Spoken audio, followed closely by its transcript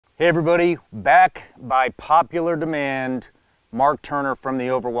Hey everybody, back by popular demand, Mark Turner from the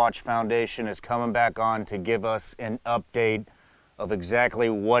Overwatch Foundation is coming back on to give us an update of exactly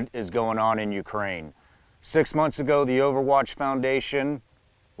what is going on in Ukraine. 6 months ago, the Overwatch Foundation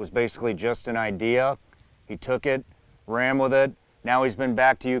was basically just an idea. He took it, ran with it. Now he's been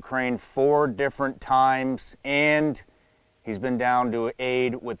back to Ukraine 4 different times, and he's been down to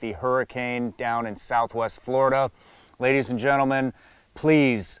aid with the hurricane down in Southwest Florida. Ladies and gentlemen,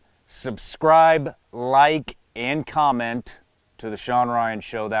 please subscribe, like, and comment to the Shawn Ryan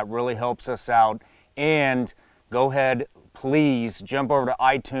Show. That really helps us out. And go ahead, please jump over to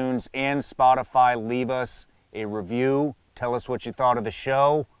iTunes and Spotify. Leave us a review. Tell us what you thought of the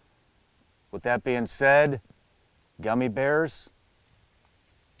show. With that being said, gummy bears,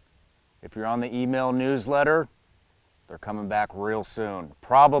 if you're on the email newsletter, they're coming back real soon.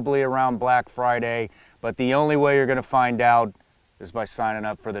 Probably around Black Friday, but the only way you're going to find out is by signing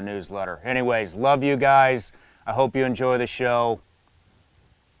up for the newsletter. Anyways, love you guys. I hope you enjoy the show.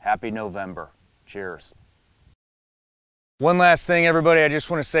 Happy November. Cheers. One last thing, everybody. I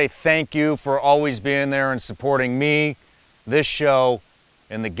just want to say thank you for always being there and supporting me, this show,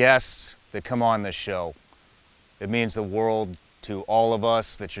 and the guests that come on this show. It means the world to all of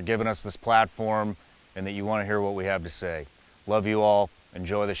us that you're giving us this platform and that you want to hear what we have to say. Love you all.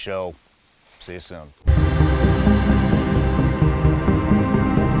 Enjoy the show. See you soon.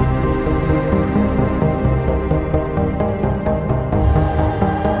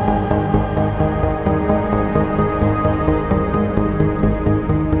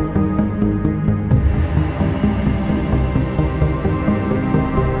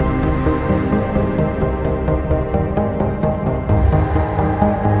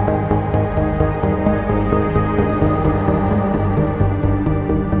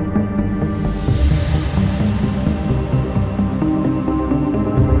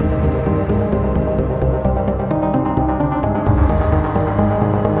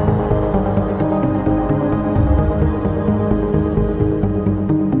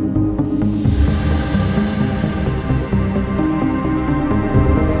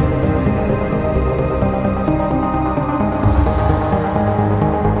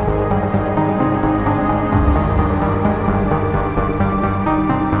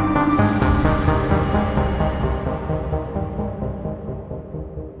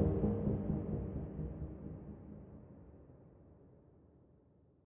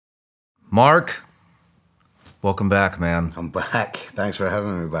 Mark, welcome back, man. I'm back. Thanks for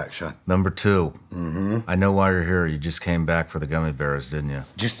having me back, Shawn. Number 2. I know why you're here. You just came back for the gummy bears, didn't you?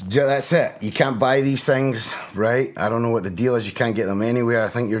 That's it. You can't buy these things, right? I don't know what the deal is. You can't get them anywhere. I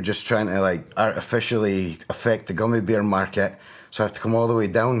think you're just trying to like artificially affect the gummy bear market. So I have to come all the way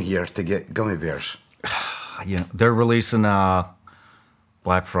down here to get gummy bears. Yeah, they're releasing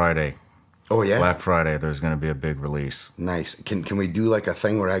Black Friday. Oh yeah, Black Friday. There's going to be a big release. Nice. Can we do like a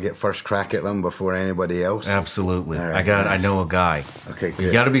thing where I get first crack at them before anybody else? Absolutely. Right, nice. I nice. know a guy. Okay, good.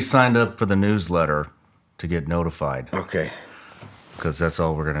 You got to be signed up for the newsletter to get notified. Okay. Because that's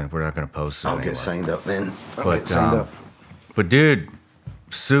all we're not gonna post it I'll anyway. get signed up then. I'll get signed up. But dude,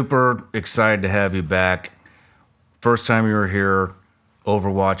 super excited to have you back. First time you were here,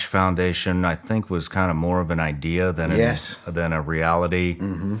 Overwatch Foundation, I think was kind of more of an idea than a reality.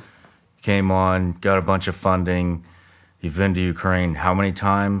 Came on, got a bunch of funding. You've been to Ukraine how many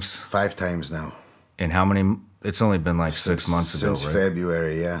times? 5 times now. And how many? It's only been like 6 months ago, right? Since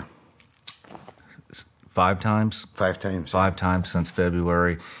February, yeah. 5 times? 5 times. 5 times since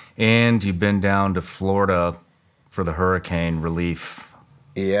February. And you've been down to Florida for the hurricane relief.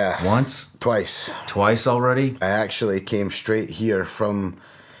 Yeah. Once? Twice. Twice already? I actually came straight here from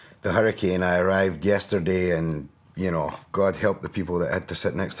the hurricane. I arrived yesterday and, you know, God help the people that had to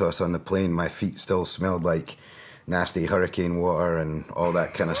sit next to us on the plane. My feet still smelled like nasty hurricane water and all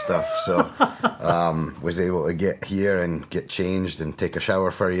that kind of stuff. So was able to get here and get changed and take a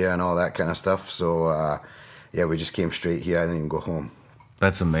shower for you and all that kind of stuff. So, yeah, we just came straight here. I didn't even go home.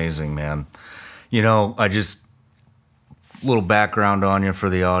 That's amazing, man. You know, little background on you for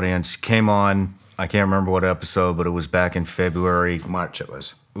the audience. You came on, I can't remember what episode, but it was back in February. March it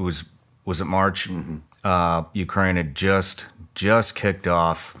was. Was it March? Ukraine had just kicked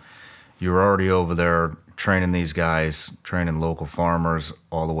off. You were already over there training these guys, training local farmers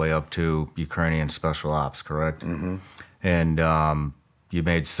all the way up to Ukrainian special ops, correct? And you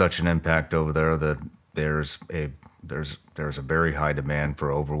made such an impact over there that there's a very high demand for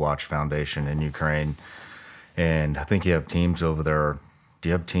Overwatch Foundation in Ukraine. And I think you have teams over there. Do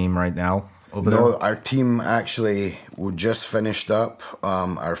you have a team right now over there? No, our team actually, we just finished up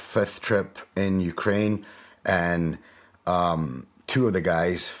our 5th trip in Ukraine, and 2 of the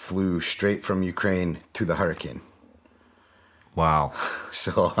guys flew straight from Ukraine to the hurricane. Wow.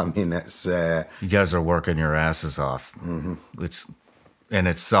 So, I mean, it's... you guys are working your asses off. Mm-hmm.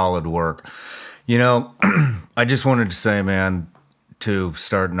 It's solid work. You know, I just wanted to say, man, to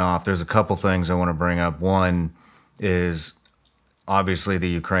starting off, there's a couple things I want to bring up. One is obviously the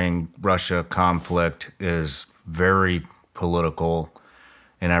Ukraine-Russia conflict is very political,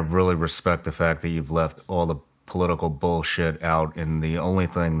 and I really respect the fact that you've left all the political bullshit out, and the only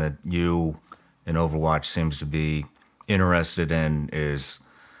thing that you in Overwatch seems to be interested in is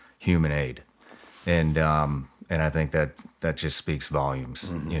human aid, and I think that just speaks volumes.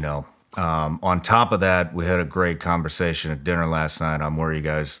 Mm-hmm. You know, on top of that, we had a great conversation at dinner last night on where you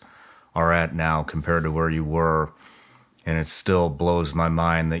guys are at now compared to where you were, and it still blows my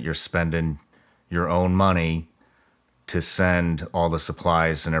mind that you're spending your own money to send all the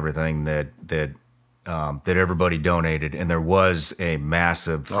supplies and everything that everybody donated, and there was a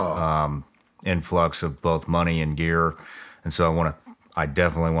massive influx of both money and gear, and so I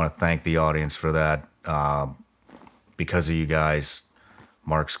definitely want to thank the audience for that. Because of you guys,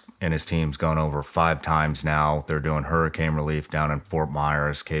 Mark's and his team's gone over 5 times now. They're doing hurricane relief down in Fort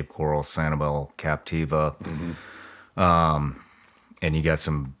Myers, Cape Coral, Sanibel, Captiva, and you got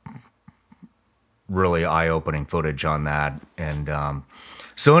some really eye-opening footage on that. And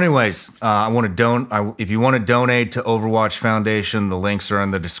so anyways, if you want to donate to Overwatch Foundation, the links are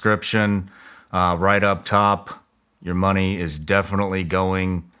in the description. Right up top, your money is definitely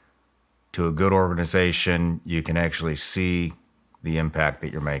going to a good organization. You can actually see the impact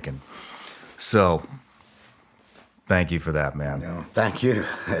that you're making. So thank you for that, man. No, thank you.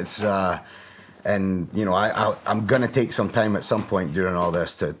 It's and you know, I'm gonna take some time at some point during all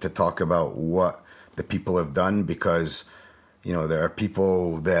this to talk about what the people have done, because you know, there are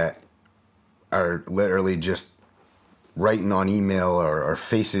people that are literally just writing on email or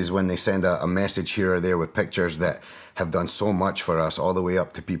faces when they send a message here or there with pictures that have done so much for us, all the way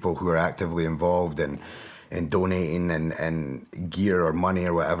up to people who are actively involved in donating and gear or money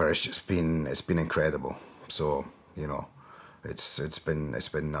or whatever. It's been incredible. So, you know, it's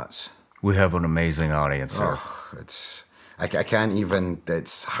been nuts. We have an amazing audience here. I can't even,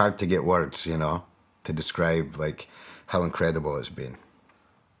 it's hard to get words, you know, to describe like how incredible it's been.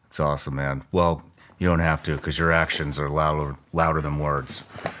 It's awesome, man. Well, you don't have to, because your actions are louder than words.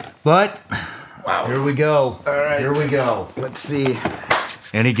 But wow, here we go. All right, here we go. Let's see.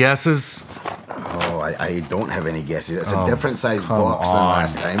 Any guesses? Oh, I don't have any guesses. It's a different size box than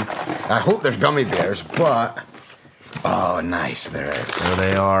last time. I hope there's gummy bears, but oh, nice, there is. There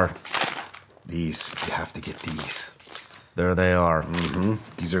they are. These, you have to get these. There they are. Mm-hmm.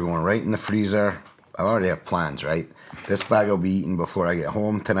 These are going right in the freezer. I already have plans, right? This bag will be eaten before I get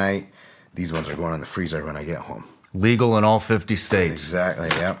home tonight. These ones are going in the freezer when I get home. Legal in all 50 states. Exactly,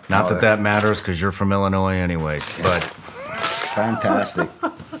 yep. Not that matters, because you're from Illinois anyways, yeah. But... Fantastic.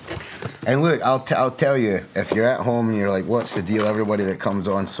 And look, I'll tell you, if you're at home and you're like, what's the deal? Everybody that comes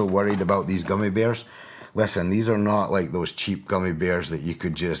on so worried about these gummy bears. Listen, these are not like those cheap gummy bears that you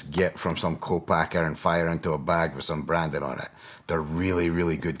could just get from some co-packer and fire into a bag with some branding on it. They're really,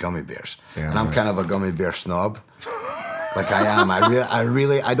 really good gummy bears. Yeah, and I'm kind of a gummy bear snob. Like I am.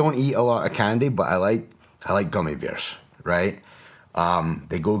 I don't eat a lot of candy, but I like gummy bears, right?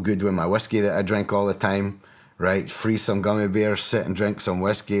 They go good with my whiskey that I drink all the time, right? Freeze some gummy bears, sit and drink some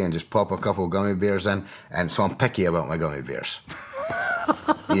whiskey, and just pop a couple of gummy bears in. And so I'm picky about my gummy bears.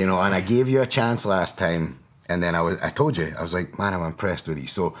 You know, and I gave you a chance last time, and then I told you, I was like, man, I'm impressed with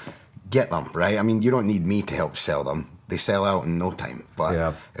these. So get them, right? I mean, you don't need me to help sell them. They sell out in no time.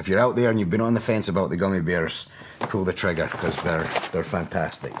 But if you're out there and you've been on the fence about the gummy bears, pull the trigger, because they're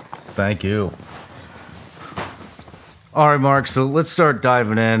fantastic. Thank you. All right, Mark, so let's start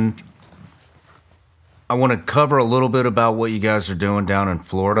diving in. I want to cover a little bit about what you guys are doing down in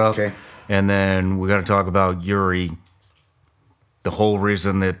Florida. Okay. And then we got to talk about Yuri. The whole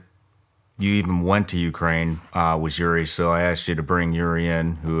reason that you even went to Ukraine was Yuri. So I asked you to bring Yuri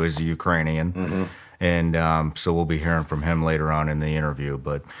in, who is a Ukrainian. Mm-hmm. And so we'll be hearing from him later on in the interview.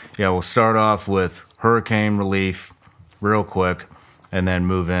 But yeah, we'll start off with hurricane relief real quick, and then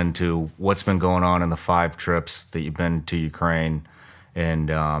move into what's been going on in the 5 trips that you've been to Ukraine, and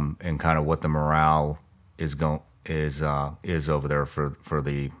kind of what the morale is over there for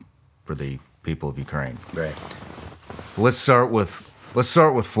the people of Ukraine. Right. Let's start with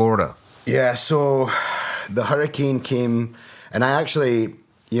Florida. Yeah. So the hurricane came, and I actually,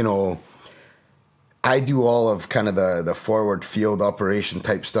 you know, I do all of kind of the forward field operation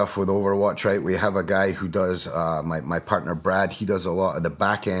type stuff with Overwatch, right? We have a guy who does, my partner Brad, he does a lot of the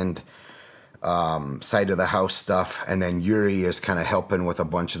back end side of the house stuff, and then Yuri is kind of helping with a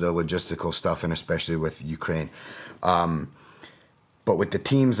bunch of the logistical stuff, and especially with Ukraine. But with the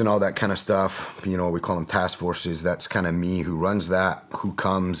teams and all that kind of stuff, you know, we call them task forces. That's kind of me who runs that, who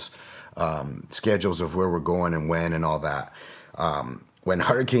comes, schedules of where we're going and when and all that. When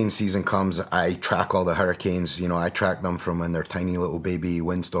hurricane season comes, I track all the hurricanes. You know, I track them from when they're tiny little baby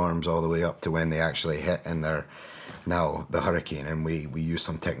windstorms all the way up to when they actually hit and they're now the hurricane. And we use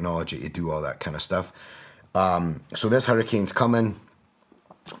some technology to do all that kind of stuff. So this hurricane's coming.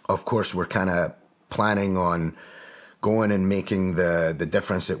 Of course, we're kind of planning on going and making the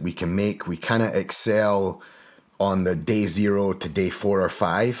difference that we can make. We kind of excel on the day 0 to day 4 or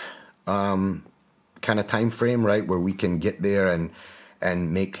 5 kind of time frame, right? Where we can get there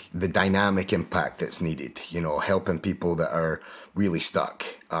and make the dynamic impact that's needed, you know, helping people that are really stuck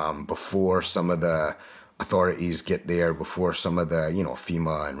before some of the authorities get there, before some of the, you know,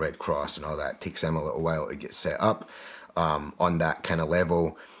 FEMA and Red Cross and all that. It takes them a little while to get set up on that kind of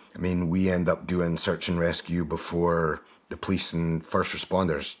level. I mean, we end up doing search and rescue before the police and first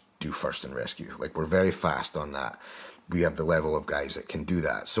responders do first and rescue. Like, we're very fast on that. We have the level of guys that can do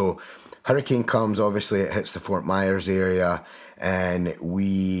that. So hurricane comes, obviously it hits the Fort Myers area, and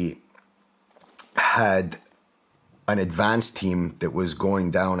we had an advanced team that was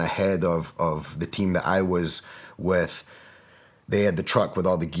going down ahead of the team that I was with. They had the truck with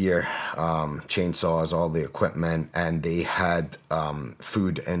all the gear, chainsaws, all the equipment, and they had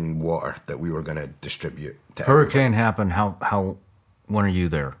food and water that we were going to distribute to Hurricane happened. How? When are you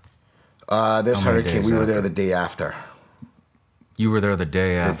there? This hurricane, we were there the day after. You were there the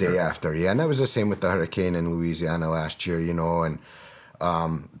day after? The day after, yeah. And that was the same with the hurricane in Louisiana last year, you know, and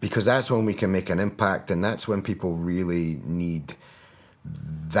because that's when we can make an impact, and that's when people really need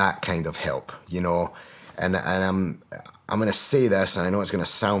that kind of help, you know. And I'm going to say this, and I know it's going to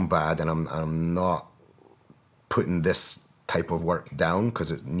sound bad, and I'm not putting this type of work down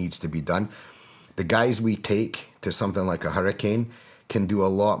because it needs to be done. The guys we take to something like a hurricane can do a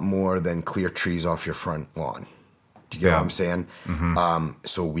lot more than clear trees off your front lawn. Do you get what I'm saying? Mm-hmm.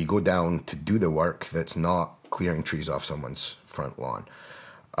 So we go down to do the work that's not clearing trees off someone's front lawn.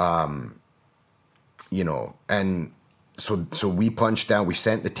 You know, and so we punched down, we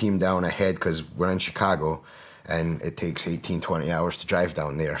sent the team down ahead because we're in Chicago and it takes 18, 20 hours to drive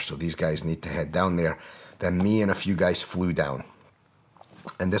down there. So these guys need to head down there. Then me and a few guys flew down.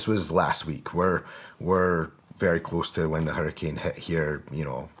 And this was last week. We're very close to when the hurricane hit here, you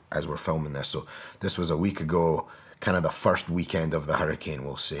know, as we're filming this. So this was a week ago, kind of the first weekend of the hurricane,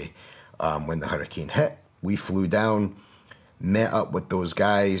 we'll say. When the hurricane hit, we flew down, met up with those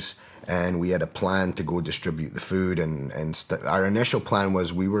guys, and we had a plan to go distribute the food. Our initial plan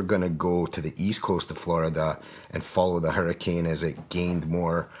was we were going to go to the east coast of Florida and follow the hurricane as it gained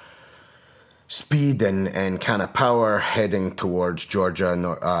more speed and kind of power, heading towards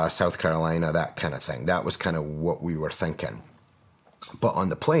Georgia, South Carolina, that kind of thing. That was kind of what we were thinking. But on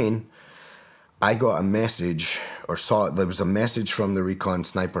the plane, I got a message, there was a message from the Recon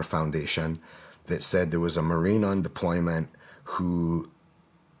Sniper Foundation that said there was a Marine on deployment whose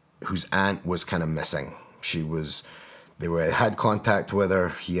aunt was kind of missing. Had contact with her.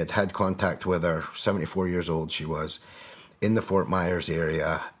 He had contact with her. 74 years old she was, in the Fort Myers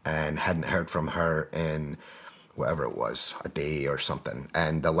area, and hadn't heard from her in whatever it was, a day or something.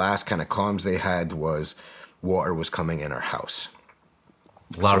 And the last kind of comms they had was water was coming in her house.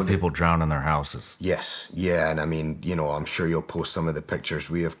 A lot of people drown in their houses. Yes, yeah, and I mean, you know, I'm sure you'll post some of the pictures.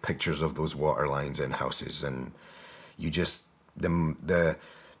 We have pictures of those water lines in houses, and you just the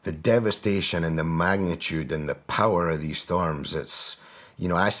devastation and the magnitude and the power of these storms. It's, you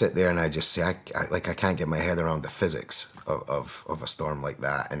know, I sit there and I just say, I can't get my head around the physics of a storm like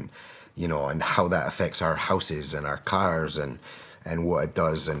that, and you know, and how that affects our houses and our cars and what it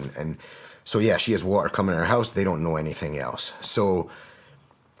does, and so yeah, she has water coming in her house. They don't know anything else, so.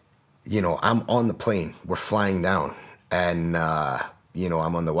 You know, I'm on the plane, we're flying down, and, you know,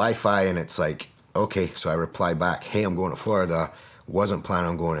 I'm on the Wi-Fi, and it's like, okay, so I reply back, hey, I'm going to Florida, wasn't planning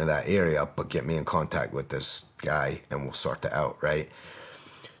on going to that area, but get me in contact with this guy, and we'll sort it out, right?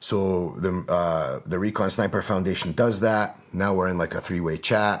 So the Recon Sniper Foundation does that. Now we're in like a 3-way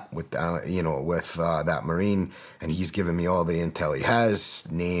chat with, with that Marine, and he's giving me all the intel he has,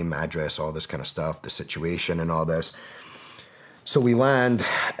 name, address, all this kind of stuff, the situation and all this. So we land,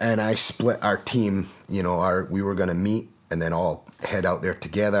 and I split our team. You know, we were going to meet and then all head out there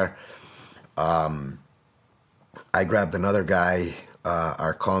together. I grabbed another guy,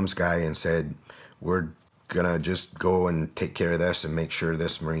 our comms guy, and said, we're going to just go and take care of this and make sure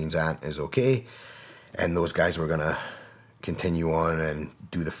this Marine's aunt is okay. And those guys were going to continue on and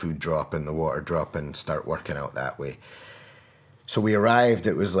do the food drop and the water drop and start working out that way. So we arrived,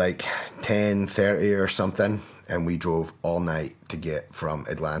 it was like 10:30 or something, and we drove all night to get from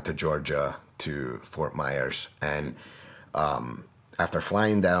Atlanta, Georgia to Fort Myers. And after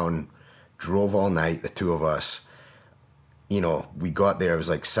flying down, drove all night, the two of us, you know, we got there, it was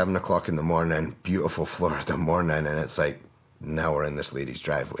like 7 o'clock in the morning, beautiful Florida morning, and it's like, now we're in this lady's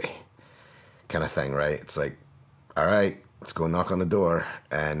driveway kind of thing, right? It's like, all right, let's go knock on the door.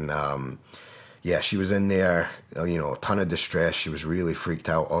 And yeah, she was in there, you know, a ton of distress. She was really freaked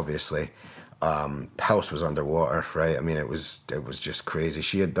out, obviously. The house was underwater, right? I mean, it was just crazy.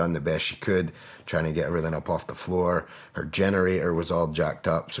 She had done the best she could, trying to get everything up off the floor. Her generator was all jacked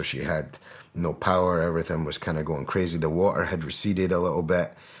up, so she had no power. Everything was kind of going crazy. The water had receded a little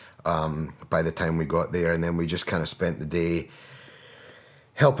bit by the time we got there, and then we just kind of spent the day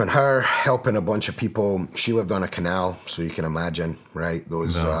helping her, helping a bunch of people. She lived on a canal, so you can imagine, right?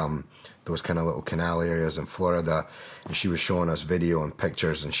 Those kind of little canal areas in Florida. And she was showing us video and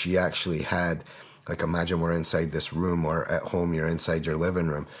pictures, and she actually had, like, imagine we're inside this room, or at home you're inside your living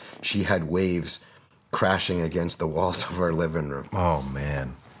room. She had waves crashing against the walls of her living room. Oh,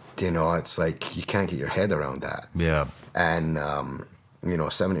 man. You know, it's like, you can't get your head around that. Yeah. And, you know,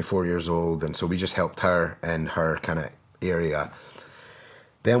 74 years old, and so we just helped her in her kind of area.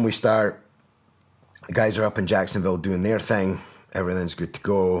 Then we start, the guys are up in Jacksonville doing their thing. Everything's good to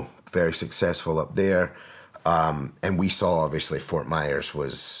go, very successful up there. And we saw, obviously, Fort Myers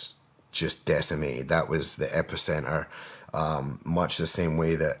was just decimated. That was the epicenter, much the same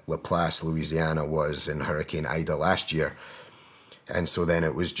way that Laplace, Louisiana was in Hurricane Ida last year. And so then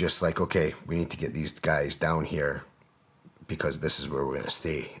it was just like, okay, we need to get these guys down here because this is where we're going to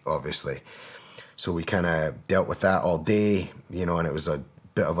stay, obviously. So we kind of dealt with that all day, you know, and it was a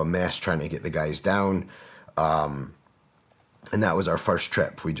bit of a mess trying to get the guys down. And that was our first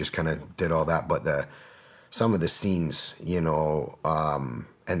trip. We just kind of did all that. But some of the scenes, you know,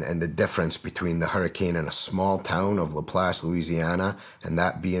 and the difference between the hurricane in a small town of Laplace, Louisiana, and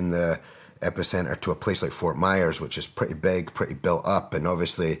that being the epicenter to a place like Fort Myers, which is pretty big, pretty built up. And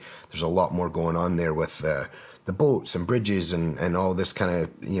obviously there's a lot more going on there with the boats and bridges and all this kind of,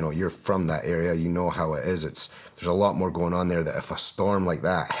 you know, you're from that area, you know how it is. There's a lot more going on there, that if a storm like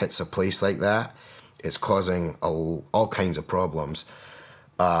that hits a place like that, it's causing all kinds of problems.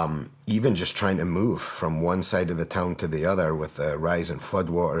 Even just trying to move from one side of the town to the other with the rise in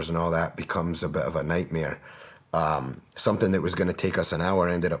floodwaters and all that becomes a bit of a nightmare. Something that was going to take us an hour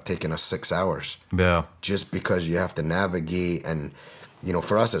ended up taking us 6 hours. Yeah. Just because you have to navigate, and, you know,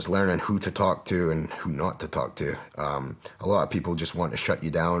 for us, it's learning who to talk to and who not to talk to. A lot of people just want to shut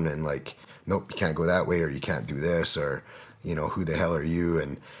you down and, like, nope, you can't go that way, or you can't do this, or, you know, who the hell are you?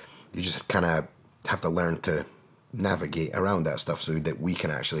 And you just kind of have to learn to navigate around that stuff so that we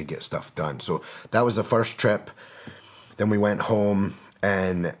can actually get stuff done. So that was the first trip. Then we went home,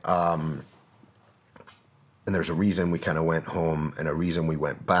 and there's a reason we kind of went home and a reason we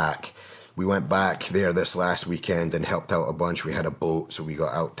went back. We went back there this last weekend and helped out a bunch. We had a boat, so we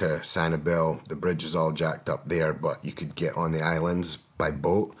got out to Sanibel. The bridge is all jacked up there, but you could get on the islands by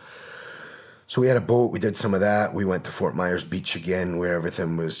boat. So we had a boat, we did some of that. We went to Fort Myers Beach again, where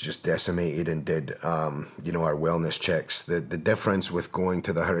everything was just decimated, and did, you know, our wellness checks. The difference with going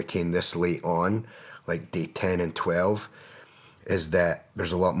to the hurricane this late on, like day 10 and 12, is that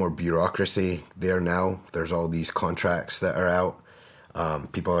there's a lot more bureaucracy there now. There's all these contracts that are out.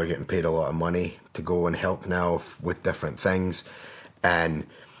 People are getting paid a lot of money to go and help now with different things. And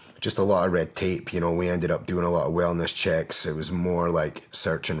just a lot of red tape. You know, we ended up doing a lot of wellness checks. It was more like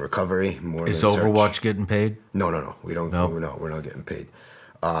search and recovery. More Is than Overwatch search. getting paid? No. We don't. Nope. We're not getting paid.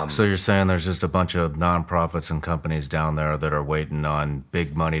 So you're saying there's just a bunch of nonprofits and companies down there that are waiting on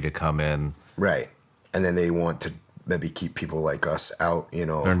big money to come in. Right. And then they want to maybe keep people like us out, you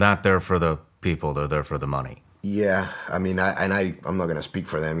know. They're not there for the people, they're there for the money. Yeah, I mean, I'm not going to speak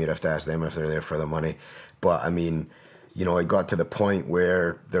for them. You'd have to ask them if they're there for the money. But, I mean, you know, it got to the point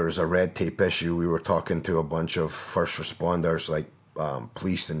where there was a red tape issue. We were talking to a bunch of first responders, like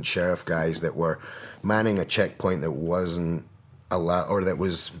police and sheriff guys, that were manning a checkpoint that wasn't allowed, or that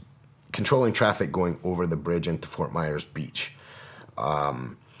was controlling traffic going over the bridge into Fort Myers Beach.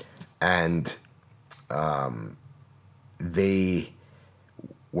 They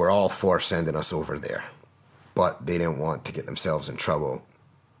were all for sending us over there, but they didn't want to get themselves in trouble.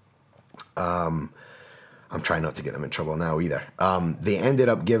 I'm trying not to get them in trouble now either. They ended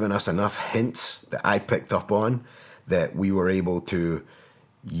up giving us enough hints that I picked up on that we were able to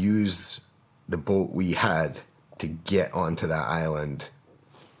use the boat we had to get onto that island.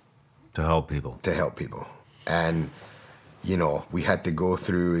 To help people. And you know, we had to go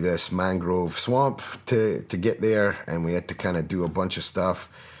through this mangrove swamp to get there, and we had to kind of do a bunch of stuff.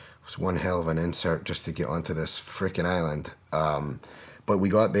 It was one hell of an insert just to get onto this freaking island. But we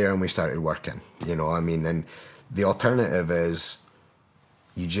got there and we started working, you know, I mean, and the alternative is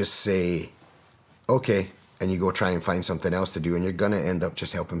you just say, okay, and you go try and find something else to do, and you're going to end up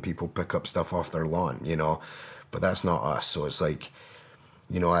just helping people pick up stuff off their lawn, you know, but that's not us. So it's like,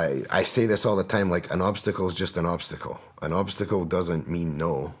 you know, I say this all the time, like an obstacle is just an obstacle. An obstacle doesn't mean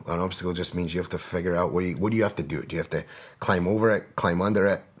no. An obstacle just means you have to figure out what do you have to do? Do you have to climb over it, climb under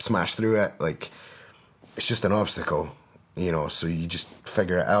it, smash through it? Like, it's just an obstacle, you know, so you just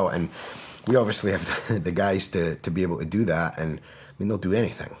figure it out. And we obviously have the guys to be able to do that. And I mean, they'll do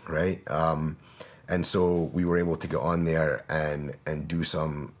anything, right? And so we were able to get on there and do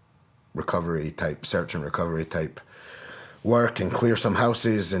some recovery type, search and recovery type work and clear some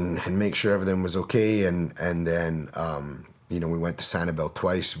houses and make sure everything was okay. And then, you know, we went to Sanibel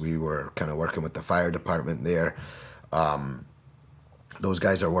twice. We were kind of working with the fire department there. Those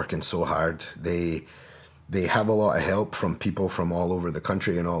guys are working so hard. They have a lot of help from people from all over the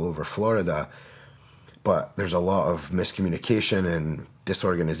country and all over Florida, but there's a lot of miscommunication and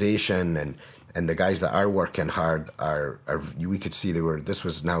disorganization, and the guys that are working hard are we could see this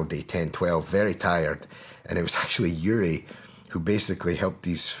was now day 10, 12, very tired. And it was actually Yuri who basically helped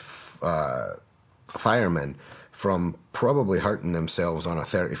these firemen from probably hurting themselves on a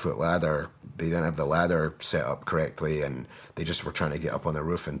 30-foot ladder. They didn't have the ladder set up correctly, and they just were trying to get up on the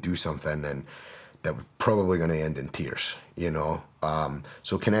roof and do something, and that was probably going to end in tears, you know.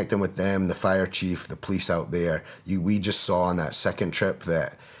 So connecting with them, the fire chief, the police out there, we just saw on that second trip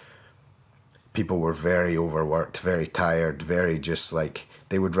that people were very overworked, very tired, very just like,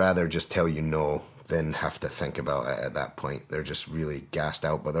 they would rather just tell you no than have to think about it at that point. They're just really gassed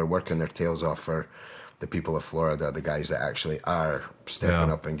out, but they're working their tails off for the people of Florida, the guys that actually are stepping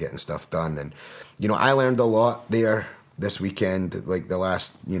up and getting stuff done. And, you know, I learned a lot there this weekend, like the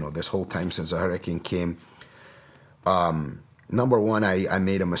last, you know, this whole time since the hurricane came. Number one, I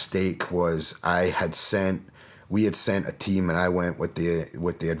made a mistake was we had sent a team, and I went with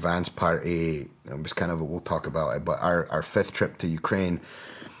the advanced part A. It was kind of, we'll talk about it, but our fifth trip to Ukraine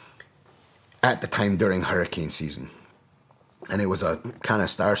at the time during hurricane season. And it was a kind of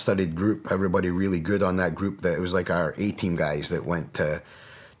star-studded group, everybody really good on that group. That it was like our A-team guys that went to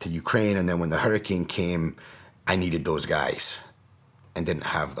Ukraine, and then when the hurricane came, I needed those guys and didn't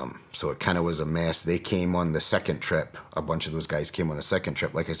have them. So it kind of was a mess. They came on the second trip. A bunch of those guys came on the second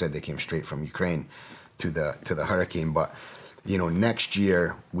trip. Like I said, they came straight from Ukraine to the hurricane. But, you know, next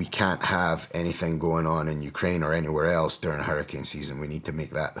year we can't have anything going on in Ukraine or anywhere else during hurricane season. We need to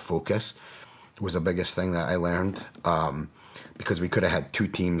make that the focus. Was the biggest thing that I learned, because we could have had two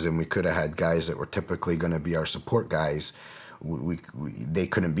teams, and we could have had guys that were typically going to be our support guys. They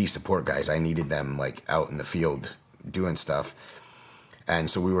couldn't be support guys. I needed them like out in the field doing stuff, and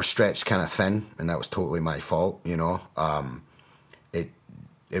so we were stretched kind of thin, and that was totally my fault. You know,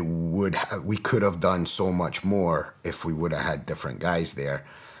 we could have done so much more if we would have had different guys there.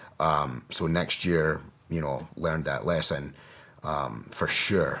 So next year, you know, learned that lesson. For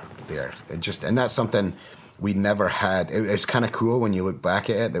sure there. And that's something we never had. It's kind of cool when you look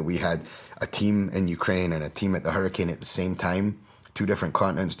back at it that we had a team in Ukraine and a team at the hurricane at the same time, two different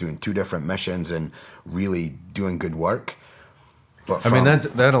continents doing two different missions and really doing good work. But I mean,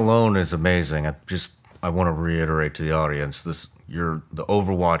 that alone is amazing. I want to reiterate to the audience, the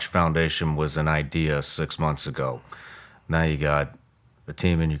Overwatch Foundation was an idea 6 months ago. Now you got a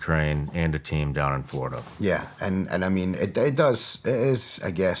team in Ukraine and a team down in Florida. Yeah, and I mean, it is,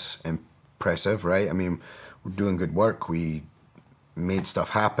 I guess, impressive, right? I mean, we're doing good work. We made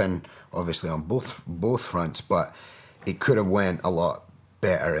stuff happen, obviously on both fronts, but it could have went a lot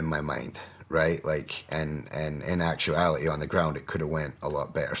better in my mind, right? Like, and in actuality on the ground, it could have went a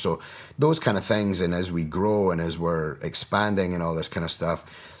lot better. So those kind of things, and as we grow and as we're expanding and all this kind of stuff,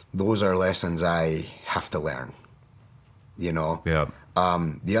 those are lessons I have to learn, you know? Yeah.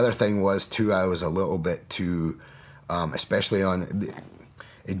 The other thing was too, I was a little bit too, especially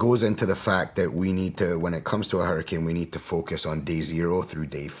it goes into the fact that we need to, when it comes to a hurricane, we need to focus on day 0 through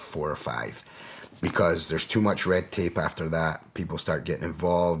day 4 or 5, because there's too much red tape after that. People start getting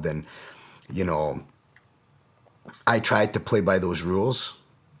involved, and, you know, I tried to play by those rules.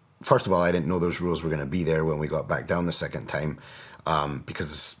 First of all, I didn't know those rules were going to be there when we got back down the second time,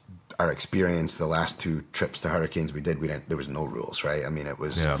 because our experience, the last 2 trips to hurricanes we did, there was no rules, right? I mean, it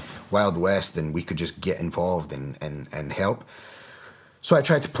was Wild West, and we could just get involved and help. So I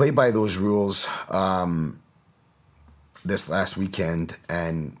tried to play by those rules this last weekend,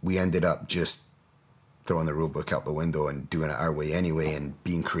 and we ended up just throwing the rule book out the window and doing it our way anyway, and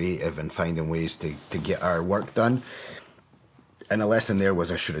being creative and finding ways to get our work done. And a lesson there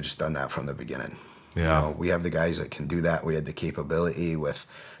was I should have just done that from the beginning. Yeah. You know, we have the guys that can do that. We had the capability with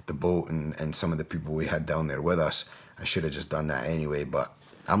the boat and some of the people we had down there with us. I should have just done that anyway, but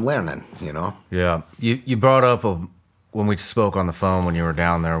I'm learning, you know? Yeah. You brought up, when we spoke on the phone when you were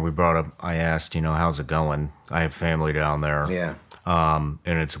down there, I asked, you know, how's it going? I have family down there. Yeah. And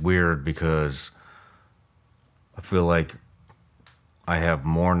it's weird because I feel like I have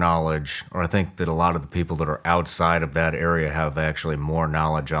more knowledge, or I think that a lot of the people that are outside of that area have actually more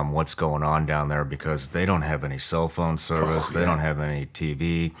knowledge on what's going on down there, because they don't have any cell phone service. They don't have any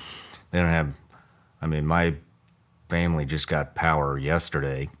TV. They don't have, I mean, my family just got power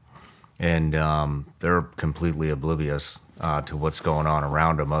yesterday, and they're completely oblivious to what's going on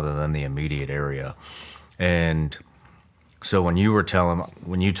around them other than the immediate area. And so when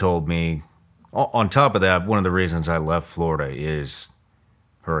you told me, on top of that, one of the reasons I left Florida is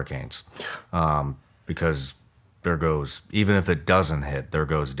hurricanes, because there goes, even if it doesn't hit, there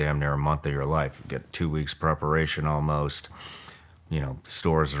goes damn near a month of your life. You get 2 weeks preparation almost. You know, the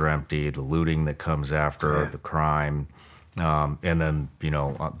stores are empty, the looting that comes after, the crime, and then, you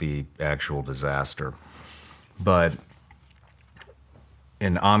know, the actual disaster.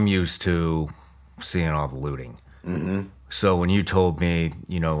 And I'm used to seeing all the looting. Mm-hmm. So when you told me,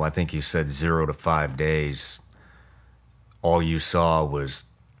 you know, I think you said 0 to 5 days, all you saw was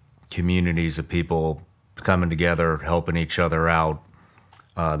communities of people coming together, helping each other out.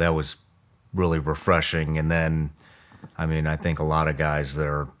 That was really refreshing. And then, I mean, I think a lot of guys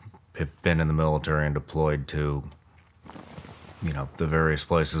that have been in the military and deployed to, you know, the various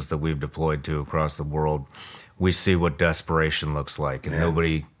places that we've deployed to across the world, we see what desperation looks like.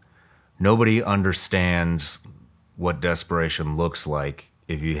 And nobody understands what desperation looks like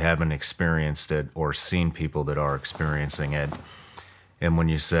if you haven't experienced it or seen people that are experiencing it. And when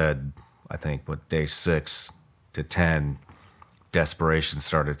you said, I think, day 6 to 10, desperation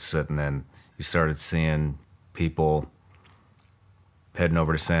started sitting in, you started seeing people heading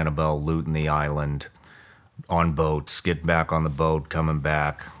over to Sanibel, looting the island on boats, getting back on the boat, coming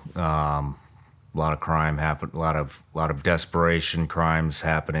back. A lot of crime happened, a lot of desperation crimes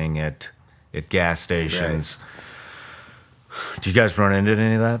happening at gas stations. Right. Do you guys run into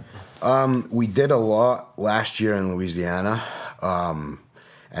any of that? We did a lot last year in Louisiana.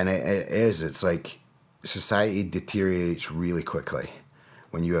 And it's like society deteriorates really quickly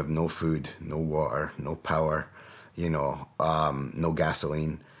when you have no food, no water, no power, you know, no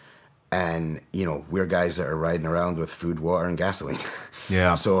gasoline. And, you know, we're guys that are riding around with food, water, and gasoline.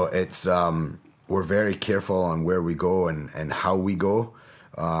 Yeah. So it's, we're very careful on where we go and how we go.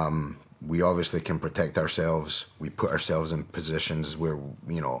 We obviously can protect ourselves. We put ourselves in positions where,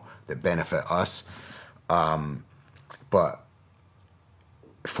 you know, that benefit us. But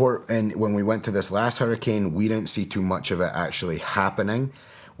when we went to this last hurricane, we didn't see too much of it actually happening.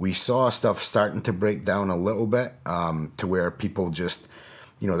 We saw stuff starting to break down a little bit, to where people just,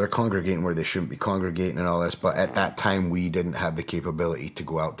 you know, they're congregating where they shouldn't be congregating and all this. But at that time, we didn't have the capability to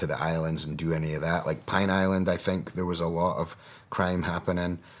go out to the islands and do any of that. Like Pine Island, I think there was a lot of crime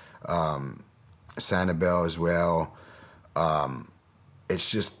happening. Sanibel as well.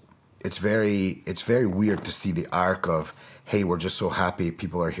 It's very weird to see the arc of, hey, we're just so happy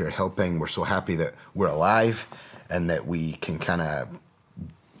people are here helping. We're so happy that we're alive and that we can kind of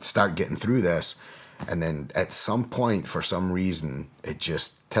start getting through this. And then at some point, for some reason, it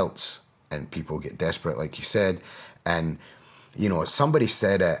just tilts and people get desperate, like you said. And, you know, somebody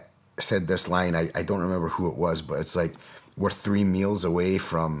said this line, I don't remember who it was, but it's like, we're 3 meals away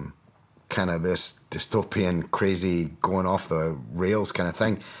from kind of this dystopian, crazy, going off the rails kind of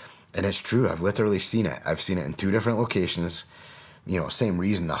thing. And it's true. I've literally seen it. I've seen it in 2 different locations. You know, same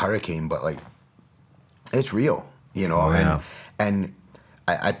reason, the hurricane, but like, it's real, you know. Oh, yeah. And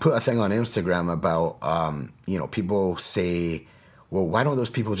I put a thing on Instagram about, you know, people say, well, why don't those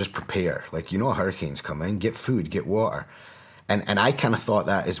people just prepare? Like, you know, a hurricane's coming, get food, get water. And I kind of thought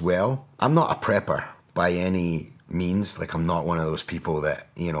that as well. I'm not a prepper by any means. Like, I'm not one of those people that,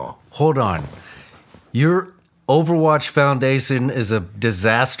 you know. Hold on. Your Overwatch Foundation is a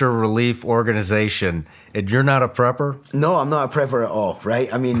disaster relief organization, and you're not a prepper? No, I'm not a prepper at all,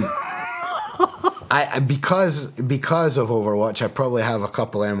 right? I mean, because of Overwatch, I probably have a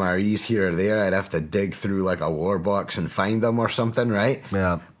couple MREs here or there. I'd have to dig through like a war box and find them or something, right?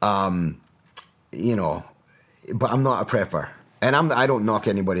 Yeah. You know, but I'm not a prepper. And I don't knock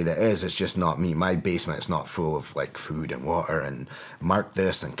anybody that is. It's just not me. My basement's not full of like food and water and mark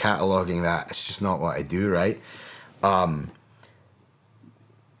this and cataloging that. It's just not what I do, right?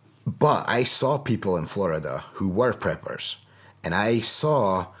 But I saw people in Florida who were preppers, and I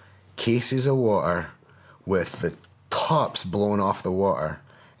saw cases of water with the tops blown off the water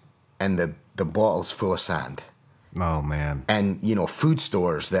and the bottles full of sand. Oh, man. And, you know, food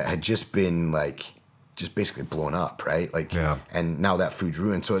stores that had just been, like, just basically blown up, right? Like, Yeah. And now that food's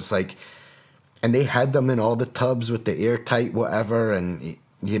ruined. So it's like, and they had them in all the tubs with the airtight whatever, and,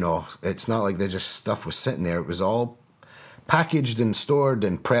 you know, it's not like they just stuff was sitting there. It was all packaged and stored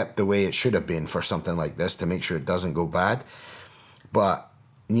and prepped the way it should have been for something like this to make sure it doesn't go bad. But,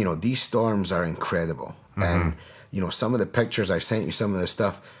 you know, these storms are incredible. Mm-hmm. And, you know, some of the pictures I've sent you, some of the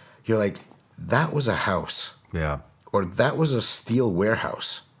stuff, you're like, that was a house. Yeah. Or that was a steel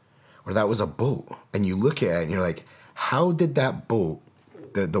warehouse. Or that was a boat. And you look at it and you're like, how did that boat,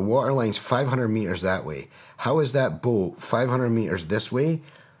 the water line's 500 meters that way, how is that boat 500 meters this way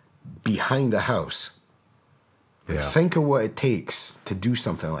behind a house? Like, Yeah. think of what it takes to do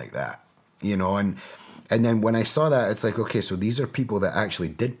something like that, you know? And then when I saw that, it's like, okay, so these are people that actually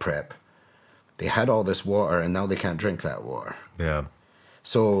did prep. They had all this water, and now they can't drink that water. Yeah.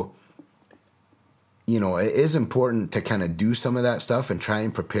 So, you know, it is important to kind of do some of that stuff and try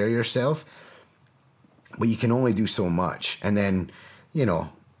and prepare yourself, but you can only do so much. And then, you know,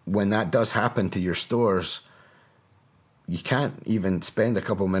 when that does happen to your stores, you can't even spend a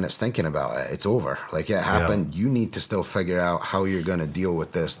couple minutes thinking about it. It's over. Like, it happened. Yeah. You need to still figure out how you're going to deal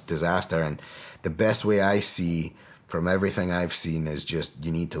with this disaster. And the best way I see from everything I've seen is just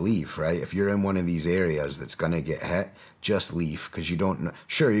you need to leave, right? If you're in one of these areas that's going to get hit, just leave, because you don't know.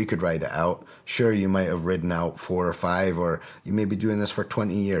 Sure, you could ride it out. Sure, you might have ridden out 4 or 5, or you may be doing this for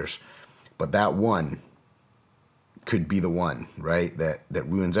 20 years. But that one could be the one, right, that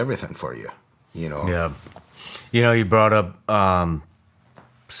ruins everything for you, you know? Yeah. You know, you brought up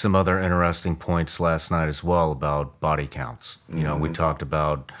some other interesting points last night as well about body counts. You know, we talked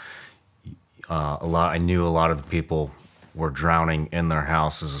about a lot. I knew a lot of the people were drowning in their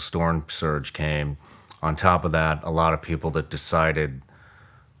house as a storm surge came. On top of that, a lot of people that decided,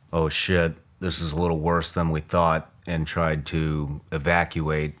 oh shit, this is a little worse than we thought, and tried to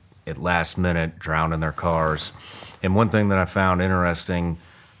evacuate at last minute, drown in their cars. And one thing that I found interesting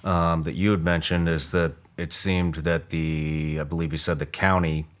that you had mentioned is that it seemed that I believe you said the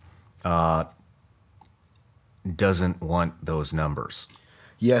county doesn't want those numbers.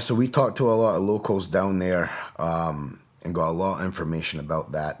 Yeah, so we talked to a lot of locals down there and got a lot of information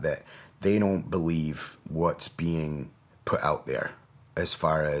about that they don't believe what's being put out there as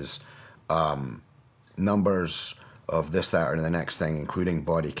far as numbers of this, that, or the next thing, including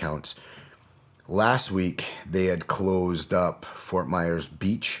body counts. Last week, they had closed up Fort Myers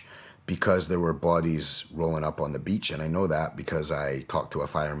Beach because there were bodies rolling up on the beach, and I know that because I talked to a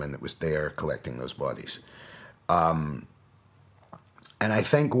fireman that was there collecting those bodies. And I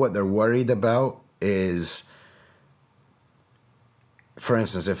think what they're worried about is, for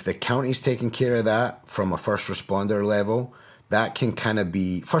instance, if the county's taking care of that from a first responder level, that can kind of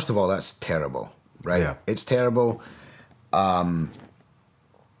be, first of all, that's terrible, right? Yeah. It's terrible.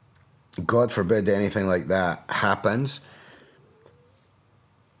 God forbid anything like that happens.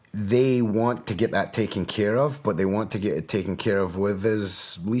 They want to get that taken care of, but they want to get it taken care of with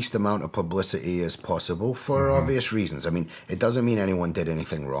as least amount of publicity as possible for obvious reasons. I mean, it doesn't mean anyone did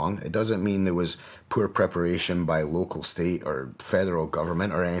anything wrong. It doesn't mean there was poor preparation by local, state, or federal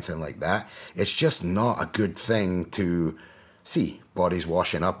government or anything like that. It's just not a good thing to see bodies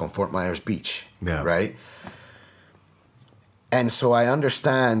washing up on Fort Myers Beach, right? And so I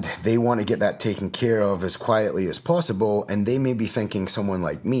understand they want to get that taken care of as quietly as possible, and they may be thinking someone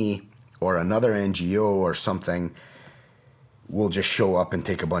like me or another NGO or something will just show up and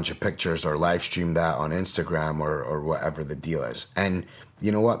take a bunch of pictures or live stream that on Instagram or whatever the deal is. And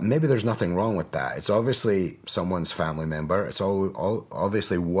you know what? Maybe there's nothing wrong with that. It's obviously someone's family member. It's all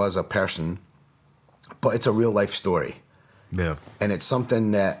obviously was a person, but it's a real life story. Yeah. And it's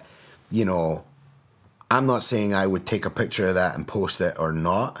something that, you know, I'm not saying I would take a picture of that and post it or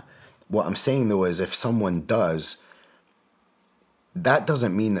not. What I'm saying, though, is if someone does, that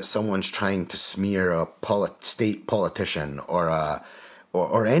doesn't mean that someone's trying to smear a state politician or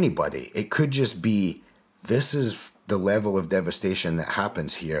anybody. It could just be, this is the level of devastation that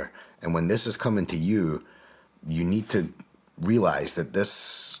happens here. And when this is coming to you, you need to realize that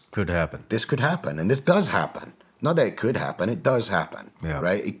this could happen. This could happen. And this does happen. Not that it could happen, it does happen,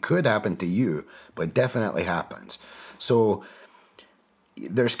 right? It could happen to you, but it definitely happens. So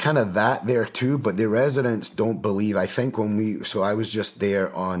there's kind of that there too, but the residents don't believe. I think so I was just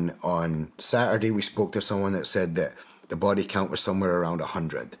there on Saturday, we spoke to someone that said that the body count was somewhere around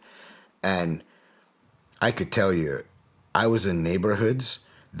 100. And I could tell you, I was in neighborhoods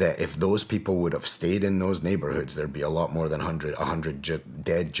that if those people would have stayed in those neighborhoods, there'd be a lot more than 100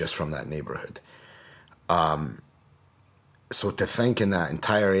 dead just from that neighborhood. So to think in that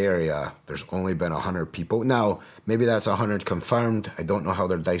entire area, there's only been 100 people. Now, maybe that's 100 confirmed. I don't know how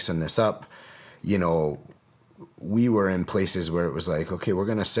they're dicing this up. You know, we were in places where it was like, okay, we're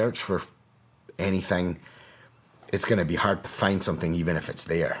going to search for anything. It's going to be hard to find something even if it's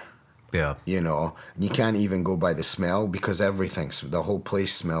there. Yeah. You know, and you can't even go by the smell because the whole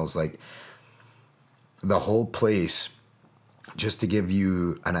place smells like, the whole place, just to give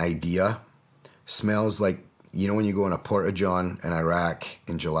you an idea, smells like, you know, when you go on a porta-john in Iraq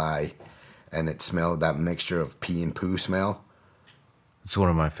in July and it smelled that mixture of pee and poo smell. It's one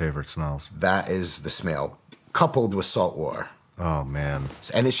of my favorite smells. That is the smell, coupled with salt water. Oh, man.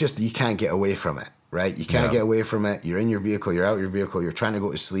 And it's just, you can't get away from it, right? You can't get away from it. You're in your vehicle, you're out your vehicle, you're trying to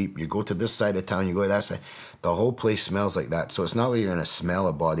go to sleep, you go to this side of town, you go to that side. The whole place smells like that. So it's not like you're going to smell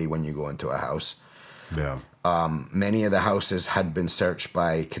a body when you go into a house. Yeah. Many of the houses had been searched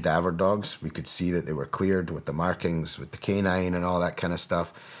by cadaver dogs. We could see that they were cleared with the markings, with the canine and all that kind of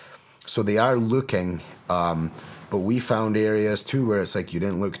stuff. So they are looking, but we found areas too where it's like you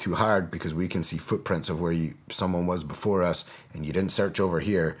didn't look too hard because we can see footprints of where someone was before us, and you didn't search over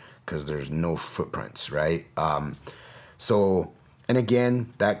here because there's no footprints, right? So, and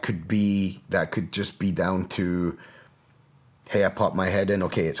again, that could just be down to, hey, I popped my head in,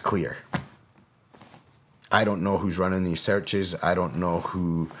 okay, it's clear. I don't know who's running these searches. I don't know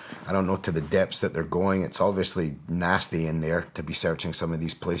to the depths that they're going. It's obviously nasty in there to be searching some of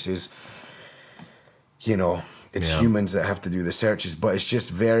these places. You know, it's humans that have to do the searches, but it's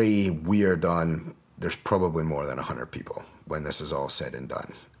just very weird there's probably more than 100 people when this is all said and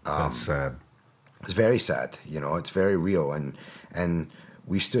done. That's sad. It's very sad, you know, it's very real. And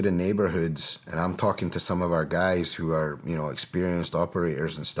we stood in neighborhoods, and I'm talking to some of our guys who are, you know, experienced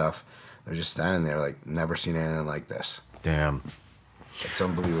operators and stuff. They're just standing there like, never seen anything like this. Damn. It's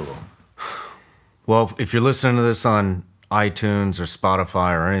unbelievable. Well, if you're listening to this on iTunes or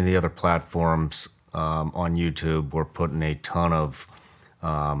Spotify or any of the other platforms on YouTube, we're putting a ton of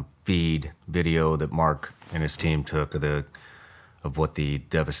feed video that Mark and his team took of what the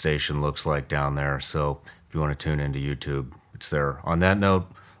devastation looks like down there. So if you want to tune into YouTube, it's there. On that note,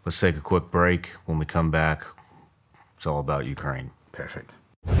 let's take a quick break. When we come back, it's all about Ukraine. Perfect.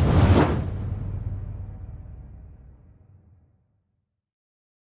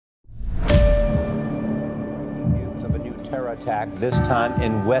 Terror attack, this time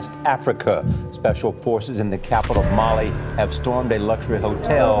in West Africa. Special forces in the capital of Mali have stormed a luxury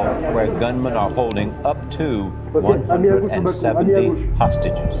hotel where gunmen are holding up to 170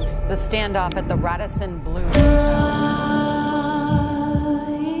 hostages. The standoff at the Radisson Blu.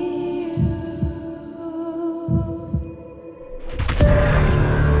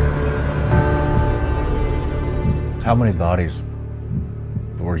 How many bodies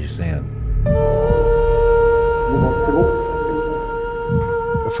were you seeing?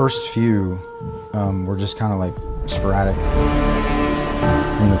 The first few were just kind of like sporadic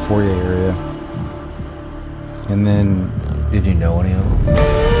in the foyer area. And then... Did you know any of them?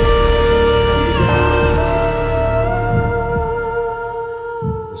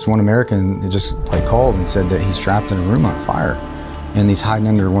 This one American just like called and said that he's trapped in a room on fire. And he's hiding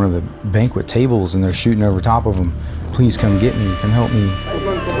under one of the banquet tables and they're shooting over top of him. Please come get me, come help me.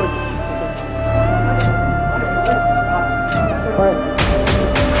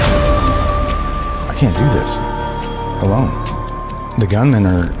 I can't do this alone. The gunmen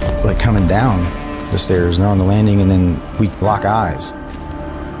are like coming down the stairs and they're on the landing, and then we lock eyes.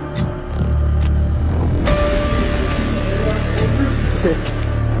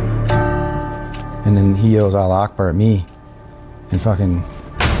 And then he yells Allah Akbar at me, and fucking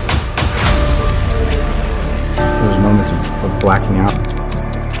there's moments of blacking out.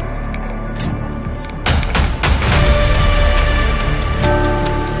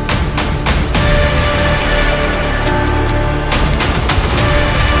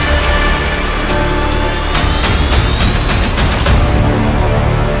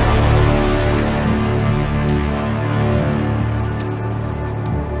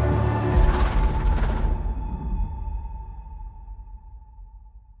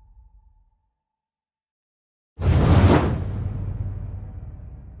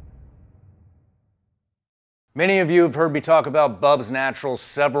 Many of you have heard me talk about Bubs Naturals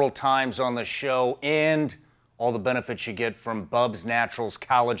several times on the show and all the benefits you get from Bubs Naturals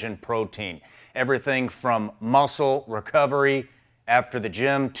collagen protein. Everything from muscle recovery after the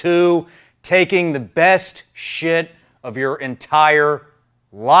gym to taking the best shit of your entire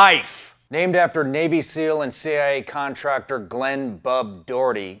life. Named after Navy SEAL and CIA contractor Glenn "Bub"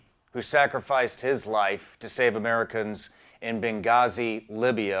 Doherty, who sacrificed his life to save Americans in Benghazi,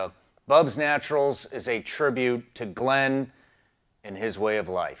 Libya, Bub's Naturals is a tribute to Glenn and his way of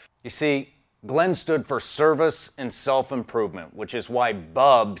life. You see, Glenn stood for service and self-improvement, which is why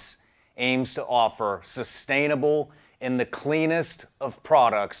Bub's aims to offer sustainable and the cleanest of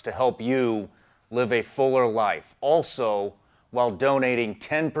products to help you live a fuller life. Also, while donating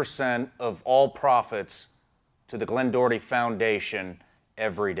 10% of all profits to the Glenn Doherty Foundation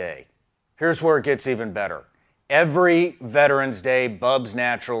every day. Here's where it gets even better. Every Veterans Day, Bub's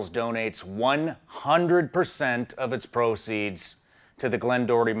Naturals donates 100% of its proceeds to the Glenn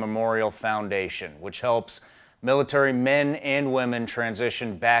Doherty Memorial Foundation, which helps military men and women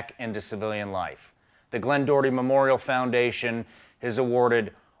transition back into civilian life. The Glenn Doherty Memorial Foundation has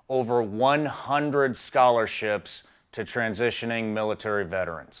awarded over 100 scholarships to transitioning military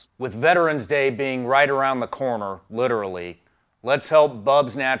veterans. With Veterans Day being right around the corner, literally, let's help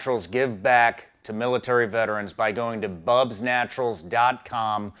Bub's Naturals give back to military veterans by going to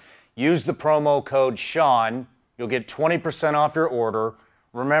bubsnaturals.com. Use the promo code Shawn. You'll get 20% off your order.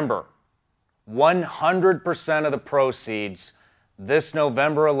 Remember, 100% of the proceeds this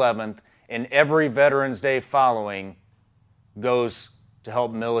November 11th and every Veterans Day following goes to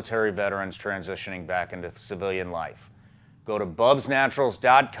help military veterans transitioning back into civilian life. Go to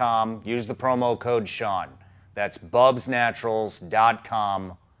bubsnaturals.com, use the promo code Shawn. That's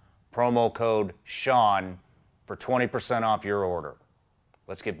bubsnaturals.com, promo code Shawn for 20% off your order.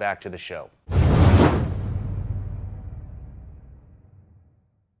 Let's get back to the show.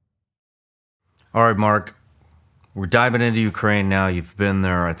 All right, Mark, we're diving into Ukraine now. You've been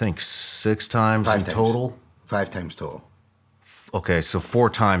there, I think, 6 times in total? 5 times total. Okay, so 4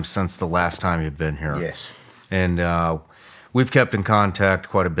 times since the last time you've been here. Yes. And we've kept in contact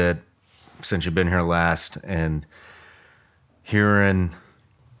quite a bit since you've been here last, and hearing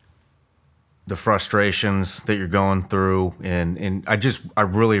the frustrations that you're going through, and I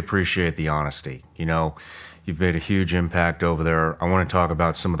really appreciate the honesty. You know, you've made a huge impact over there. I want to talk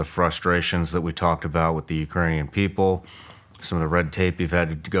about some of the frustrations that we talked about with the Ukrainian people, some of the red tape you've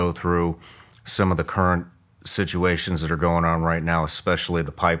had to go through, some of the current situations that are going on right now, especially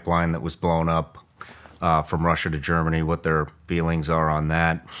the pipeline that was blown up from Russia to Germany, what their feelings are on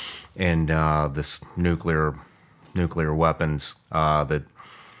that, and this nuclear weapons that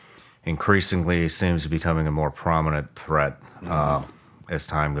increasingly seems to be becoming a more prominent threat as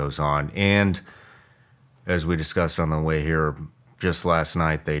time goes on. And as we discussed on the way here, just last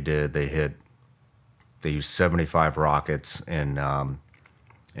night they used 75 rockets in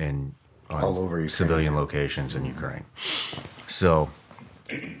all over Ukraine, civilian locations in Ukraine. So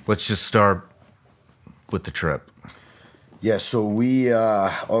let's just start with the trip. Yeah, so we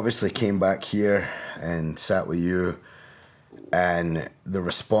obviously came back here and sat with you, and the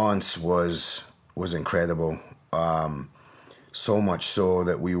response was incredible. So much so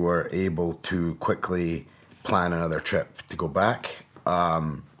that we were able to quickly plan another trip to go back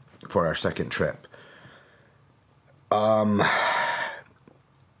for our second trip.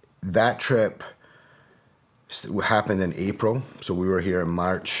 That trip happened in April, so we were here in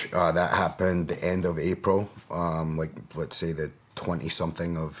March. That happened the end of April, like let's say the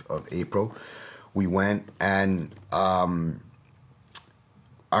 20-something of April. We went, and our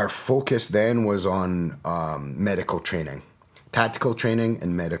focus then was on medical training, tactical training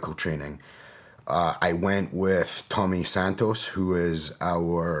and medical training. I went with Tommy Santos, who is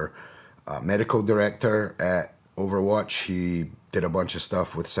our medical director at Overwatch. He did a bunch of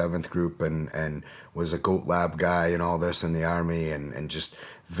stuff with 7th Group and was a GOAT lab guy and all this in the Army, and just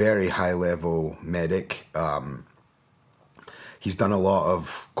very high-level medic. He's done a lot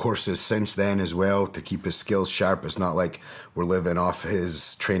of courses since then as well to keep his skills sharp. It's not like we're living off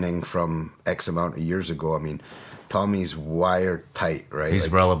his training from X amount of years ago. I mean, Tommy's wired tight, right?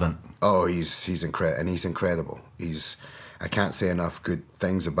 He's relevant. Oh, he's incredible, and he's incredible. I can't say enough good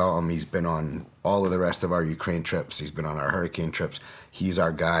things about him. He's been on all of the rest of our Ukraine trips. He's been on our hurricane trips. He's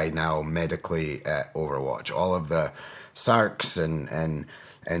our guy now medically at Overwatch. All of the SARCs and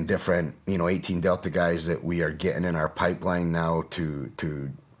different 18 Delta guys that we are getting in our pipeline now to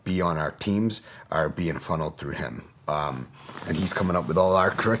be on our teams are being funneled through him. And he's coming up with all our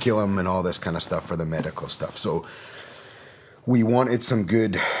curriculum and all this kind of stuff for the medical stuff. So we wanted some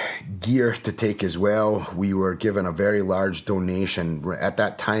good gear to take as well. We were given a very large donation. At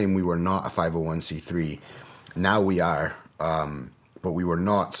that time, we were not a 501c3. Now we are, but we were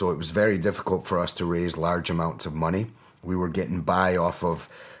not. So it was very difficult for us to raise large amounts of money. We were getting by off of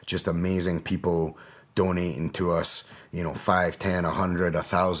just amazing people donating to us, you know, $5, $10, $100,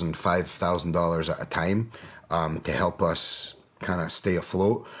 $1,000, $5,000 at a time to help us kind of stay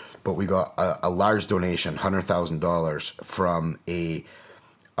afloat. But we got a large donation, $100,000 from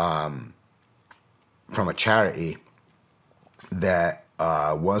a charity that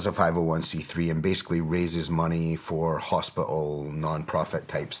was a 501c3 and basically raises money for hospital, nonprofit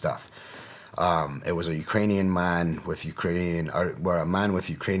type stuff. It was a Ukrainian man with a man with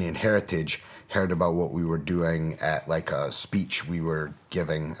Ukrainian heritage heard about what we were doing at like a speech we were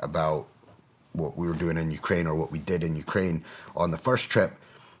giving about what we were doing in Ukraine or what we did in Ukraine on the first trip.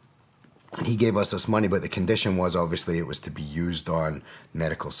 And he gave us this money, but the condition was obviously it was to be used on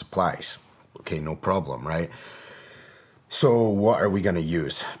medical supplies. Okay, no problem, right? So what are we going to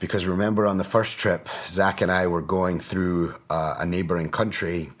use? Because remember on the first trip, Zach and I were going through a neighboring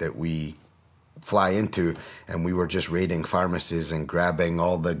country that we fly into, and we were just raiding pharmacies and grabbing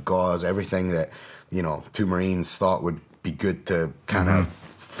all the gauze, everything that, you know, two Marines thought would be good to kind of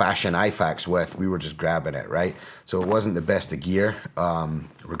fashion IFAKs with. We were just grabbing it, right? So it wasn't the best of gear,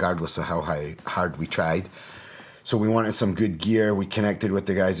 regardless of how hard we tried. So we wanted some good gear. We connected with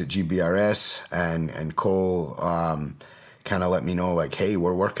the guys at GBRS, and Cole kind of let me know, like, hey,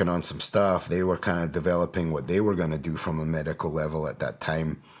 we're working on some stuff. They were kind of developing what they were going to do from a medical level at that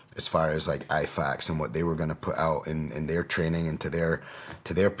time, as far as like IFAKs and what they were going to put out in their training and to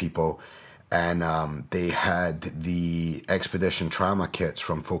their people. And they had the expedition trauma kits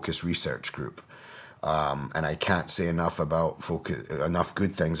from Focus Research Group. And I can't say enough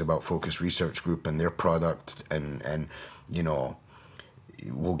good things about Focus Research Group and their product. And you know,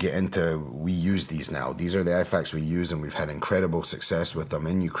 we'll get into, we use these now. These are the IFAKs we use, and we've had incredible success with them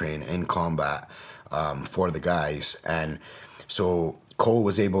in Ukraine, in combat, for the guys. And so Cole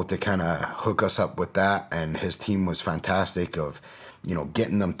was able to kind of hook us up with that, and his team was fantastic of, you know,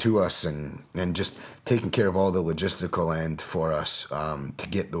 getting them to us and just taking care of all the logistical end for us to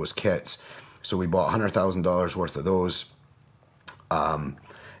get those kits. So we bought $100,000 worth of those.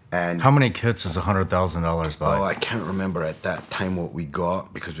 And how many kits is $100,000 buy? Oh, I can't remember at that time what we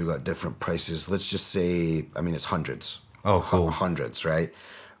got, because we got different prices. Let's just say, I mean, it's hundreds. Oh, cool. Hundreds, right?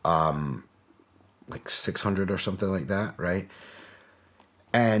 Like 600 or something like that, right?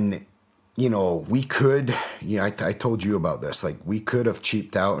 And, you know, we could, I told you about this, like we could have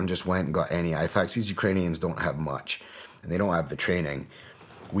cheaped out and just went and got any IFAKs. These Ukrainians don't have much, and they don't have the training.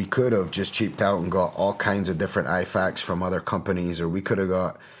 We could have just cheaped out and got all kinds of different IFAKs from other companies, or we could have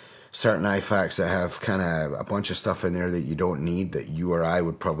got certain IFAKs that have kind of a bunch of stuff in there that you don't need, that you or I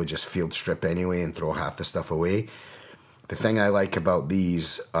would probably just field strip anyway and throw half the stuff away. The thing I like about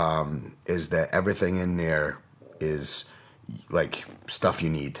these is that everything in there is like stuff you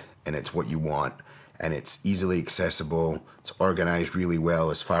need, and it's what you want, and it's easily accessible. It's organized really well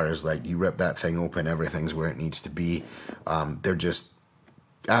as far as like you rip that thing open, everything's where it needs to be. They're just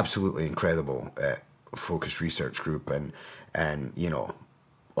absolutely incredible at Focus Research Group, and you know,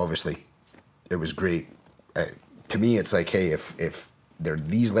 obviously it was great. To me, it's like, hey, if they're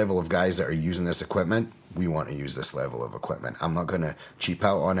these level of guys that are using this equipment, we want to use this level of equipment. I'm not going to cheap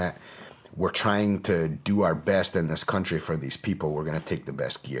out on it. We're trying to do our best in this country for these people. We're going to take the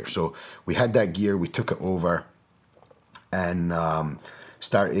best gear. So we had that gear, we took it over, and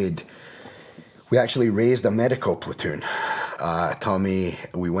we actually raised a medical platoon. Tommy,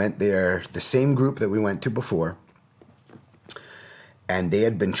 we went there, the same group that we went to before, and they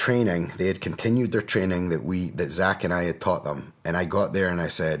had been training. They had continued their training that Zach and I had taught them. And I got there and I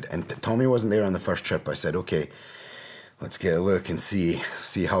said, and Tommy wasn't there on the first trip. I said, okay, let's get a look and see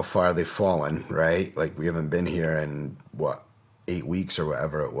how far they've fallen, right? Like, we haven't been here in, 8 weeks or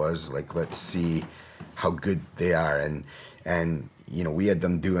whatever it was. Like, let's see how good they are. And you know, we had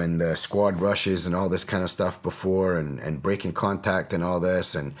them doing the squad rushes and all this kind of stuff before, and breaking contact and all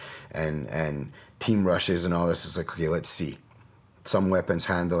this, and team rushes and all this. It's like, okay, let's see. Some weapons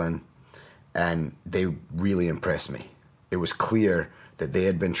handling, and they really impressed me. It was clear that they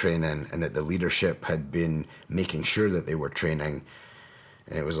had been training and that the leadership had been making sure that they were training.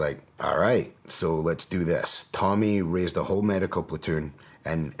 And it was like, all right, so let's do this. Tommy raised a whole medical platoon,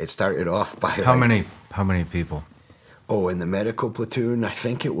 and it started off by how many people? Oh, in the medical platoon, I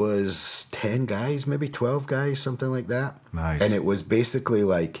think it was 10 guys, maybe 12 guys, something like that. Nice. And it was basically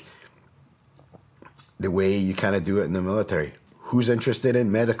like the way you kind of do it in the military. Who's interested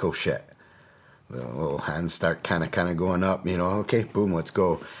in medical shit? The little hands start kind of going up, you know, okay, boom, let's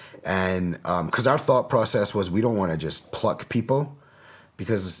go. And because our thought process was, we don't want to just pluck people,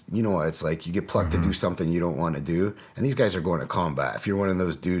 because, you know, it's like you get plucked to do something you don't want to do. And these guys are going to combat. If you're one of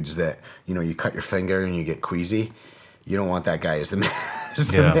those dudes that, you know, you cut your finger and you get queasy, you don't want that guy as the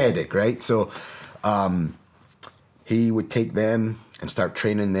medic, right? So He would take them and start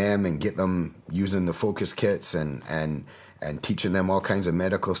training them and get them using the focus kits and teaching them all kinds of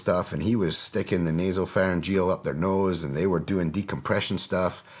medical stuff. And he was sticking the nasopharyngeal up their nose, and they were doing decompression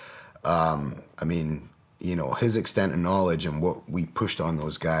stuff. I mean, you know, his extent of knowledge and what we pushed on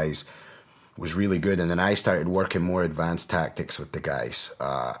those guys was really good. And then I started working more advanced tactics with the guys,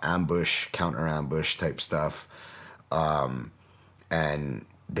 ambush, counter ambush type stuff. And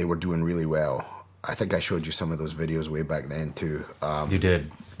they were doing really well. I think I showed you some of those videos way back then too. You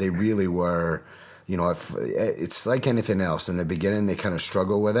did. They really were, you know, it's like anything else. In the beginning, they kind of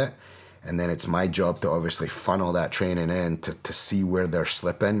struggle with it. And then it's my job to obviously funnel that training in to see where they're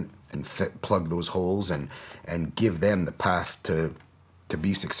slipping and plug those holes and give them the path to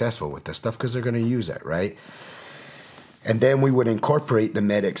be successful with this stuff, because they're going to use it, right? And then we would incorporate the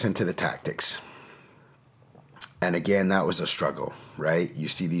medics into the tactics. And again, that was a struggle, right? You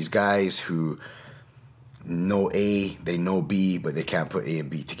see these guys who know A, they know B, but they can't put A and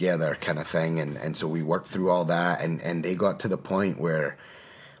B together kind of thing. And so we worked through all that, and they got to the point where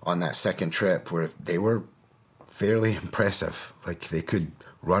on that second trip where they were fairly impressive. Like, they could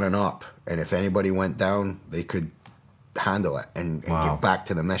run an op, and if anybody went down, they could handle it and get back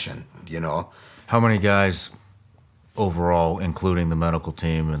to the mission, you know? How many guys overall, including the medical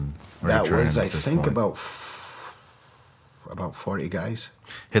team? And that was, I think, about 40 guys.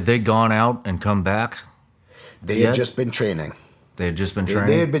 Had they gone out and come back? They had just been training. They had just been training?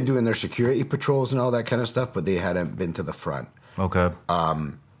 They had been doing their security patrols and all that kind of stuff, but they hadn't been to the front. Okay.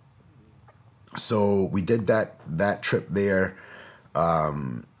 So we did that trip there.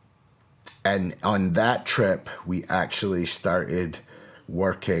 And on that trip, we actually started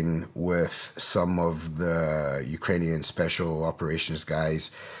working with some of the Ukrainian special operations guys.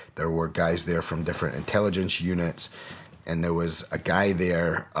 There were guys there from different intelligence units, and there was a guy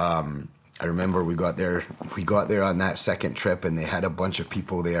there. I remember we got there on that second trip, and they had a bunch of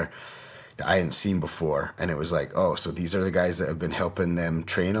people there that I hadn't seen before. And it was like, oh, so these are the guys that have been helping them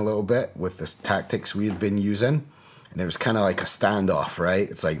train a little bit with the tactics we had been using. And it was kind of like a standoff, right?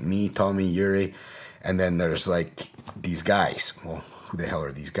 It's like me, Tommy, Yuri, and then there's like these guys. Well, who the hell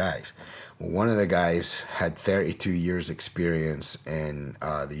are these guys? Well, one of the guys had 32 years experience in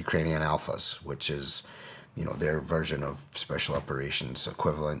the Ukrainian Alphas, which is, you know, their version of special operations,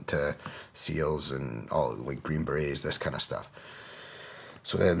 equivalent to SEALs and all, like Green Berets, this kind of stuff.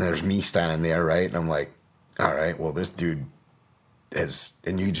 So then there's me standing there, right? And I'm like, all right, well, this dude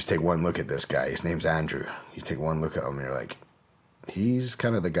and you just take one look at this guy. His name's Andrew. You take one look at him and you're like, he's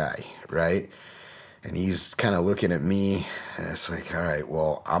kind of the guy, right? And he's kind of looking at me, and it's like, all right,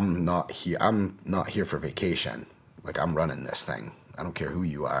 well, I'm not here for vacation. Like, I'm running this thing. I don't care who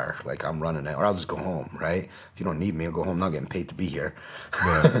you are. Like, I'm running it, or I'll just go home, right? If you don't need me, I'll go home. I'm not getting paid to be here,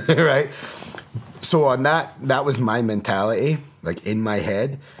 right? So on that was my mentality, like in my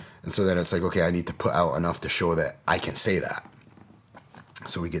head. And so then it's like, okay, I need to put out enough to show that I can say that.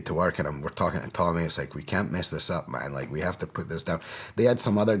 So we get to work, and we're talking to Tommy. It's like, we can't mess this up, man. Like, we have to put this down. They had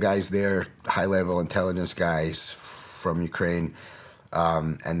some other guys there, high-level intelligence guys from Ukraine.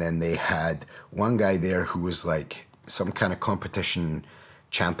 And then they had one guy there who was like some kind of competition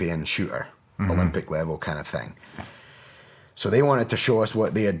champion shooter, Olympic level kind of thing. So they wanted to show us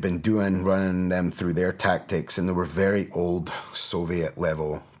what they had been doing, running them through their tactics. And they were very old Soviet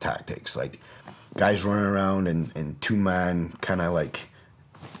level tactics. Like, guys running around in two-man kind of like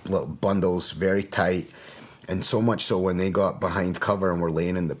little bundles, very tight. And so much so when they got behind cover and were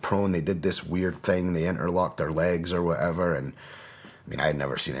laying in the prone, they did this weird thing. They interlocked their legs or whatever. And I mean, I had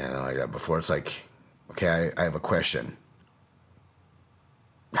never seen anything like that before. It's like, okay, I have a question.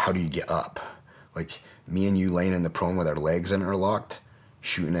 How do you get up? Like, me and you laying in the prone with our legs interlocked,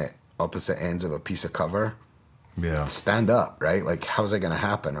 shooting at opposite ends of a piece of cover. Yeah. Stand up, right? Like, how's that going to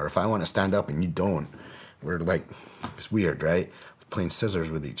happen? Or if I want to stand up and you don't, we're like, it's weird, right? Playing scissors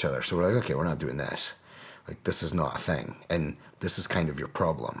with each other. So we're like, okay, we're not doing this. Like, this is not a thing. And this is kind of your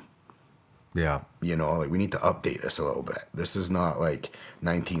problem. Yeah. You know, like, we need to update this a little bit. This is not like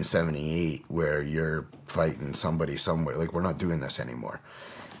 1978 where you're fighting somebody somewhere. Like, we're not doing this anymore.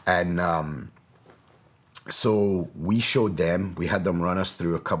 And so we showed them, we had them run us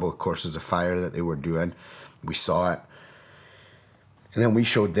through a couple of courses of fire that they were doing. We saw it. And then we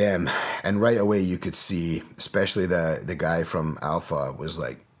showed them, and right away you could see, especially the guy from Alpha was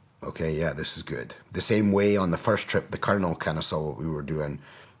like, okay, yeah, this is good. The same way on the first trip, the colonel kind of saw what we were doing.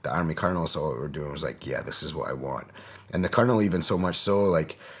 The army colonel saw what we were doing, was like, yeah, this is what I want. And the colonel even so much so,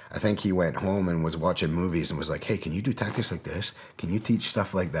 like, I think he went home and was watching movies and was like, hey, can you do tactics like this? Can you teach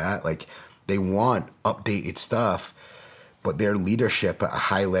stuff like that? Like, they want updated stuff, but their leadership at a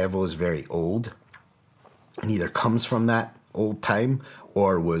high level is very old. and either comes from that old time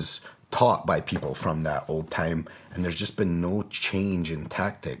or was taught by people from that old time. And there's just been no change in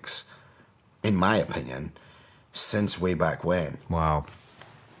tactics, in my opinion, since way back when. Wow.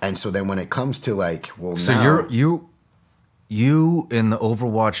 And so then when it comes to like, well, so now... you in the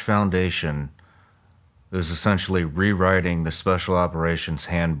Overwatch Foundation is essentially rewriting the Special Operations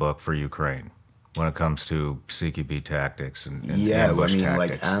Handbook for Ukraine when it comes to CQB tactics and ambush tactics.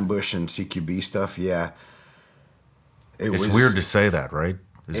 Like ambush and CQB stuff, yeah. It's weird to say that, right?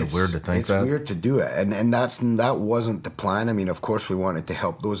 Is it weird to think that? It's weird to do it. And that wasn't the plan. I mean, of course, we wanted to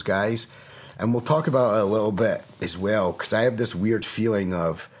help those guys. And we'll talk about it a little bit as well, because I have this weird feeling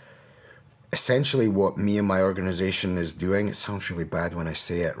of essentially what me and my organization is doing. It sounds really bad when I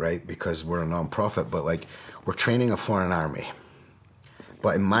say it, right? Because we're a nonprofit, but like we're training a foreign army.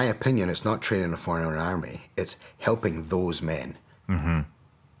 But in my opinion, it's not training a foreign army. It's helping those men. Mm-hmm.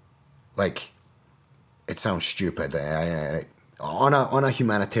 Like, it sounds stupid on a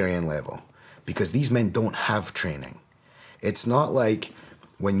humanitarian level, because these men don't have training. It's not like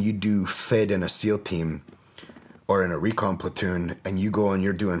when you do FID in a SEAL team or in a recon platoon and you go and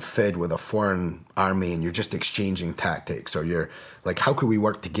you're doing FID with a foreign army and you're just exchanging tactics, or you're like, how can we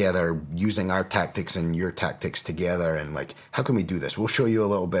work together using our tactics and your tactics together, and like, how can we do this? We'll show you a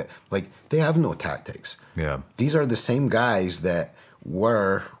little bit. Like, they have no tactics. Yeah. These are the same guys that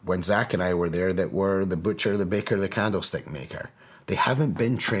were, when Zach and I were there, that were the butcher, the baker, the candlestick maker. They haven't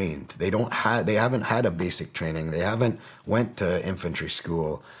been trained. They haven't had a basic training. They haven't went to infantry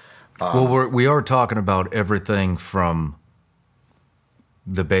school. Well, we are talking about everything from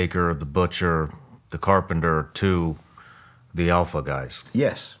the baker, the butcher, the carpenter to the alpha guys.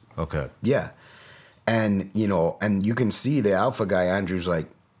 Yes. Okay. Yeah. And, you know, and you can see the alpha guy, Andrew's like,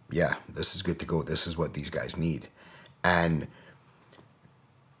 yeah, this is good to go. This is what these guys need. But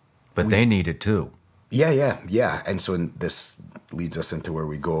they need it too. Yeah. And so this leads us into where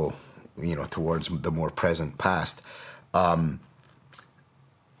we go, you know, towards the more present past.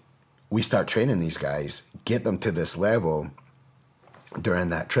 We start training these guys, get them to this level during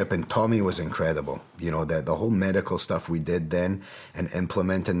that trip. And Tommy was incredible. You know, the whole medical stuff we did then and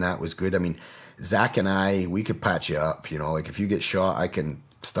implementing that was good. I mean, Zach and I, we could patch you up. You know, like if you get shot, I can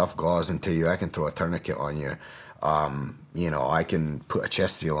stuff gauze into you. I can throw a tourniquet on you. You know, I can put a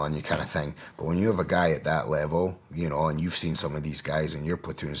chest seal on you kind of thing. But when you have a guy at that level, you know, and you've seen some of these guys in your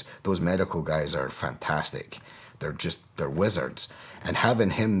platoons, those medical guys are fantastic. They're wizards. And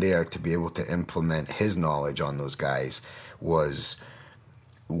having him there to be able to implement his knowledge on those guys was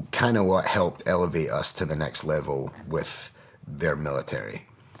kind of what helped elevate us to the next level with their military.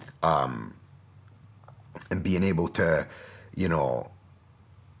 And being able to, you know,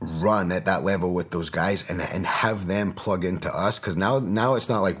 run at that level with those guys and have them plug into us, because now it's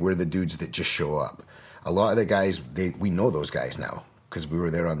not like we're the dudes that just show up. A lot of the guys, we know those guys now because we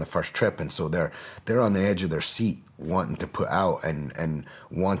were there on the first trip, and so they're on the edge of their seat wanting to put out and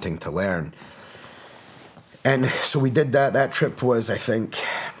wanting to learn. And so we did that. That trip was, I think,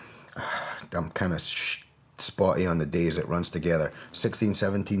 I'm kind of spotty on the days it runs together, 16,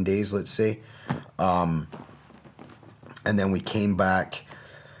 17 days, let's say. And then we came back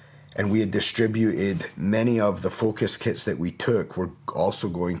and we had distributed many of the focus kits that we took were also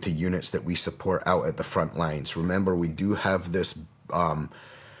going to units that we support out at the front lines. Remember, we do have this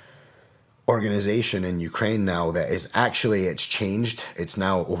organization in Ukraine now that is actually, it's changed. It's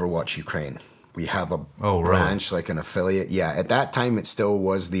now Overwatch Ukraine. We have a branch, like an affiliate. Yeah, at that time it still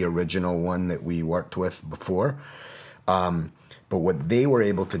was the original one that we worked with before. But what they were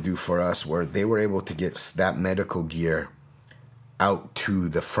able to do for us were they were able to get that medical gear out to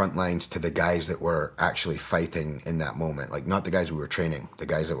the front lines, to the guys that were actually fighting in that moment. Like, not the guys we were training, the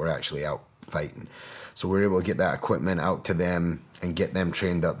guys that were actually out fighting. So we were able to get that equipment out to them and get them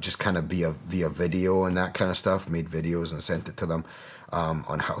trained up just kind of via video and that kind of stuff, made videos and sent it to them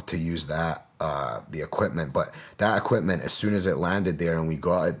on how to use that, the equipment. But that equipment, as soon as it landed there and we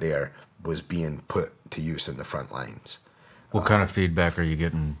got it there, was being put to use in the front lines. What kind of feedback are you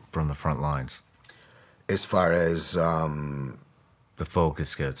getting from the front lines? As far as... the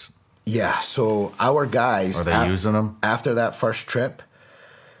focus kits. Yeah, so our guys... Are they using them? After that first trip,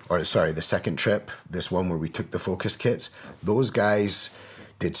 or sorry, the second trip, this one where we took the focus kits, those guys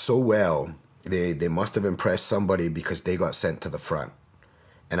did so well, they must have impressed somebody because they got sent to the front.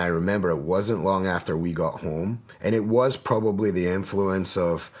 And I remember it wasn't long after we got home, and it was probably the influence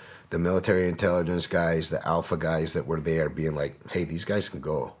of the military intelligence guys, the alpha guys that were there being like, hey, these guys can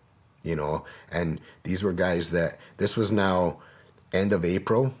go, you know? And these were guys that, this was now end of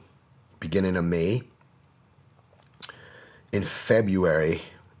April, beginning of May. In February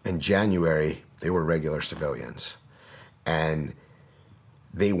and January, They were regular civilians. And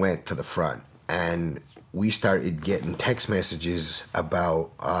they went to the front. And we started getting text messages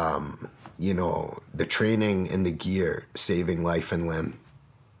about, you know, the training and the gear saving life and limb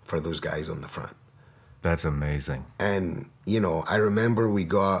for those guys on the front. That's amazing. And, you know, I remember we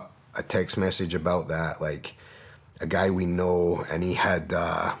got a text message about that, like a guy we know, and he had,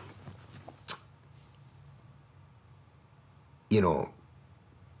 you know,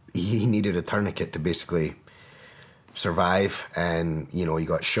 he needed a tourniquet to basically survive, and, you know, he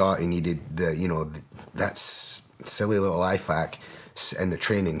got shot. He needed the, you know, that silly little IFAC, and the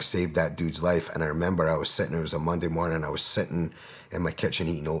training saved that dude's life. And I remember I was sitting, it was a Monday morning, I was sitting in my kitchen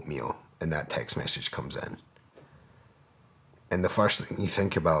eating oatmeal, and that text message comes in. And the first thing you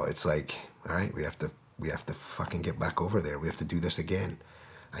think about, it's like, all right, we have to fucking get back over there. We have to do this again.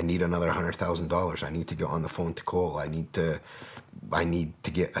 I need another $100,000. I need to get on the phone to Cole. I need to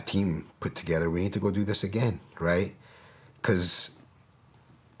get a team put together. We need to go do this again, right? Because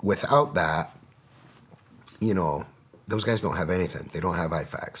without that, you know, those guys don't have anything. They don't have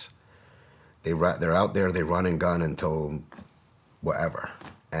IFACs. They're out there, they run and gun until whatever.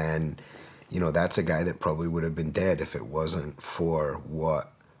 And, you know, that's a guy that probably would have been dead if it wasn't for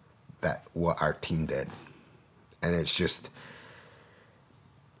what our team did. And it's just,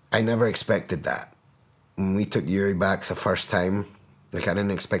 I never expected that. When we took Yuri back the first time, like, I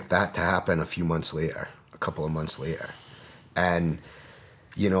didn't expect that to happen a couple of months later. And,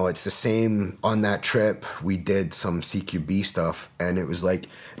 you know, it's the same on that trip. We did some CQB stuff, and it was like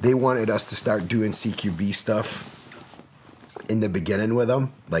they wanted us to start doing CQB stuff in the beginning with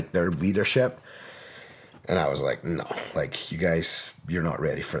them, like their leadership. And I was like, no, like, you guys, you're not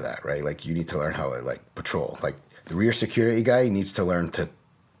ready for that, right? Like, you need to learn how to, like, patrol. Like, the rear security guy needs to learn to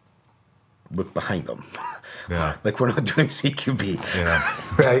look behind them. Yeah. Like, we're not doing CQB. Yeah.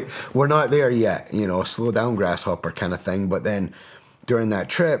 Right? We're not there yet, you know, slow down, grasshopper kind of thing. But then during that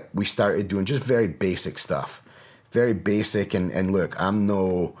trip, we started doing just very basic stuff. Very basic. And look, I'm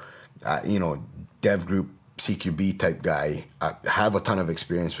no, you know, dev group CQB type guy. I have a ton of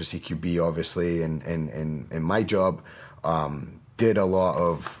experience with CQB, obviously, and in my job, did a lot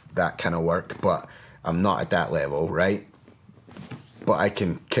of that kind of work, but I'm not at that level, right? But I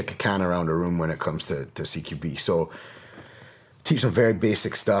can kick a can around a room when it comes to CQB. So teach them very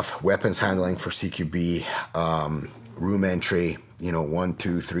basic stuff, weapons handling for CQB, room entry, you know, 1,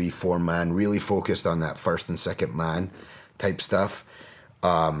 2, 3, 4 man, really focused on that first and second man type stuff.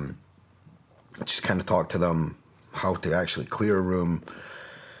 Just kind of talk to them how to actually clear a room,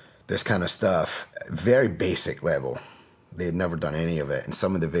 this kind of stuff. Very basic level. They had never done any of it. And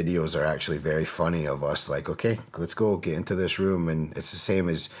some of the videos are actually very funny of us like, okay, let's go get into this room. And it's the same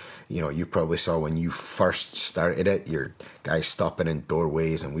as, you know, you probably saw when you first started it, your guys stopping in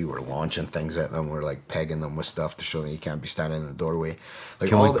doorways and we were launching things at them. We're like pegging them with stuff to show them you can't be standing in the doorway. Like,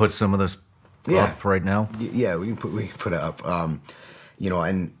 can we put some of this up right now? Yeah, we can put it up. You know,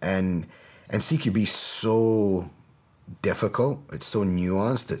 and CQB is so difficult. It's so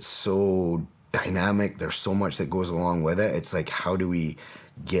nuanced. It's so dynamic. There's so much that goes along with it. It's like, how do we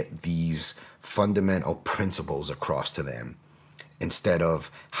get these fundamental principles across to them instead of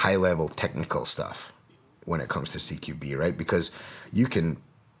high-level technical stuff when it comes to CQB, right? Because you can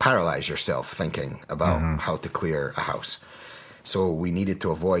paralyze yourself thinking about how to clear a house. So we needed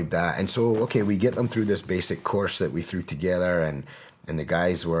to avoid that. And so, okay, we get them through this basic course that we threw together, and the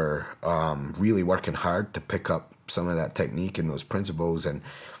guys were really working hard to pick up some of that technique and those principles. And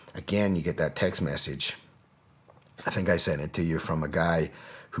again, you get that text message. I think I sent it to you from a guy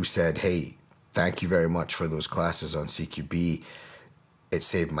who said, hey, thank you very much for those classes on CQB. It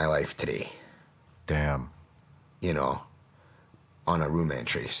saved my life today. Damn. You know, on a room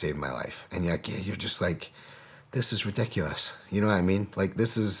entry, saved my life. And you're just like, this is ridiculous. You know what I mean? Like,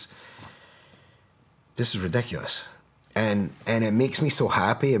 this is ridiculous. And it makes me so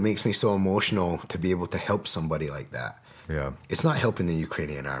happy. It makes me so emotional to be able to help somebody like that. Yeah. It's not helping the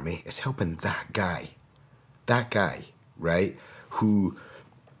Ukrainian army. It's helping that guy, right? Who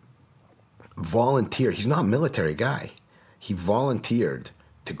volunteered. He's not a military guy. He volunteered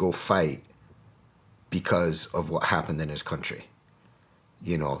to go fight because of what happened in his country.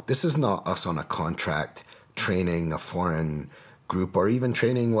 You know, this is not us on a contract training a foreign group or even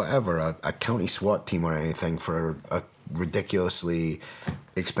training whatever, a county SWAT team or anything for a ridiculously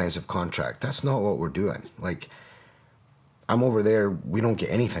expensive contract. That's not what we're doing. Like, I'm over there, we don't get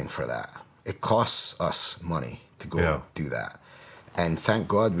anything for that. It costs us money to go do that. And thank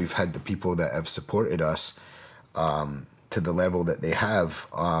God we've had the people that have supported us to the level that they have,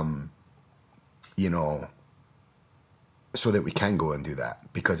 you know, so that we can go and do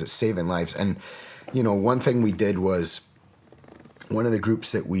that, because it's saving lives. And, you know, one thing we did was, one of the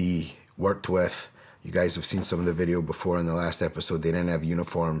groups that we worked with, you guys have seen some of the video before in the last episode, they didn't have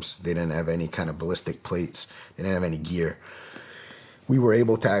uniforms, they didn't have any kind of ballistic plates, they didn't have any gear. We were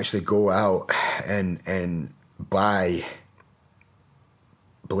able to actually go out and buy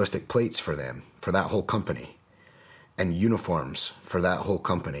ballistic plates for them, for that whole company, and uniforms for that whole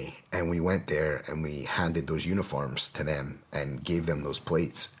company. And we went there and we handed those uniforms to them and gave them those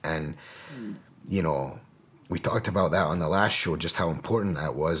plates. And, you know, we talked about that on the last show, just how important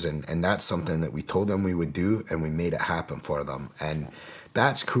that was. And that's something that we told them we would do, and we made it happen for them. And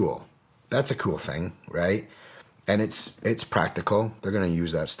that's cool. That's a cool thing, right? And it's practical. They're going to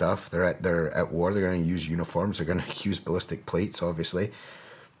use that stuff. They're at war. They're going to use uniforms. They're going to use ballistic plates, obviously.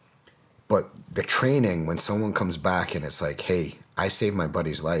 But the training, when someone comes back and it's like, hey, I saved my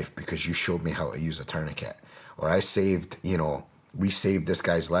buddy's life because you showed me how to use a tourniquet. Or I saved, you know, we saved this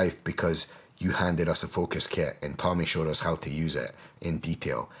guy's life because you handed us a focus kit and Tommy showed us how to use it in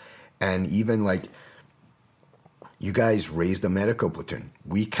detail. And even like, you guys raised a medical platoon.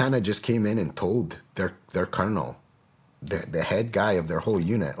 We kind of just came in and told their colonel, the head guy of their whole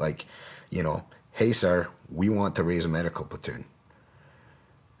unit, like, you know, hey, sir, we want to raise a medical platoon.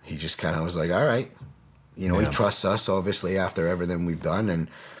 He just kind of was like, all right. You know, He trusts us, obviously, after everything we've done. And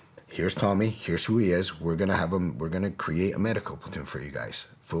here's Tommy. Here's who he is. We're going to have him. We're going to create a medical platoon for you guys,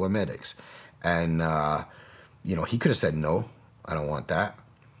 full of medics. And, you know, he could have said, no, I don't want that.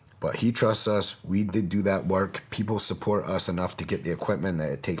 But he trusts us. We did do that work. People support us enough to get the equipment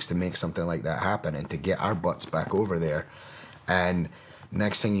that it takes to make something like that happen and to get our butts back over there. And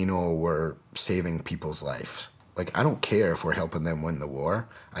next thing you know, we're saving people's lives. Like, I don't care if we're helping them win the war.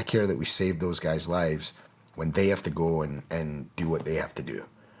 I care that we save those guys' lives when they have to go and do what they have to do.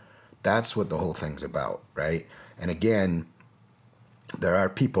 That's what the whole thing's about, right? And again, there are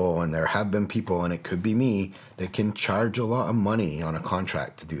people, and there have been people, and it could be me, that can charge a lot of money on a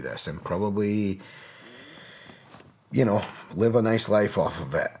contract to do this and probably, you know, live a nice life off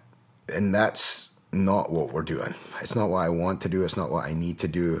of it. And that's not what we're doing. It's not what I want to do. It's not what I need to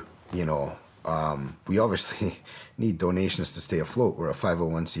do. You know, we obviously need donations to stay afloat. We're a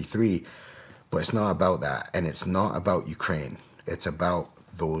 501c3, but it's not about that. And it's not about Ukraine. It's about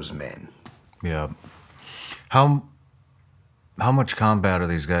those men. Yeah. How much combat are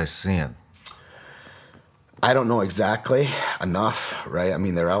these guys seeing? I don't know exactly enough, right? I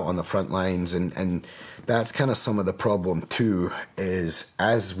mean, they're out on the front lines, and that's kind of some of the problem too, is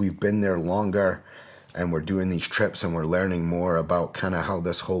as we've been there longer and we're doing these trips and we're learning more about kind of how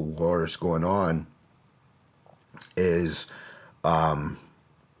this whole war is going on, is how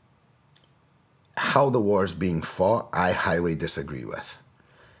the war is being fought, I highly disagree with.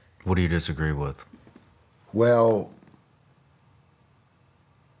 What do you disagree with? Well,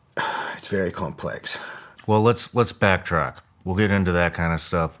 it's very complex. Well, let's backtrack. We'll get into that kind of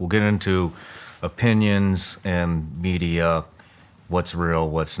stuff. We'll get into opinions and media, what's real,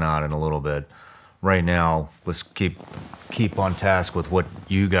 what's not, in a little bit. Right now, let's keep on task with what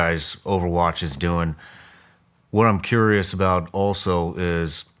you guys, Overwatch, is doing. What I'm curious about also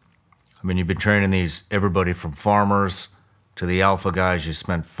is, I mean, you've been training everybody from farmers to the alpha guys. You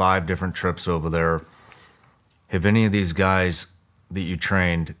spent 5 different trips over there. Have any of these guys that you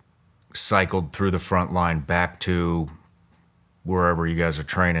trained cycled through the front line back to wherever you guys are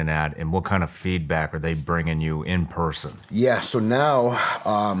training at, and what kind of feedback are they bringing you in person? Yeah, so now,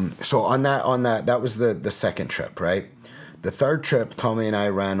 so on that was the second trip, right? The third trip, Tommy and I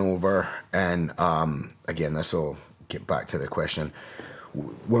ran over, and again, this will get back to the question.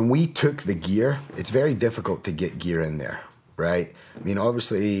 When we took the gear, it's very difficult to get gear in there, right? I mean,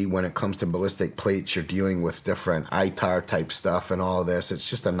 obviously, when it comes to ballistic plates, you're dealing with different ITAR type stuff and all this. It's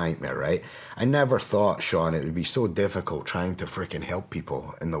just a nightmare, right? I never thought, Shawn, it would be so difficult trying to freaking help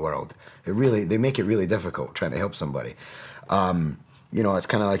people in the world. They make it really difficult trying to help somebody. You know, it's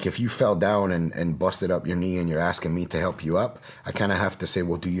kind of like if you fell down and busted up your knee and you're asking me to help you up, I kind of have to say,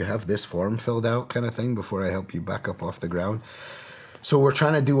 well, do you have this form filled out kind of thing before I help you back up off the ground? So we're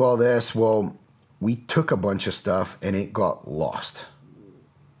trying to do all this. Well, we took a bunch of stuff and it got lost.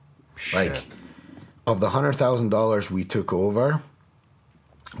 Shit. Like, of the $100,000 we took over,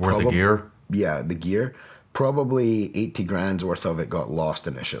 Worth of gear? Yeah, the gear. Probably 80 grand's worth of it got lost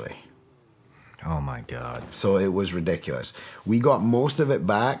initially. Oh my God. So it was ridiculous. We got most of it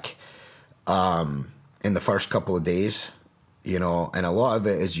back in the first couple of days, you know, and a lot of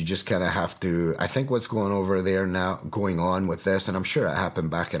it is you just kind of have to, I think what's going on with this, and I'm sure it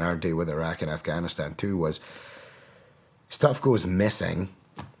happened back in our day with Iraq and Afghanistan too, was stuff goes missing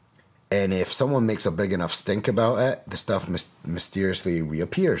And if someone makes a big enough stink about it, the stuff mysteriously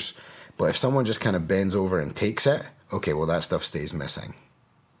reappears. But if someone just kind of bends over and takes it, okay, well, that stuff stays missing.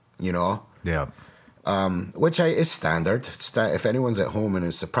 You know? Yeah. Which is standard. If anyone's at home and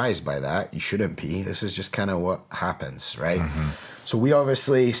is surprised by that, you shouldn't be. This is just kind of what happens, right? So we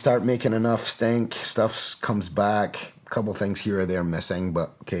obviously start making enough stink. Stuff comes back. A couple things here or there missing,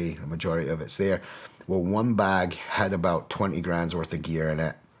 but okay, the majority of it's there. Well, one bag had about 20 grand's worth of gear in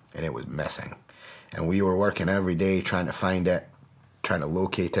it, and it was missing. And we were working every day trying to find it, trying to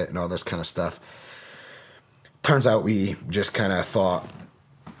locate it, and all this kind of stuff. Turns out we just kind of thought,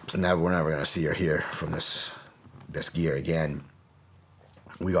 so now we're never going to see or hear from this gear again.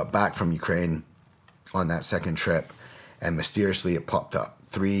 We got back from Ukraine on that second trip, and mysteriously it popped up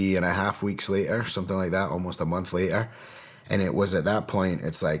 3.5 weeks later, something like that, almost a month later. And it was at that point,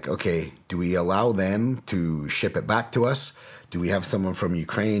 it's like, okay, do we allow them to ship it back to us? Do we have someone from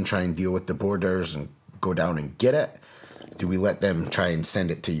Ukraine try and deal with the borders and go down and get it? Do we let them try and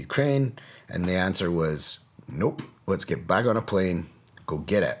send it to Ukraine? And the answer was, nope, let's get back on a plane, go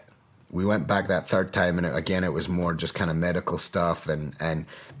get it. We went back that third time, and again, it was more just kind of medical stuff and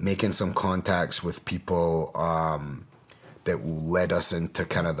making some contacts with people that led us into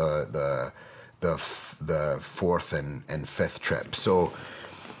kind of the fourth and fifth trip. So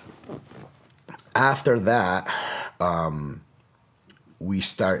after that, we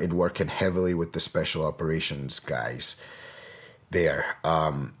started working heavily with the special operations guys there.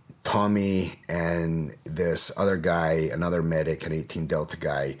 Tommy and this other guy, another medic, an 18 Delta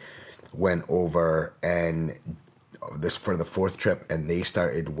guy, went over and this for the fourth trip, and they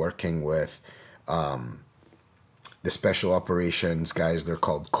started working with the special operations guys. They're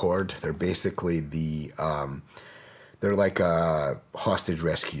called CORD. They're basically they're like a hostage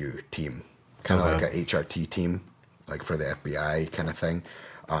rescue team, kind of like a HRT team, like for the FBI kind of thing.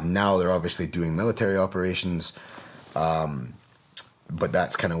 Now they're obviously doing military operations, but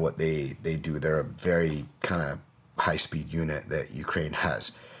that's kind of what they do. They're a very kind of high-speed unit that Ukraine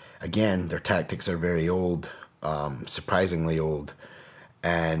has. Again, their tactics are very old, surprisingly old.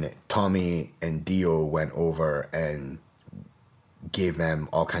 And Tommy and Dio went over and gave them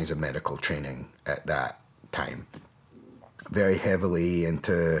all kinds of medical training at that time. Very heavily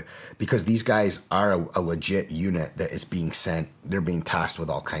into, because these guys are a legit unit that is being sent. They're being tasked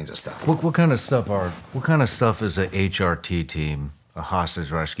with all kinds of stuff. What kind of stuff is a HRT team, a hostage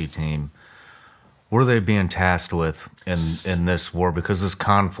rescue team? What are they being tasked with in this war? Because this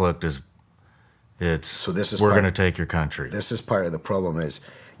conflict is, we're going to take your country. This is part of the problem is,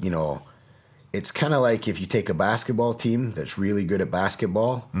 it's kind of like if you take a basketball team that's really good at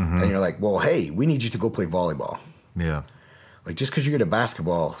basketball, and you're like, well, hey, we need you to go play volleyball. Yeah. Like, just because you're good at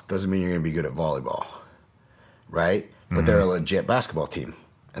basketball doesn't mean you're going to be good at volleyball, right? But they're a legit basketball team,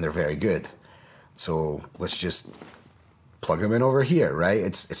 and they're very good. So let's just plug them in over here, right?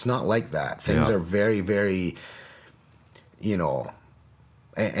 It's not like that. Things are very, very,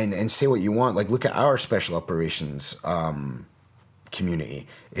 and say what you want. Like, look at our special operations community.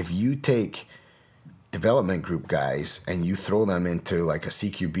 If you take development group guys and you throw them into like a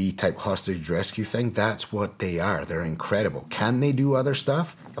CQB type hostage rescue thing, that's what they are. They're incredible. Can they do other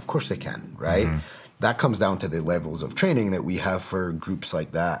stuff? Of course they can, right? That comes down to the levels of training that we have for groups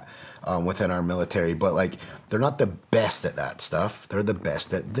like that within our military. But like, they're not the best at that stuff. They're the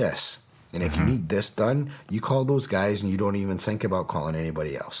best at this. And if you need this done, you call those guys and you don't even think about calling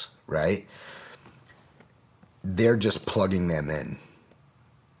anybody else, right? They're just plugging them in.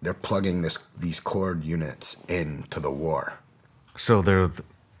 They're plugging these CORD units into the war. So they're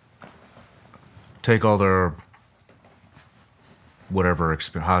take all their whatever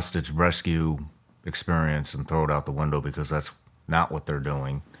hostage rescue experience and throw it out the window because that's not what they're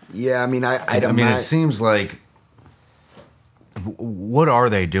doing. Yeah, I mean, it seems like. What are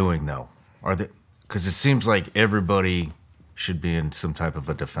they doing though? Are they? Because it seems like everybody should be in some type of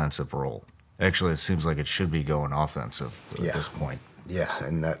a defensive role. Actually, it seems like it should be going offensive at this point. Yeah,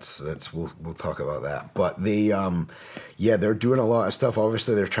 and that's we'll talk about that. But they, they're doing a lot of stuff.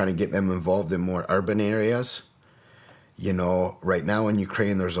 Obviously, they're trying to get them involved in more urban areas. Right now in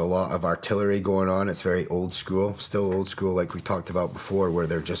Ukraine, there's a lot of artillery going on. It's very old school, still old school, like we talked about before, where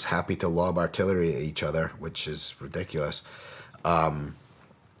they're just happy to lob artillery at each other, which is ridiculous.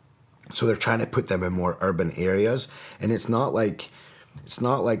 So they're trying to put them in more urban areas, and it's not like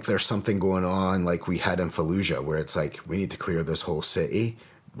there's something going on like we had in Fallujah, where it's like we need to clear this whole city,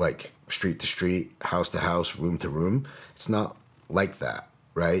 like street to street, house to house, room to room. It's not like that,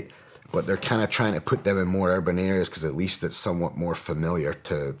 right? But they're kind of trying to put them in more urban areas because at least it's somewhat more familiar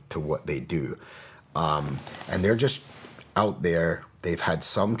to what they do. And they're just out there They've had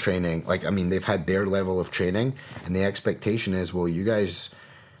some training, like, I mean, they've had their level of training, and the expectation is, well, you guys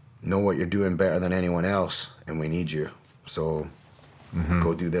know what you're doing better than anyone else, and we need you. So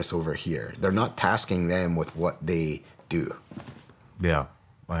go do this over here. They're not tasking them with what they do. Yeah,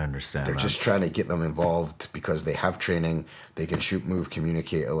 I understand. They're just trying to get them involved because they have training, they can shoot, move,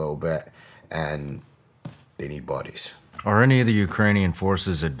 communicate a little bit, and they need bodies. Are any of the Ukrainian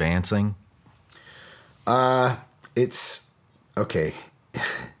forces advancing? It's okay.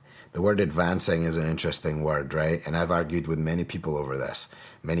 The word advancing is an interesting word, right? And I've argued with many people over this,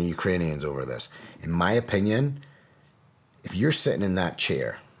 many Ukrainians over this. In my opinion, if you're sitting in that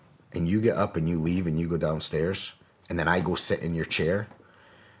chair and you get up and you leave and you go downstairs and then I go sit in your chair,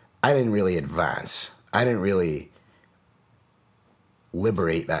 I didn't really advance. I didn't really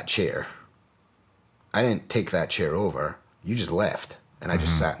liberate that chair. I didn't take that chair over. You just left and I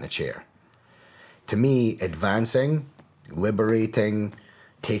just sat in the chair. To me, advancing, liberating,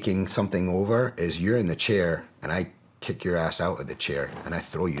 taking something over is you're in the chair and I kick your ass out of the chair and I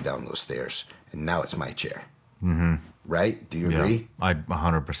throw you down those stairs and now it's my chair. Right? Do you agree? Yeah, I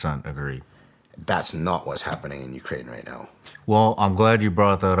 100% agree. That's not what's happening in Ukraine right now. Well, I'm glad you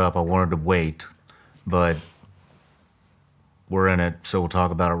brought that up. I wanted to wait, but we're in it, so we'll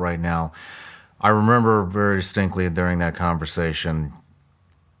talk about it right now. I remember very distinctly during that conversation,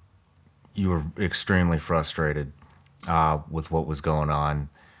 you were extremely frustrated with what was going on,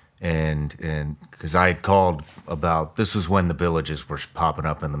 and because I had called about, this was when the villages were popping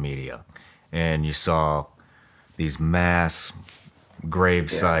up in the media, and you saw these mass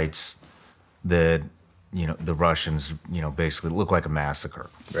grave sites that, you know, the Russians, you know, basically looked like a massacre.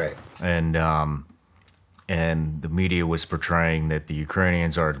 Right. And the media was portraying that the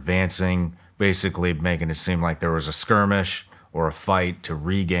Ukrainians are advancing, basically making it seem like there was a skirmish or a fight to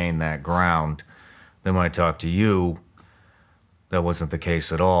regain that ground. Then when I talked to you, that wasn't the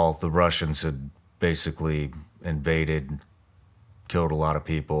case at all. The Russians had basically invaded, killed a lot of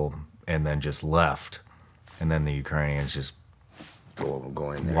people, and then just left. And then the Ukrainians just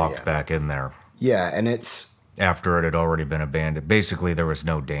Go in there, walked back in there. Yeah, and it's... After it had already been abandoned. Basically, there was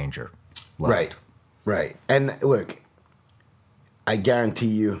no danger left. Right. And look, I guarantee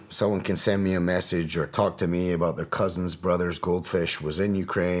you someone can send me a message or talk to me about their cousin's brother's goldfish was in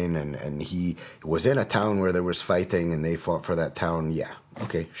Ukraine and he was in a town where there was fighting and they fought for that town. Yeah,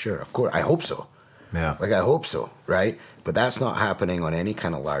 okay, sure, of course. I hope so. Yeah. Like, I hope so, right? But that's not happening on any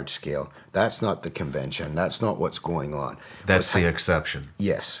kind of large scale. That's not the convention. That's not what's going on. That's the exception.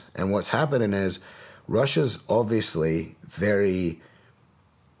 Yes. And what's happening is Russia's obviously very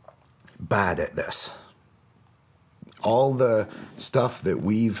bad at this. All the stuff that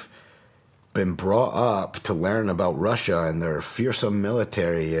we've been brought up to learn about Russia and their fearsome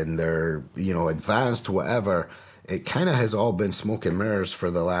military and their, you know, advanced whatever, it kind of has all been smoke and mirrors for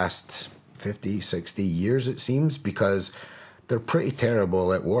the last 50, 60 years, it seems, because they're pretty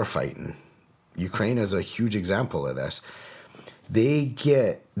terrible at war fighting. Ukraine is a huge example of this. They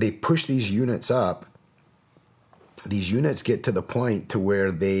push these units up. These units get to the point to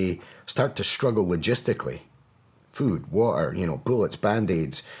where they start to struggle logistically. Food, water, you know, bullets,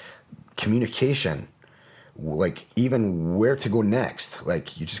 band-aids, communication, like even where to go next.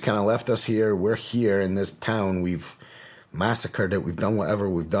 Like, you just kind of left us here. We're here in this town. We've massacred it. We've done whatever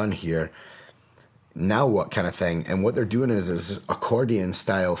we've done here. Now what kind of thing? And what they're doing is this accordion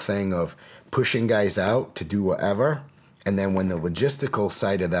style thing of pushing guys out to do whatever. And then when the logistical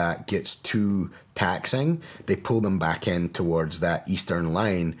side of that gets too taxing, they pull them back in towards that eastern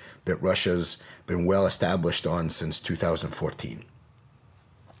line that Russia's been well established on since 2014.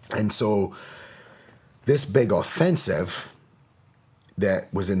 And so this big offensive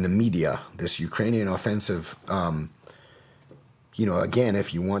that was in the media, this Ukrainian offensive, you know, again,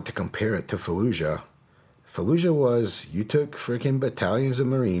 if you want to compare it to Fallujah, Fallujah was, you took freaking battalions of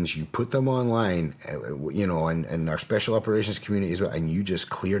Marines, you put them online, you know, and our special operations community as well, and you just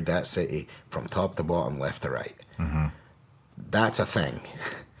cleared that city from top to bottom, left to right. Mm-hmm. That's a thing,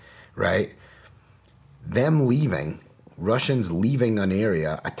 right? Them leaving, Russians leaving an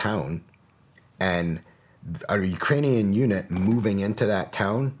area, a town, and a Ukrainian unit moving into that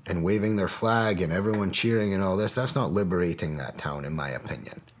town and waving their flag and everyone cheering and all this, that's not liberating that town, in my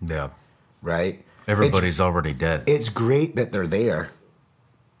opinion. Yeah. Right? Everybody's already dead. It's great that they're there.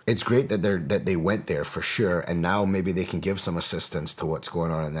 It's great that they went there for sure, and now maybe they can give some assistance to what's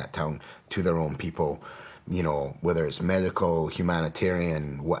going on in that town to their own people, you know, whether it's medical,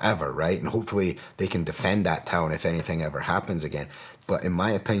 humanitarian, whatever, right? And hopefully they can defend that town if anything ever happens again. But in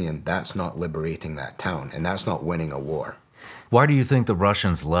my opinion, that's not liberating that town, and that's not winning a war. Why do you think the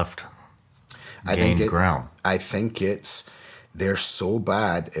Russians left, gained ground? I think it's they're so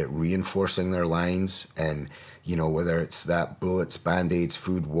bad at reinforcing their lines, and you know, whether it's that bullets, band-aids,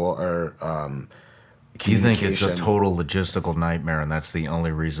 food, water, Do you think it's a communication. total logistical nightmare and that's the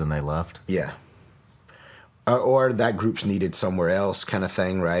only reason they left? Yeah. Or that group's needed somewhere else, kind of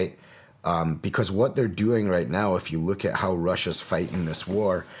thing, right? Because what they're doing right now, if you look at how Russia's fighting this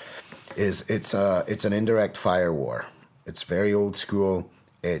war, is it's an indirect fire war. It's very old school.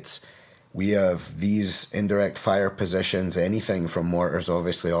 We have these indirect fire positions, anything from mortars,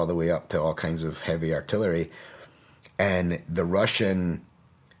 obviously, all the way up to all kinds of heavy artillery. And the Russian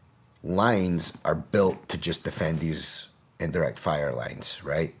lines are built to just defend these indirect fire lines,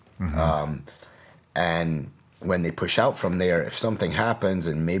 right? And when they push out from there, if something happens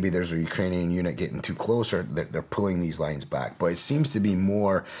and maybe there's a Ukrainian unit getting too close, or they're pulling these lines back. But it seems to be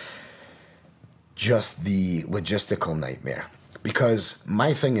more just the logistical nightmare. Because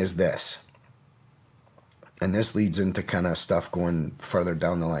my thing is this, and this leads into kind of stuff going further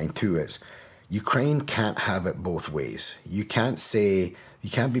down the line too, is Ukraine can't have it both ways. You can't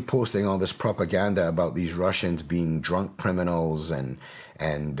be posting all this propaganda about these Russians being drunk criminals and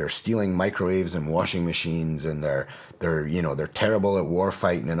they're stealing microwaves and washing machines, and they're terrible at war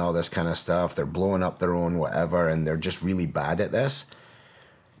fighting and all this kind of stuff. They're blowing up their own whatever, and they're just really bad at this.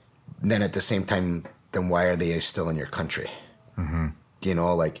 Then at the same time, then why are they still in your country? You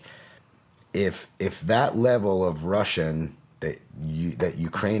know, like if that level of Russian that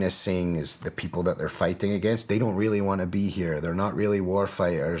Ukraine is saying is the people that they're fighting against, they don't really want to be here. They're not really war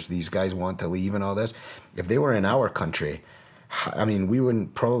fighters. These guys want to leave and all this. If they were in our country, I mean, we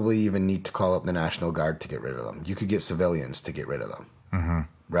wouldn't probably even need to call up the National Guard to get rid of them. You could get civilians to get rid of them,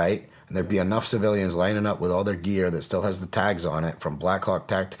 right? And there'd be enough civilians lining up with all their gear that still has the tags on it from Black Hawk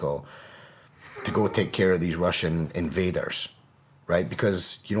Tactical to go take care of these Russian invaders, right?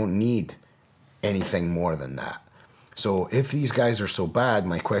 Because you don't need anything more than that. So if these guys are so bad,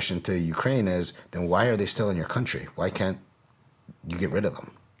 my question to Ukraine is, then why are they still in your country? Why can't you get rid of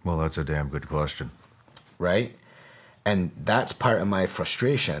them? Well, that's a damn good question. Right? And that's part of my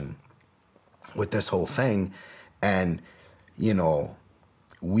frustration with this whole thing. And, you know,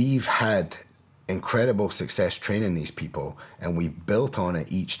 we've had incredible success training these people, and we've built on it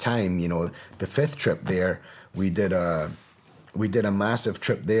each time. You know, the 5th trip there, we did a massive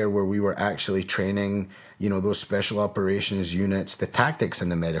trip there where we were actually training, you know, those special operations units, the tactics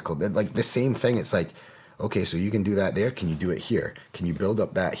and the medical, like the same thing. It's like, okay, so you can do that there. Can you do it here? Can you build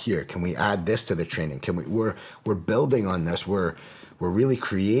up that here? Can we add this to the training? We're building on this. We're really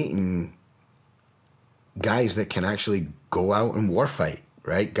creating guys that can actually go out and warfight,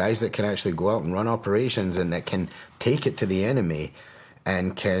 right? Guys that can actually go out and run operations and that can take it to the enemy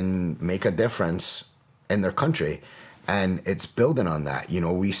and can make a difference in their country. And it's building on that. You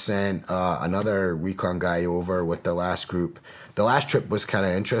know, we sent another recon guy over with the last group. The last trip was kind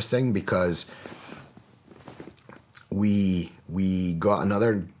of interesting because we got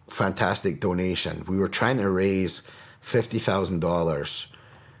another fantastic donation. We were trying to raise $50,000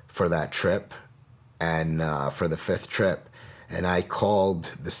 for that trip and for the 5th trip. And I called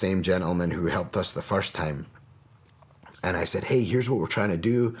the same gentleman who helped us the first time. And I said, hey, here's what we're trying to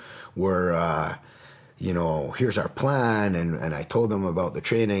do. We're... you know, here's our plan, and I told them about the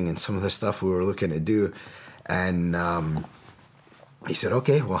training and some of the stuff we were looking to do, and he said,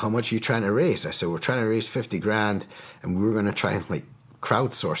 okay, well, how much are you trying to raise? I said, we're trying to raise 50 grand, and we were going to try and, like,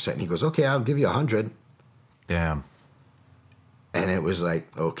 crowdsource it, and he goes, okay, I'll give you 100. Damn. And it was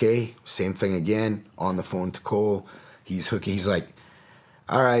like, okay, same thing again, on the phone to Cole, he's like,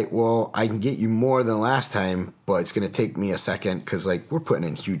 all right, well, I can get you more than last time, but it's going to take me a second because, like, we're putting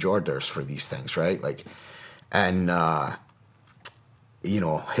in huge orders for these things, right? Like, and, you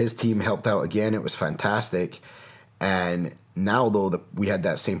know, his team helped out again. It was fantastic. And now, though, we had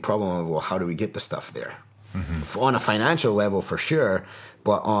that same problem of, well, how do we get the stuff there? On a financial level, for sure,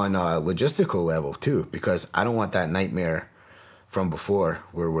 but on a logistical level, too, because I don't want that nightmare from before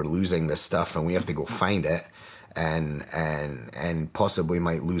where we're losing this stuff and we have to go find it. And possibly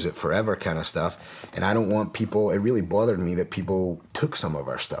might lose it forever kind of stuff. And I don't want people, it really bothered me that people took some of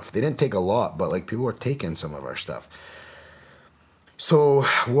our stuff. They didn't take a lot, but like people were taking some of our stuff. So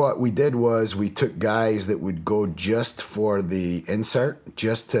what we did was we took guys that would go just for the insert,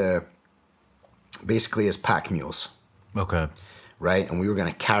 just to basically as pack mules. Okay. Right? And we were going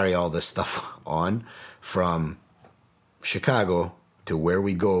to carry all this stuff on from Chicago to where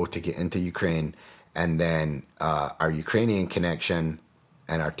we go to get into Ukraine. And then our Ukrainian connection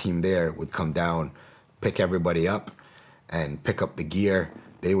and our team there would come down, pick everybody up, and pick up the gear.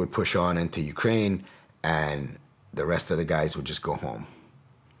 They would push on into Ukraine, and the rest of the guys would just go home.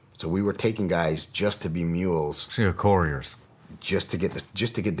 So we were taking guys just to be mules. So you're couriers. just to get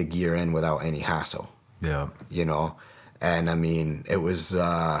the gear in without any hassle. Yeah. You know, and I mean, it was.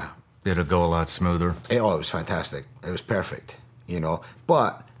 Did it go a lot smoother? It was fantastic. It was perfect. You know,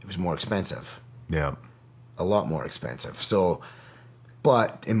 but it was more expensive. Yeah. A lot more expensive. So,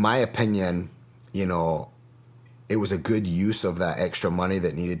 but in my opinion, you know, it was a good use of that extra money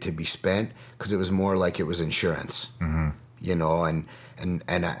that needed to be spent, because it was more like it was insurance. You know,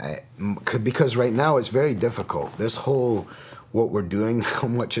 because right now it's very difficult. This whole, what we're doing, how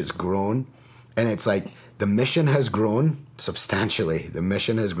much it's grown, and it's like the mission has grown substantially. The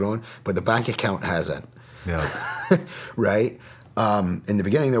mission has grown, but the bank account hasn't. Yeah. Right? In the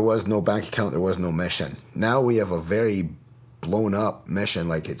beginning, there was no bank account, there was no mission. Now we have a very blown up mission,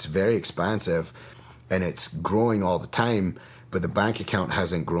 like it's very expansive and it's growing all the time, but the bank account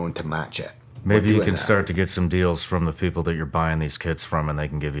hasn't grown to match it. Maybe you can start to get some deals from the people that you're buying these kits from, and they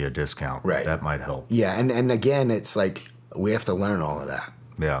can give you a discount. Right. That might help. Yeah, and again, it's like we have to learn all of that.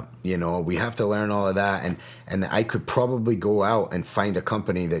 Yeah. You know, we have to learn all of that, and I could probably go out and find a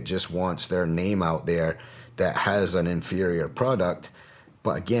company that just wants their name out there that has an inferior product.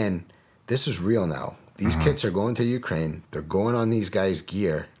 But again, this is real now. These kits are going to Ukraine. They're going on these guys'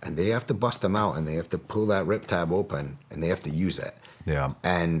 gear, and they have to bust them out, and they have to pull that rip tab open, and they have to use it. Yeah.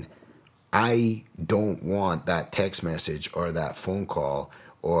 And I don't want that text message or that phone call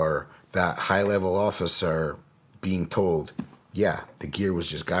or that high-level officer being told, yeah, the gear was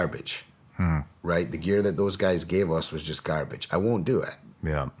just garbage, right? The gear that those guys gave us was just garbage. I won't do it.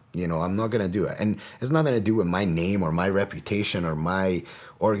 Yeah. You know, I'm not going to do it. And it's nothing to do with my name or my reputation or my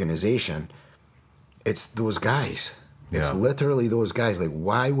organization. It's those guys. It's Yeah. literally those guys. Like,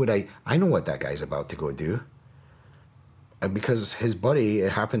 why would I know what that guy's about to go do. Because his buddy,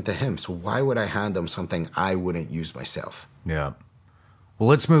 it happened to him. So why would I hand him something I wouldn't use myself? Yeah. Well,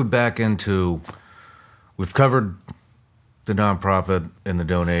 let's move back into, we've covered the nonprofit and the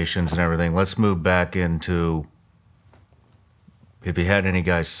donations and everything. Let's move back into, if you had any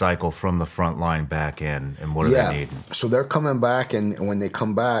guys cycle from the front line back in, and what do they need? So they're coming back, and when they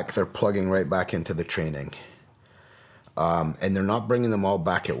come back, they're plugging right back into the training. And they're not bringing them all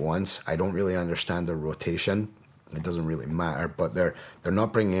back at once. I don't really understand their rotation. It doesn't really matter, but they're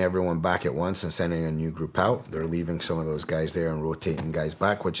not bringing everyone back at once and sending a new group out. They're leaving some of those guys there and rotating guys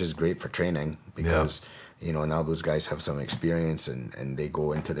back, which is great for training because, you know, now those guys have some experience and they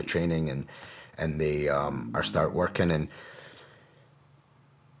go into the training and they are start working. And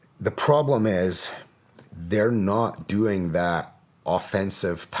the problem is they're not doing that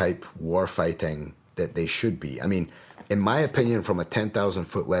offensive type war fighting that they should be. I mean, in my opinion, from a 10,000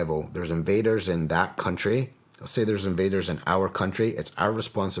 foot level, there's invaders in that country. Let's say there's invaders in our country. It's our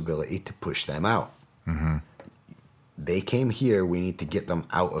responsibility to push them out. They came here. We need to get them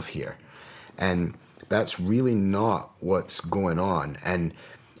out of here. And that's really not what's going on. And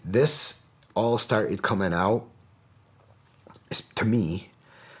this all started coming out, to me,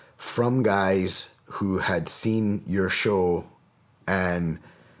 from guys who had seen your show and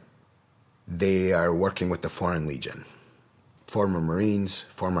they are working with the Foreign Legion. Former Marines,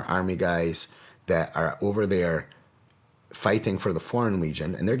 former Army guys that are over there fighting for the Foreign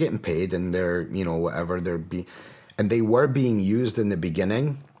Legion, and they're getting paid, and they're, you know, whatever and they were being used in the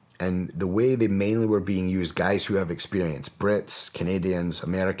beginning, and the way they mainly were being used, guys who have experience, Brits, Canadians,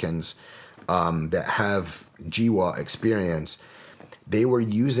 Americans, that have GWAT experience, they were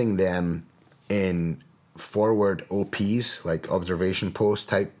using them in forward OPs, like observation post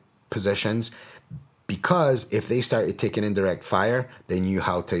type positions, because if they started taking indirect fire, they knew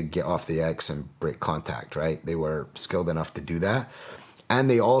how to get off the X and break contact, right? They were skilled enough to do that. And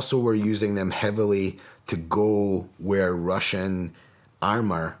they also were using them heavily to go where Russian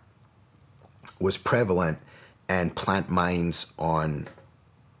armor was prevalent and plant mines on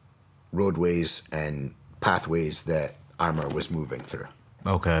roadways and pathways that armor was moving through.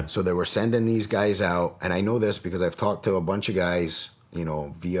 Okay. So they were sending these guys out, and I know this because I've talked to a bunch of guys, you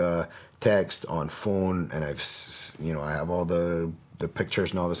know, via text, on phone, and I've, you know, I have all the pictures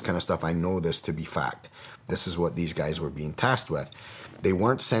and all this kind of stuff. I know this to be fact. This is what these guys were being tasked with. They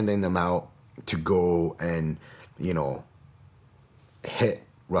weren't sending them out to go and, you know, hit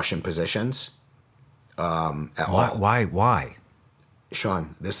Russian positions at all. Why?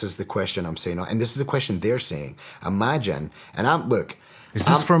 Shawn, this is the question I'm saying, and this is the question they're saying. Imagine, and look. Is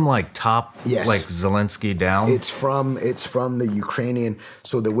this from like top, yes, like Zelensky down? It's from the Ukrainian.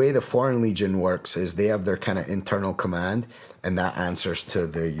 So the way the Foreign Legion works is they have their kind of internal command, and that answers to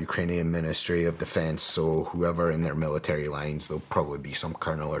the Ukrainian Ministry of Defense. So whoever in their military lines, there'll probably be some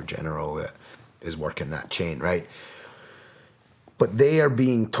colonel or general that is working that chain, right? But they are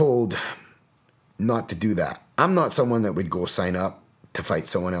being told not to do that. I'm not someone that would go sign up to fight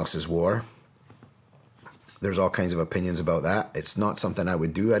someone else's war. There's all kinds of opinions about that. It's not something I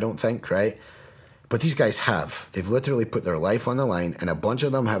would do, I don't think, right? But these guys have. They've literally put their life on the line, and a bunch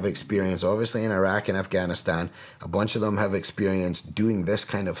of them have experience, obviously, in Iraq and Afghanistan. A bunch of them have experience doing this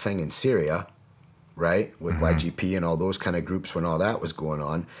kind of thing in Syria, right? With YGP and all those kind of groups when all that was going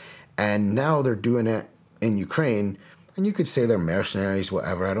on. And now they're doing it in Ukraine, and you could say they're mercenaries,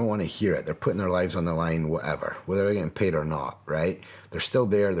 whatever. I don't want to hear it. They're putting their lives on the line, whatever, whether they're getting paid or not, right? They're still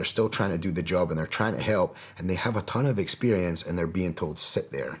there. They're still trying to do the job, and they're trying to help, and they have a ton of experience, and they're being told,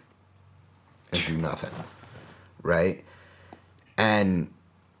 sit there and do nothing, right? And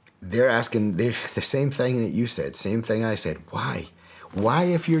they're asking the same thing that you said, same thing I said. Why? Why,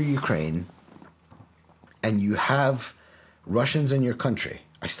 if you're Ukraine and you have Russians in your country,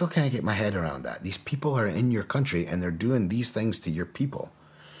 I still can't get my head around that. These people are in your country and they're doing these things to your people,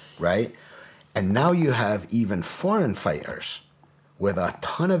 right? And now you have even foreign fighters with a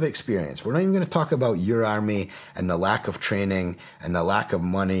ton of experience. We're not even going to talk about your army and the lack of training and the lack of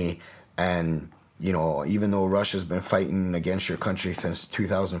money. And, you know, even though Russia's been fighting against your country since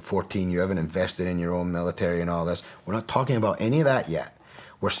 2014, you haven't invested in your own military and all this. We're not talking about any of that yet.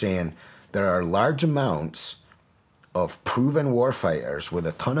 We're saying there are large amounts of proven warfighters with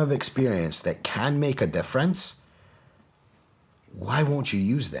a ton of experience that can make a difference. Why won't you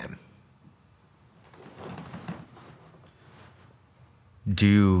use them? Do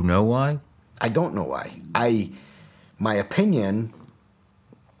you know why? I don't know why. My opinion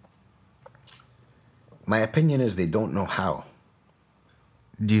is they don't know how.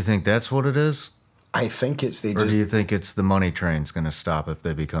 Do you think that's what it is? I think it's Or do you think it's the money train's going to stop if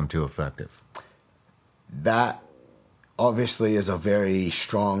they become too effective? That obviously is a very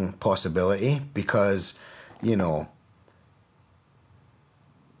strong possibility because, you know,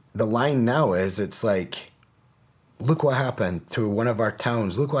 the line now is it's like, look what happened to one of our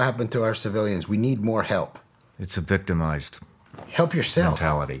towns. Look what happened to our civilians. We need more help. It's a victimized help yourself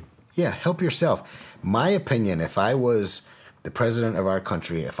mentality. Yeah, help yourself. My opinion, if I was the president of our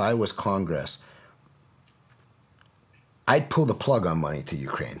country, if I was Congress, I'd pull the plug on money to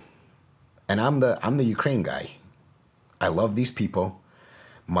Ukraine. And I'm the Ukraine guy. I love these people.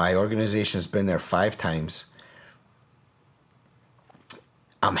 My organization's been there 5 times.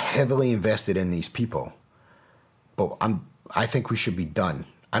 I'm heavily invested in these people. But I think we should be done.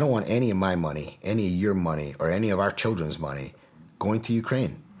 I don't want any of my money, any of your money, or any of our children's money going to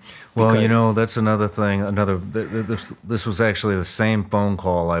Ukraine. Well, you know, that's another thing. This was actually the same phone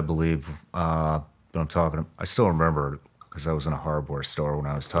call, I believe. I still remember because I was in a hardware store when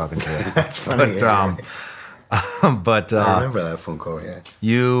I was talking to you. That's funny. But I remember that phone call. Yeah.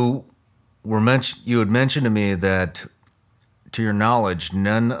 You had mentioned to me that, to your knowledge,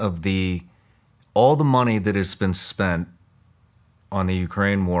 all the money that has been spent on the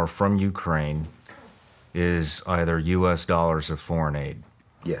Ukraine war from Ukraine is either U.S. dollars or foreign aid.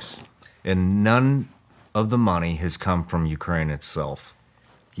 Yes. And none of the money has come from Ukraine itself.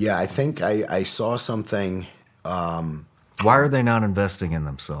 Yeah, I think I saw something. Why are they not investing in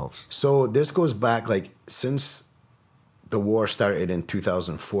themselves? So this goes back, like, since the war started in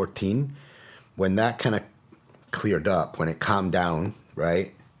 2014, when that kind of cleared up, when it calmed down,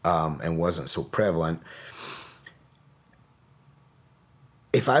 right, and wasn't so prevalent.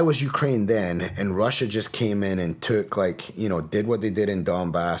 If I was Ukraine then and Russia just came in and took, like, you know, did what they did in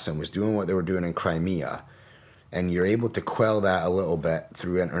Donbass and was doing what they were doing in Crimea, and you're able to quell that a little bit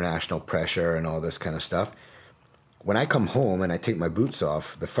through international pressure and all this kind of stuff, when I come home and I take my boots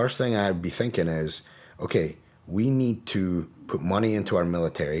off, the first thing I'd be thinking is, okay, we need to put money into our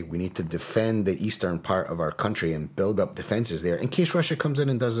military. We need to defend the eastern part of our country and build up defenses there in case Russia comes in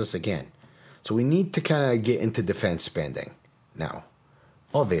and does this again. So we need to kind of get into defense spending now.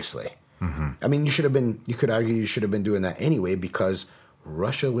 Obviously. Mm-hmm. I mean, you could argue you should have been doing that anyway because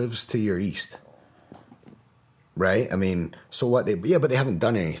Russia lives to your east. Right? I mean, so what? But they haven't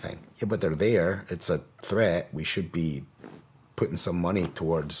done anything. Yeah, but they're there. It's a threat. We should be putting some money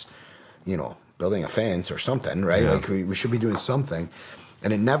towards, you know, building a fence or something, right? Yeah. Like we should be doing something.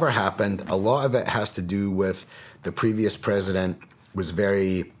 And it never happened. A lot of it has to do with the previous president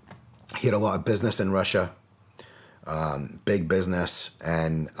he had a lot of business in Russia. Big business,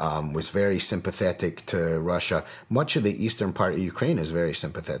 and was very sympathetic to Russia. Much of the eastern part of Ukraine is very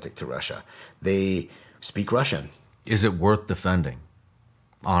sympathetic to Russia. They speak Russian. Is it worth defending?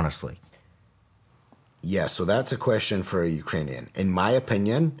 Honestly. Yeah, so that's a question for a Ukrainian. In my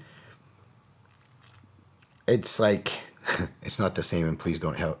opinion, it's like, it's not the same, and please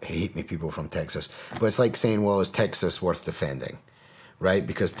don't hate me, people from Texas, but it's like saying, well, is Texas worth defending? right?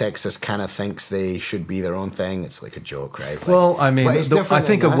 Because Texas kind of thinks they should be their own thing. It's like a joke, right? Like, well, I mean, I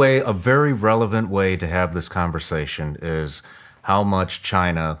think than that. a very relevant way to have this conversation is how much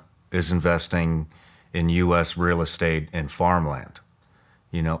China is investing in U.S. real estate and farmland.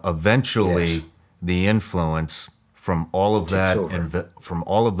 You know, eventually Yes. the influence from all of that, over. from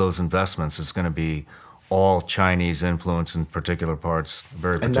all of those investments is going to be all Chinese influence in particular parts,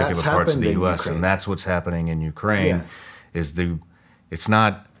 very And that's particular parts of the happened in U.S. Ukraine. And that's what's happening in Ukraine. Yeah. It's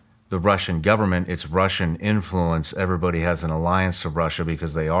not the Russian government, it's Russian influence. Everybody has an alliance to Russia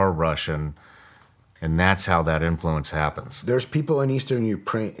because they are Russian, and that's how that influence happens. There's people in Eastern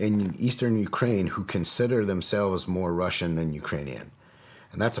Ukraine who consider themselves more Russian than Ukrainian.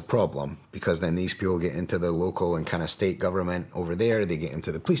 And that's a problem, because then these people get into the local and kind of state government over there. They get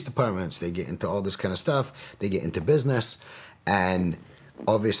into the police departments. They get into all this kind of stuff. They get into business. And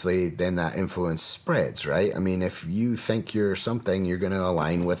obviously, then that influence spreads, right? I mean, if you think you're something, you're going to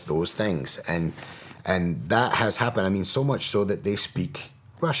align with those things. And that has happened. I mean, so much so that they speak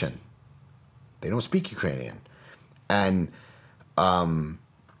Russian. They don't speak Ukrainian. And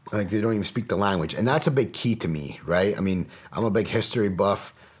like they don't even speak the language. And that's a big key to me, right? I mean, I'm a big history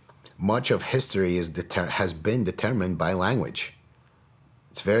buff. Much of history has been determined by language.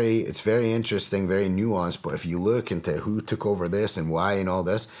 It's very interesting, very nuanced, but if you look into who took over this and why and all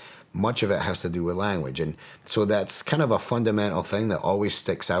this, much of it has to do with language. And so that's kind of a fundamental thing that always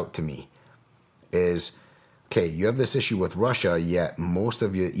sticks out to me is, okay, you have this issue with Russia, yet most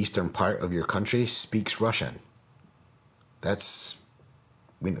of your eastern part of your country speaks Russian.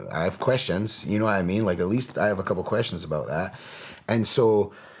 I have questions, you know what I mean? Like, at least I have a couple questions about that. And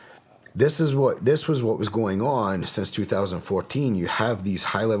so this was what was going on since 2014. You have these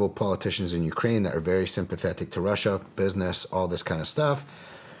high-level politicians in Ukraine that are very sympathetic to Russia, business, all this kind of stuff.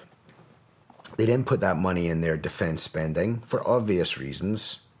 They didn't put that money in their defense spending for obvious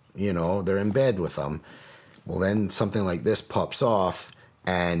reasons. You know, they're in bed with them. Well, then something like this pops off,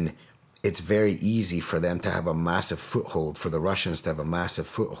 and it's very easy for them to have a massive foothold, for the Russians to have a massive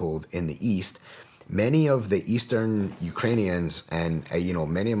foothold in the east. Many of the Eastern Ukrainians and,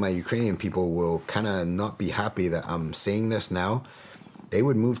 many of my Ukrainian people will kind of not be happy that I'm saying this now. They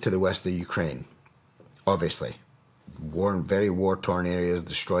would move to the west of Ukraine, obviously. Very war-torn areas,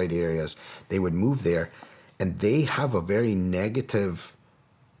 destroyed areas. They would move there, and they have a very negative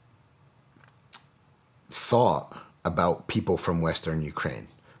thought about people from Western Ukraine.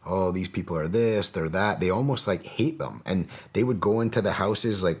 Oh, these people are this, they're that. They almost like hate them. And they would go into the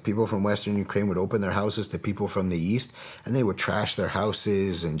houses, like people from Western Ukraine would open their houses to people from the East, and they would trash their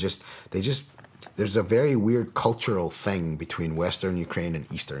houses and there's a very weird cultural thing between Western Ukraine and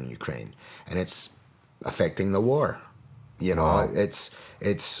Eastern Ukraine. And it's affecting the war. You know, wow.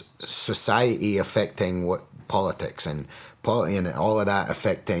 It's society affecting what politics and all of that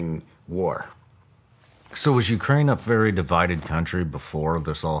affecting war. So was Ukraine a very divided country before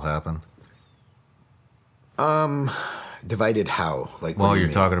this all happened? Divided how? Like, well, you're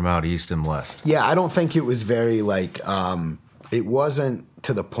talking about East and West. Yeah, I don't think it was very like, it wasn't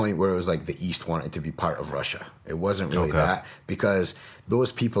to the point where it was like the East wanted to be part of Russia. It wasn't really that, because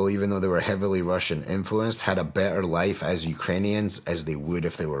those people, even though they were heavily Russian influenced, had a better life as Ukrainians as they would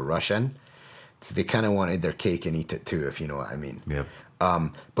if they were Russian. So they kind of wanted their cake and eat it too, if you know what I mean. Yep.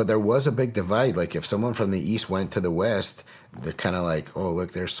 But there was a big divide. Like, if someone from the East went to the West, they're kind of like, oh,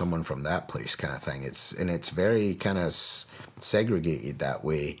 look, there's someone from that place kind of thing. It's very kind of segregated that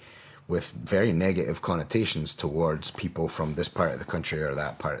way, with very negative connotations towards people from this part of the country or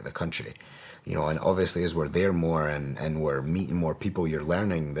that part of the country. You know, and obviously as we're there more and we're meeting more people, you're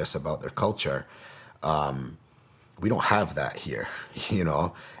learning this about their culture. We don't have that here, you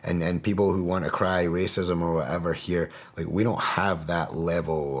know, and people who want to cry racism or whatever here, like, we don't have that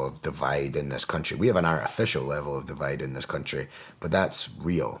level of divide in this country. We have an artificial level of divide in this country, but that's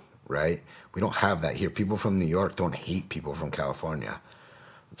real, right? We don't have that here. People from New York don't hate people from California.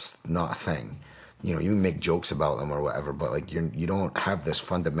 It's not a thing. You know, you make jokes about them or whatever, but like, you don't have this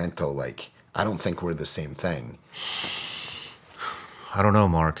fundamental, like, I don't think we're the same thing. I don't know,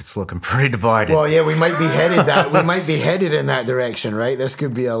 Mark. It's looking pretty divided. Well, yeah, we might be headed in that direction, right? This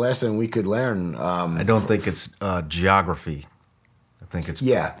could be a lesson we could learn. I don't think it's geography. I think it's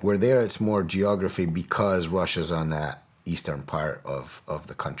we're there. It's more geography because Russia's on that eastern part of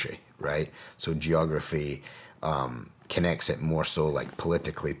the country, right? So geography connects it more so, like,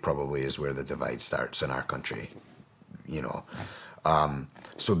 politically probably is where the divide starts in our country, you know.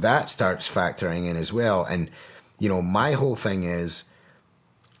 So that starts factoring in as well. And, you know, my whole thing is,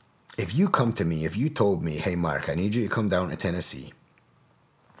 if you come to me, if you told me, hey, Mark, I need you to come down to Tennessee.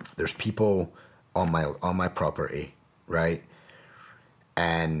 There's people on my property, right?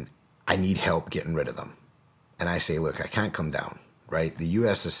 and I need help getting rid of them. And I say, look, I can't come down, right? The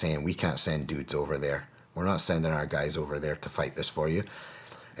U.S. is saying we can't send dudes over there. We're not sending our guys over there to fight this for you.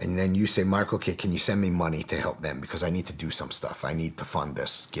 And then you say, Mark, okay, can you send me money to help them? Because I need to do some stuff. I need to fund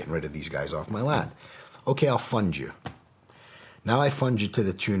this, getting rid of these guys off my land. Okay, I'll fund you. Now I fund you to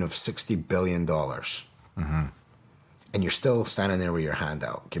the tune of $60 billion. Mm-hmm. And you're still standing there with your hand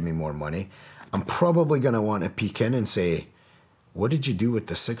out. Give me more money. I'm probably going to want to peek in and say, what did you do with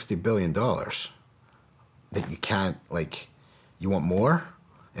the $60 billion? That you can't, like, you want more?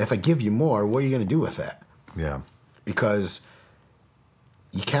 And if I give you more, what are you going to do with that? Yeah. Because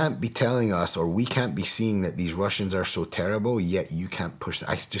you can't be telling us, or we can't be seeing that these Russians are so terrible, yet you can't push.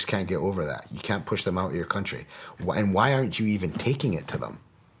 I just can't get over that. You can't push them out of your country. And why aren't you even taking it to them?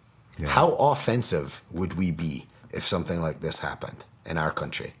 Yeah. How offensive would we be if something like this happened in our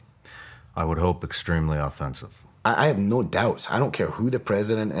country? I would hope extremely offensive. I have no doubts. I don't care who the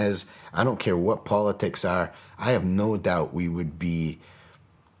president is. I don't care what politics are. I have no doubt we would be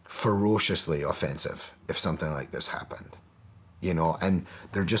ferociously offensive if something like this happened. You know, and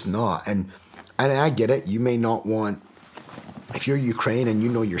they're just not. And I get it. You may not want, if you're Ukraine and you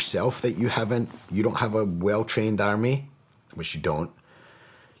know yourself that you don't have a well-trained army, which you don't,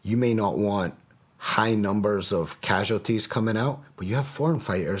 you may not want high numbers of casualties coming out, but you have foreign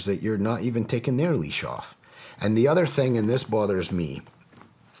fighters that you're not even taking their leash off. And the other thing, and this bothers me,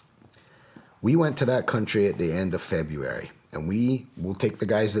 we went to that country at the end of February. And we'll take the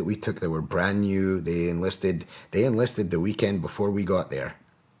guys that we took that were brand new. They enlisted the weekend before we got there,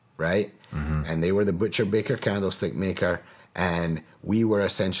 right? Mm-hmm. And they were the butcher, baker, candlestick maker, and we were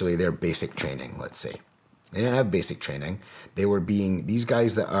essentially their basic training, let's say. They didn't have basic training. They were these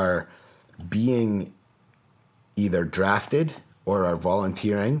guys that are being either drafted or are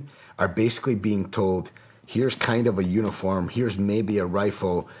volunteering are basically being told, here's kind of a uniform, here's maybe a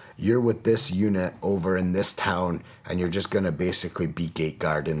rifle, you're with this unit over in this town, and you're just going to basically be gate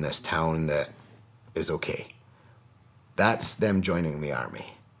guard in this town that is okay. That's them joining the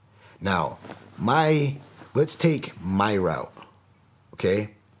army. Now, let's take my route,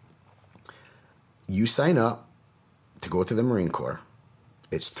 okay? You sign up to go to the Marine Corps.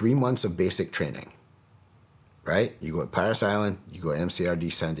 It's 3 months of basic training, right? You go to Paris Island, you go to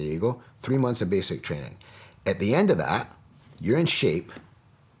MCRD San Diego, 3 months of basic training. At the end of that, you're in shape.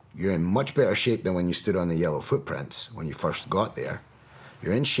 You're in much better shape than when you stood on the yellow footprints when you first got there.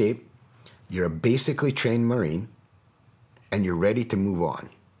 You're in shape. You're a basically trained Marine, and you're ready to move on,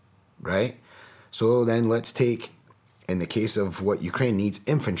 right? So then let's take, in the case of what Ukraine needs,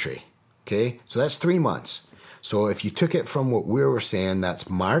 infantry, okay? So that's 3 months. So if you took it from what we were saying, that's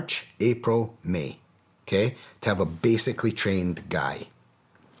March, April, May, okay? To have a basically trained guy.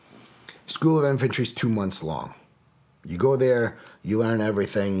 School of Infantry is 2 months long. You go there, you learn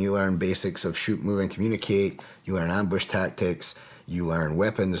everything. You learn basics of shoot, move, and communicate. You learn ambush tactics. You learn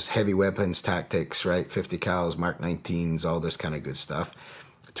weapons, heavy weapons tactics, right? 50 cals, Mark 19s, all this kind of good stuff.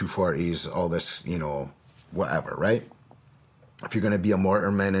 240s, all this, whatever, right? If you're going to be a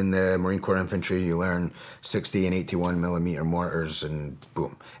mortarman in the Marine Corps Infantry, you learn 60 and 81 millimeter mortars, and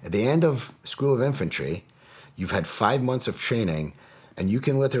boom. At the end of School of Infantry, you've had 5 months of training, and you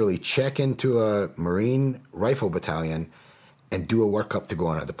can literally check into a Marine rifle battalion and do a workup to go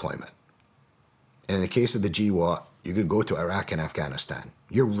on a deployment. And in the case of the GWAT, you could go to Iraq and Afghanistan.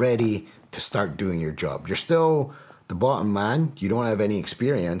 You're ready to start doing your job. You're still the bottom man. You don't have any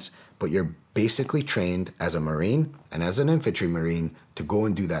experience, but you're basically trained as a Marine and as an infantry Marine to go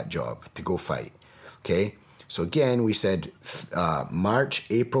and do that job, to go fight. Okay? So again, we said March,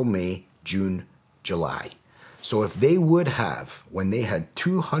 April, May, June, July. So if they would have, when they had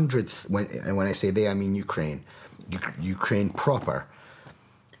 200, and when I say they, I mean Ukraine proper,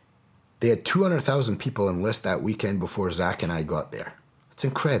 they had 200,000 people enlist that weekend before Zach and I got there. It's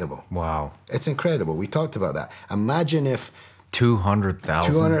incredible. Wow. It's incredible. We talked about that. Imagine if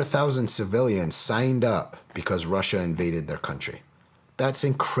 200,000 civilians signed up because Russia invaded their country. That's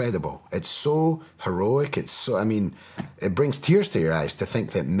incredible. It's so heroic. It brings tears to your eyes to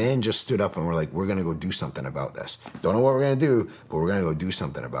think that men just stood up and were like, we're going to go do something about this. Don't know what we're going to do, but we're going to go do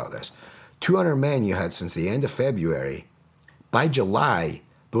something about this. 200 men you had since the end of February. By July,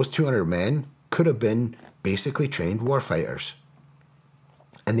 those 200 men could have been basically trained warfighters.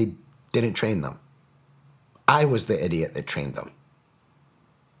 And they didn't train them. I was the idiot that trained them.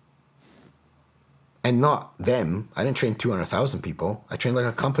 And not them. I didn't train 200,000 people. I trained like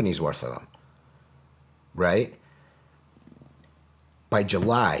a company's worth of them. Right? By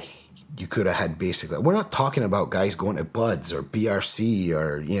July, you could have had basically... We're not talking about guys going to BUDS or BRC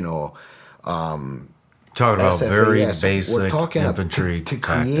or, Talking about very SFAS. basic We're talking infantry to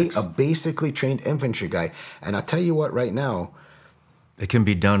create tactics. a basically trained infantry guy. And I'll tell you what, right now, It can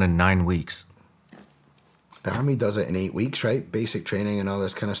be done in 9 weeks. the Army does it in 8 weeks, right? Basic training and all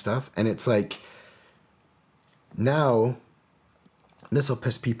this kind of stuff. And it's like, now, this will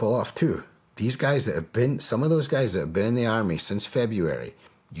piss people off too. These guys that have been, some of those guys that have been in the Army since February,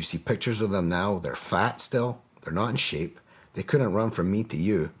 you see pictures of them now, they're fat still, they're not in shape, they couldn't run from me to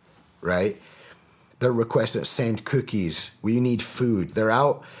you, right? They're requesting send cookies. We need food. They're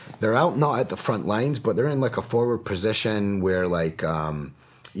out not at the front lines, but they're in like a forward position where like,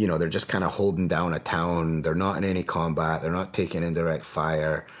 you know, they're just kind of holding down a town. They're not in any combat. They're not taking indirect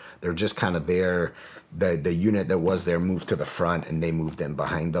fire. They're just kind of there. The unit that was there moved to the front and they moved in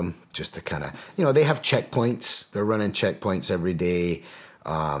behind them just to kind of, you know, they have checkpoints. They're running checkpoints every day.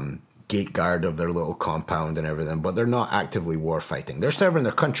 Gate guard of their little compound and everything, but they're not actively war fighting. They're serving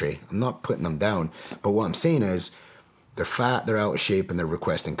their country. I'm not putting them down, but what I'm saying is they're fat, they're out of shape, and they're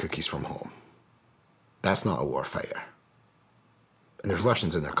requesting cookies from home. That's not a war fighter. And there's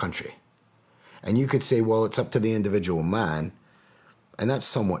Russians in their country. And you could say, well, it's up to the individual man, and that's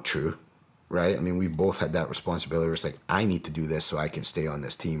somewhat true, right? I mean, we've both had that responsibility where it's like, I need to do this so I can stay on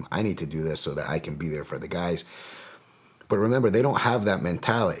this team. I need to do this so that I can be there for the guys. But remember, they don't have that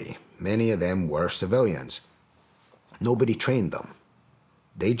mentality. Many of them were civilians. Nobody trained them.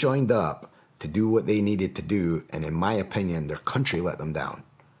 They joined up to do what they needed to do, and in my opinion, their country let them down.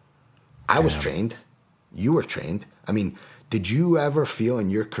 I was trained. You were trained. I mean, did you ever feel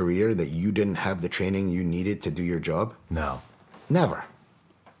in your career that you didn't have the training you needed to do your job? No. Never.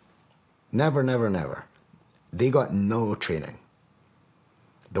 Never, never, never. They got no training.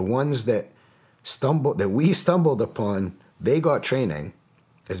 The ones that we stumbled upon, they got training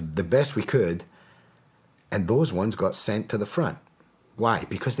as the best we could, and those ones got sent to the front. Why?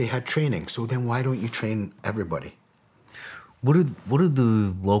 Because they had training. So then why don't you train everybody? What did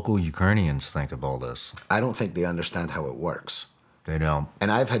the local Ukrainians think of all this? I don't think they understand how it works. They don't.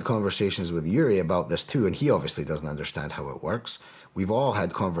 And I've had conversations with Yuri about this too, and he obviously doesn't understand how it works. We've all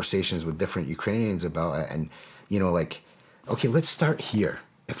had conversations with different Ukrainians about it, and, you know, like, okay, let's start here.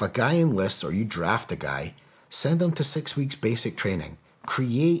 If a guy enlists or you draft a guy, send them to 6 weeks basic training.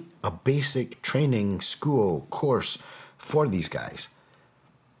 Create a basic training school course for these guys.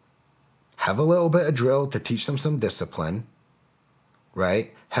 Have a little bit of drill to teach them some discipline,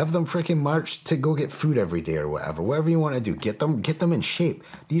 right? Have them freaking march to go get food every day or whatever you want to do. Get them in shape.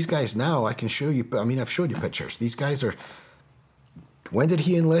 These guys now, I can show you, I mean, I've showed you pictures. These guys are, when did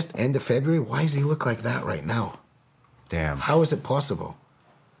he enlist? End of February? Why does he look like that right now? Damn. How is it possible?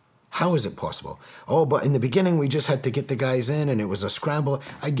 How is it possible? Oh, but in the beginning, we just had to get the guys in, and it was a scramble.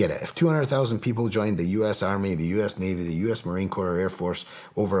 I get it. If 200,000 people joined the U.S. Army, the U.S. Navy, the U.S. Marine Corps, or Air Force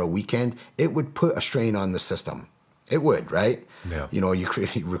over a weekend, it would put a strain on the system. It would, right? Yeah. You know,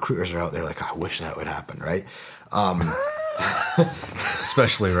 recruiters are out there like, I wish that would happen, right?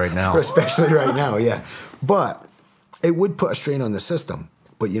 Especially right now. Especially right now, yeah. But it would put a strain on the system.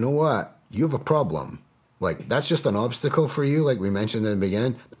 But you know what? You have a problem. Like, that's just an obstacle for you, like we mentioned in the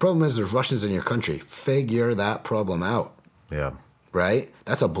beginning. The problem is there's Russians in your country. Figure that problem out. Yeah. Right?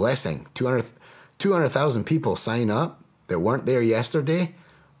 That's a blessing. 200,000 people sign up that weren't there yesterday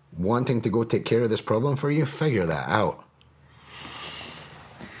wanting to go take care of this problem for you. Figure that out.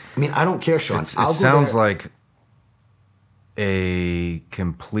 I mean, I don't care, Shawn. It sounds like a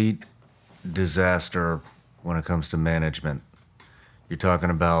complete disaster when it comes to management. You're talking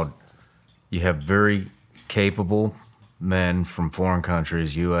about, you have very capable men from foreign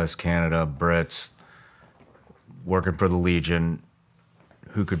countries, U.S., Canada, Brits, working for the Legion,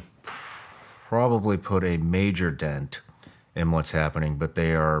 who could probably put a major dent in what's happening, but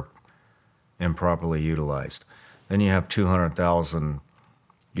they are improperly utilized. Then you have 200,000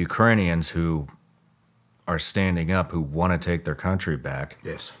 Ukrainians who are standing up, who want to take their country back.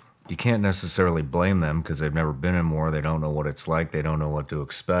 Yes. You can't necessarily blame them because they've never been in war. They don't know what it's like. They don't know what to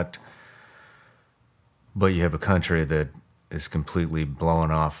expect. But you have a country that is completely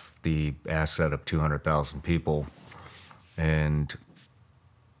blowing off the asset of 200,000 people. And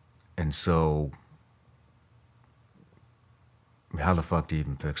so, how the fuck do you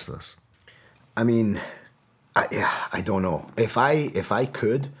even fix this? I mean, I don't know. If I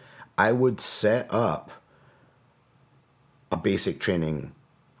could, I would set up a basic training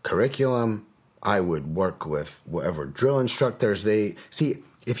curriculum. I would work with whatever drill instructors they see.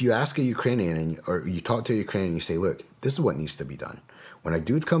 If you ask a Ukrainian or you talk to a Ukrainian, you say, look, this is what needs to be done. When a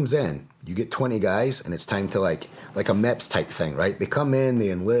dude comes in, you get 20 guys and it's time to like a MEPS type thing, right? They come in,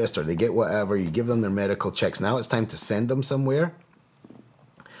 they enlist, or they get whatever, you give them their medical checks. Now it's time to send them somewhere.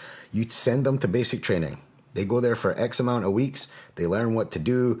 You send them to basic training. They go there for X amount of weeks. They learn what to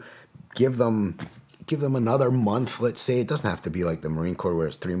do. Give them another month, let's say. It doesn't have to be like the Marine Corps where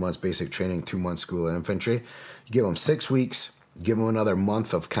it's 3 months basic training, 2 months school of infantry. You give them 6 weeks, give them another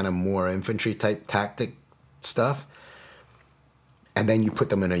month of kind of more infantry type tactic stuff, and then you put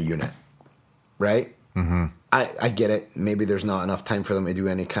them in a unit, right? Mm-hmm. I get it. Maybe there's not enough time for them to do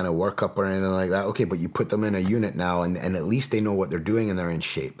any kind of workup or anything like that. Okay, but you put them in a unit now, and at least they know what they're doing and they're in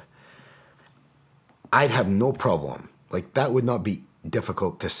shape. I'd have no problem. Like, that would not be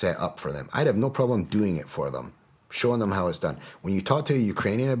difficult to set up for them. I'd have no problem doing it for them, showing them how it's done. When you talk to a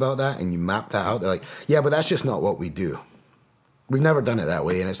Ukrainian about that and you map that out, they're like, yeah, but that's just not what we do. We've never done it that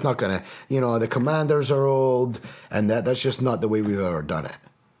way, and it's not going to, the commanders are old, and that's just not the way we've ever done it.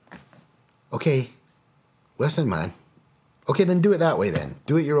 Okay, listen, man. Okay, then do it that way then.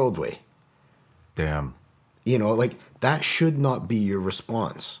 Do it your old way. Damn. That should not be your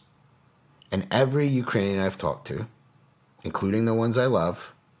response. And every Ukrainian I've talked to, including the ones I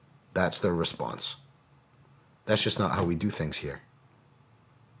love, that's their response. That's just not how we do things here.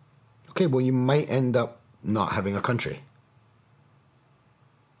 Okay, well, you might end up not having a country.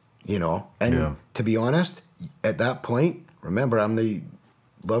 And to be honest, at that point, remember, I'm the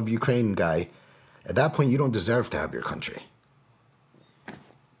love Ukraine guy. At that point, you don't deserve to have your country.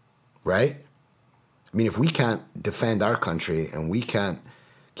 Right? I mean, if we can't defend our country and we can't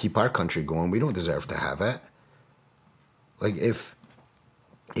keep our country going, we don't deserve to have it. Like, if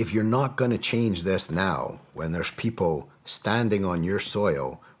you're not going to change this now, when there's people standing on your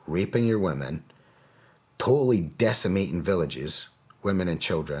soil, raping your women, totally decimating villages, women and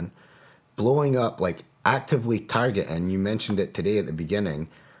children, blowing up, like actively targeting, you mentioned it today at the beginning,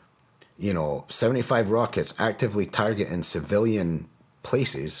 75 rockets actively targeting civilian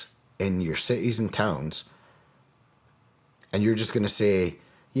places in your cities and towns, and you're just going to say,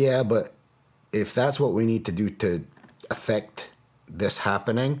 yeah, but if that's what we need to do to affect this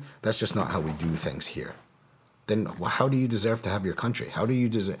happening, that's just not how we do things here. Then how do you deserve to have your country? How do you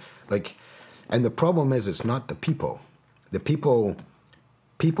deserve, and the problem is, it's not the people. The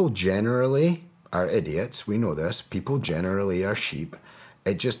people generally are idiots. We know this. People generally are sheep.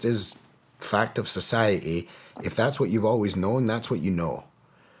 It just is fact of society. If that's what you've always known, that's what you know.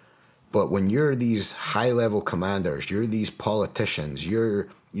 But when you're these high-level commanders, you're these politicians, I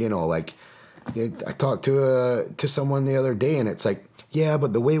talked to someone the other day, and it's like, yeah,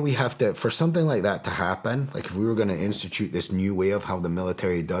 but the way we have to, for something like that to happen, like if we were going to institute this new way of how the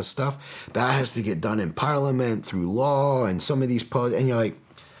military does stuff, that has to get done in parliament, through law, and some of these, and you're like,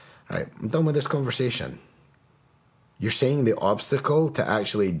 all right, I'm done with this conversation. You're saying the obstacle to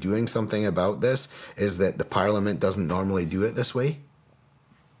actually doing something about this is that the parliament doesn't normally do it this way?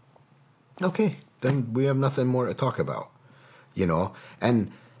 Okay, then we have nothing more to talk about,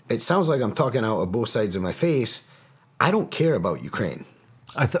 And it sounds like I'm talking out of both sides of my face. I don't care about Ukraine.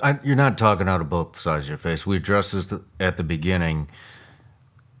 You're not talking out of both sides of your face. We addressed this at the beginning,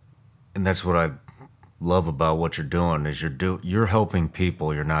 and that's what I love about what you're doing is you're helping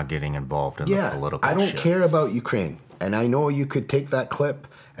people. You're not getting involved in the political I don't shit. care about Ukraine. And I know you could take that clip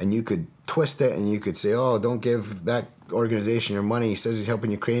and you could twist it and you could say, oh, don't give that organization your money. He says he's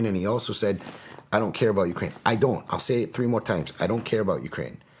helping Ukraine, and he also said, I don't care about Ukraine. I don't. I'll say it 3 more times. I don't care about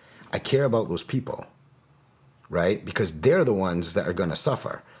Ukraine. I care about those people, right? Because they're the ones that are going to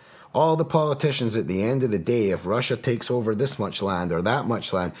suffer. All the politicians at the end of the day, if Russia takes over this much land or that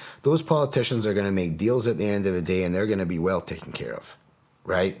much land, those politicians are going to make deals at the end of the day, and they're going to be well taken care of,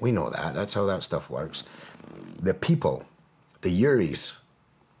 right? We know that. That's how that stuff works. The people, the Yuris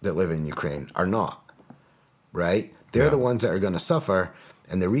that live in Ukraine are not, right? They're the ones that are going to suffer,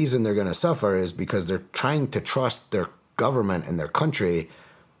 and the reason they're going to suffer is because they're trying to trust their government and their country.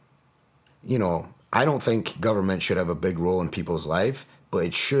 I don't think government should have a big role in people's life, but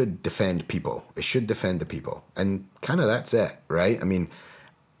it should defend people. It should defend the people. And kind of that's it, right? I mean,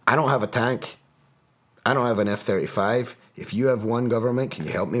 I don't have a tank. I don't have an F-35. If you have one, government, can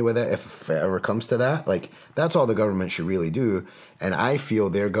you help me with it if it ever comes to that? That's all the government should really do. And I feel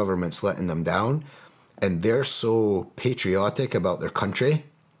their government's letting them down. And they're so patriotic about their country,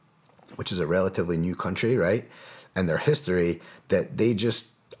 which is a relatively new country, right? And their history, that they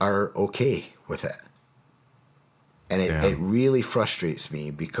just are okay with it. And it really frustrates me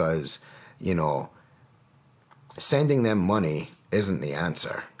because, sending them money isn't the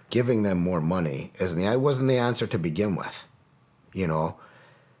answer. Giving them more money wasn't the answer to begin with,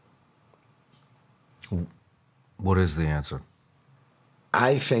 What is the answer?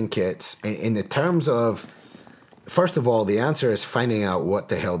 I think it's, in the terms of, first of all, the answer is finding out what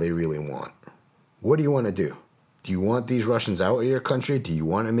the hell they really want. What do you want to do? Do you want these Russians out of your country? Do you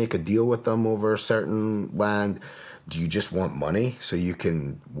want to make a deal with them over a certain land? Do you just want money so you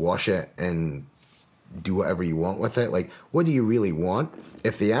can wash it and do whatever you want with it? Like, what do you really want?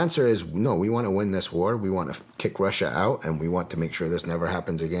 If the answer is no, we want to win this war, we want to kick Russia out, and we want to make sure this never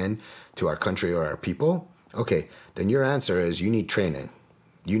happens again to our country or our people, okay, then your answer is you need training.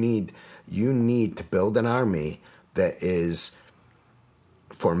 You need to build an army that is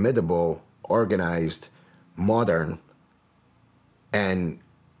formidable, organized, modern, and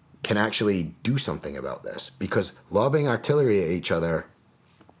can actually do something about this. Because lobbing artillery at each other,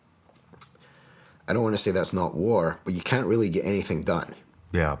 I don't want to say that's not war, but you can't really get anything done.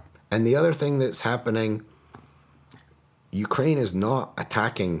 Yeah. And the other thing that's happening, Ukraine is not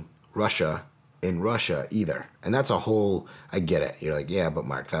attacking Russia in Russia either. And that's a whole, I get it. You're like, yeah, but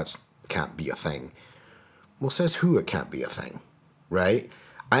Mark, that's can't be a thing. Well, says who it can't be a thing, right?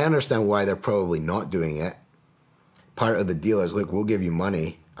 I understand why they're probably not doing it. Part of the deal is, look, we'll give you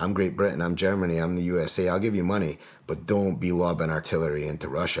money. I'm Great Britain, I'm Germany, I'm the USA. I'll give you money, but don't be lobbing artillery into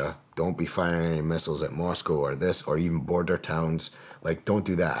Russia. Don't be firing any missiles at Moscow or this, or even border towns. Like, don't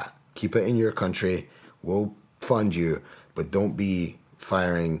do that. Keep it in your country. We'll fund you, but don't be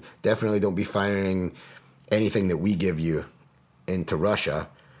firing, definitely don't be firing anything that we give you into Russia.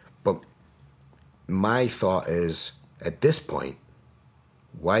 But my thought is, at this point,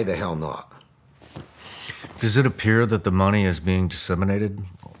 why the hell not? Does it appear that the money is being disseminated?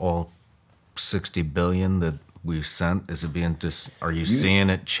 All 60 billion that we've sent, is it being are you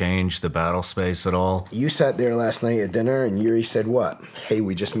seeing it change the battle space at all? You sat there last night at dinner and Yuri said what? Hey,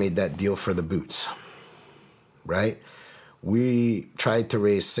 we just made that deal for the boots, right? We tried to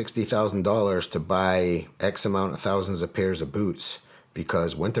raise $60,000 to buy X amount of thousands of pairs of boots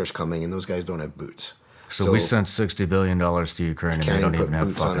because winter's coming and those guys don't have boots. So we sent $60 billion to Ukraine and they don't even have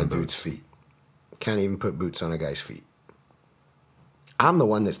boots on a dude's feet. Can't even put boots on a guy's feet. I'm the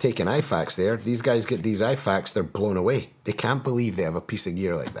one that's taking IFACs there. These guys get these IFACs, they're blown away. They can't believe they have a piece of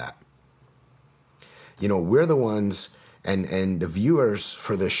gear like that. You know, we're the ones, and the viewers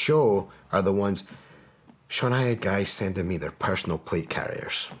for this show are the ones. Shawn, I had guys sending me their personal plate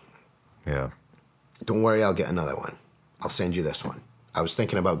carriers. Yeah. Don't worry, I'll get another one. I'll send you this one. I was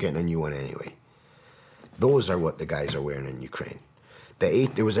thinking about getting a new one anyway. Those are what the guys are wearing in Ukraine.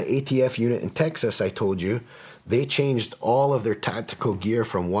 There was an ATF unit in Texas, I told you. They changed all of their tactical gear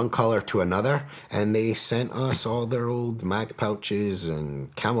from one color to another, and they sent us all their old mag pouches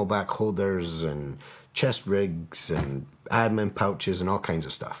and camelback holders and chest rigs and admin pouches and all kinds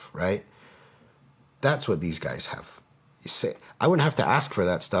of stuff, right? That's what these guys have. You say, I wouldn't have to ask for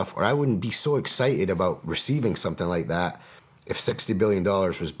that stuff, or I wouldn't be so excited about receiving something like that if $60 billion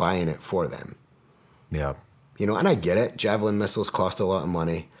was buying it for them. Yeah. You know, and I get it. Javelin missiles cost a lot of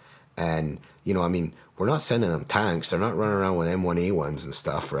money. And, you know, I mean, we're not sending them tanks. They're not running around with M1A1s and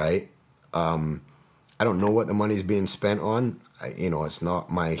stuff, right? I don't know what the money's being spent on. You know, it's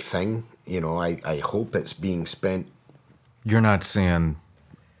not my thing. You know, I hope it's being spent. You're not seeing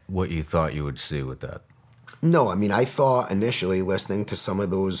what you thought you would see with that. No, I mean, I thought initially listening to some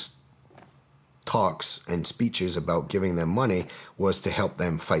of those talks and speeches about giving them money was to help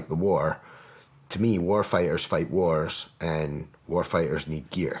them fight the war. To me, war fighters fight wars, and war fighters need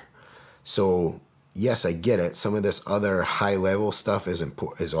gear. So, yes, I get it. Some of this other high-level stuff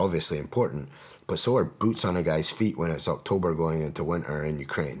is obviously important, but so are boots on a guy's feet when it's October going into winter in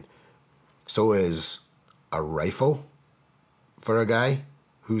Ukraine. So is a rifle for a guy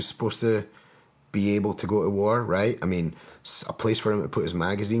who's supposed to be able to go to war, right? I mean, a place for him to put his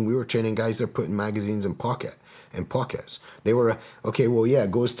magazine. We were training guys that are putting magazines in pockets. They were, okay, well, yeah,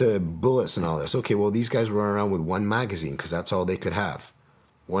 it goes to bullets and all this. Okay, well, these guys were around with one magazine because that's all they could have.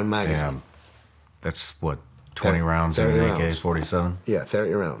 One magazine. Damn. That's what, 20 rounds in an AK-47? Yeah,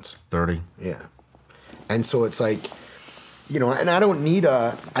 30 rounds. 30? Yeah. And so it's like, you know, and I don't need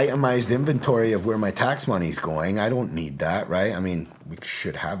a itemized inventory of where my tax money's going. I don't need that, right? I mean, we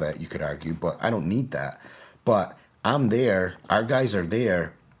should have it, you could argue, but I don't need that. But I'm there. Our guys are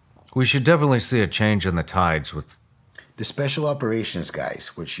there. We should definitely see a change in the tides with the special operations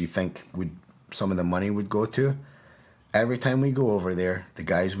guys, which you think would some of the money would go to. Every time we go over there, the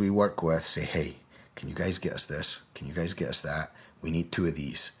guys we work with say, hey, can you guys get us this? Can you guys get us that? We need 2 of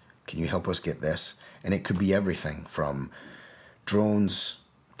these. Can you help us get this? And it could be everything from drones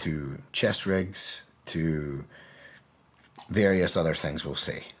to chest rigs to various other things, we'll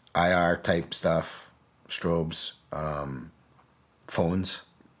say. IR type stuff, strobes, phones.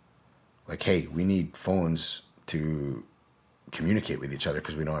 Like, hey, we need phones to communicate with each other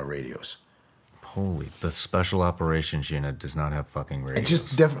because we don't have radios. Holy, the Special Operations Unit does not have fucking radios. It's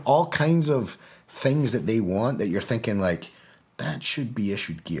just all kinds of things that they want that you're thinking, like, that should be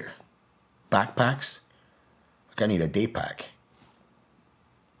issued gear. Backpacks? Like, I need a day pack.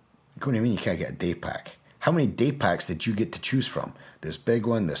 Like, what do you mean you can't get a day pack? How many day packs did you get to choose from? This big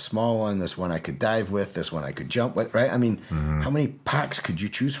one, this small one, this one I could dive with, this one I could jump with, right? I mean, how many packs could you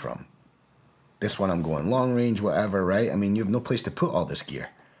choose from? This one I'm going long range, whatever, right? I mean, you have no place to put all this gear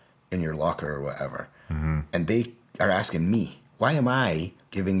in your locker or whatever. And they are asking me, why am I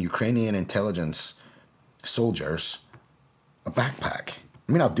giving Ukrainian intelligence soldiers a backpack?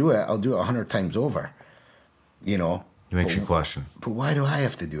 I mean, I'll do it 100 times over, you know. It makes you question. But why do I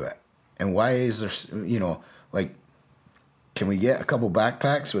have to do it? And why is there, you know, like, can we get a couple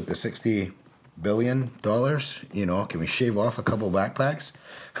backpacks with the $60 billion? You know, can we shave off a couple backpacks?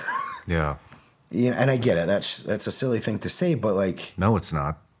 Yeah. You know, and I get it. That's a silly thing to say, but like, No, it's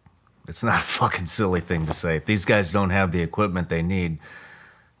not. It's not a fucking silly thing to say. These guys don't have the equipment they need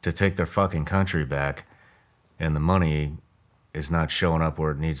to take their fucking country back, and the money is not showing up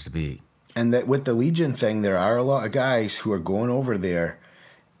where it needs to be. and that with the Legion thing, there are a lot of guys who are going over there,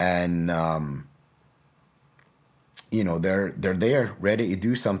 and you know, they're there ready to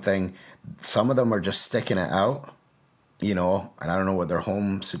do something. Some of them are just sticking it out, you know, and I don't know what their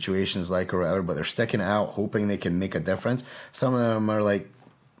home situation is like or whatever, but they're sticking it out, hoping they can make a difference. Some of them are like,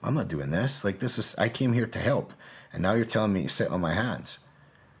 I'm not doing this. Like, this is, I came here to help, and now you're telling me to sit on my hands.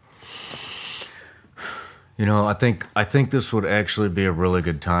 You know, I think this would actually be a really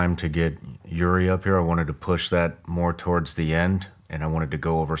good time to get Yuri up here. I wanted to push that more towards the end, and I wanted to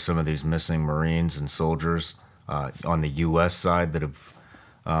go over some of these missing Marines and soldiers on the U.S. side that have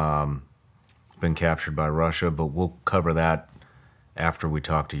been captured by Russia, but we'll cover that after we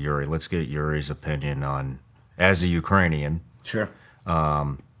talk to Yuri. Let's get Yuri's opinion on, as a Ukrainian, Sure.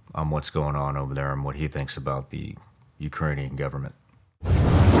 on what's going on over there and what he thinks about the Ukrainian government.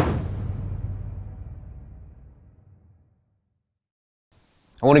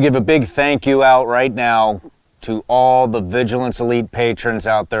 I want to give a big thank you out right now to all the Vigilance Elite patrons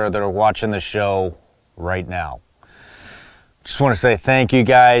out there that are watching the show right now. Just want to say thank you,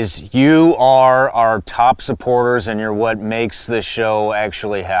 guys. You are our top supporters, and you're what makes this show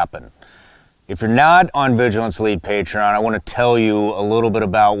actually happen. If you're not on Vigilance Elite Patreon, I want to tell you a little bit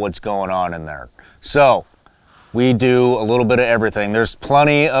about what's going on in there. So, we do a little bit of everything. There's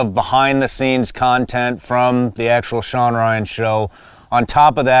plenty of behind-the-scenes content from the actual Shawn Ryan show. On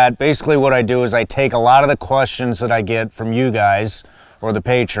top of that, basically what I do is I take a lot of the questions that I get from you guys, or the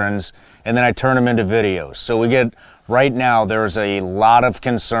patrons, and then I turn them into videos. So we get, right now, there's a lot of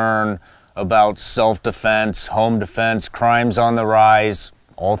concern about self-defense, home defense, crimes on the rise,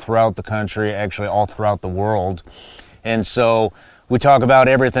 all throughout the country, actually all throughout the world. And so we talk about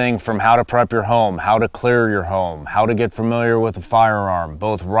everything from how to prep your home, how to clear your home, how to get familiar with a firearm,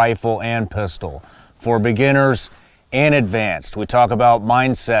 both rifle and pistol, for beginners and advanced. We talk about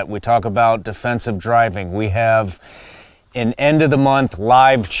mindset. We talk about defensive driving. We have an end of the month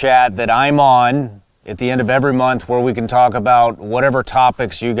live chat that I'm on at the end of every month where we can talk about whatever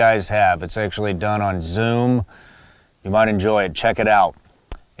topics you guys have. It's actually done on Zoom. You might enjoy it. Check it out.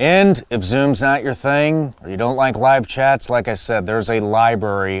 And if Zoom's not your thing, or you don't like live chats, like I said, there's a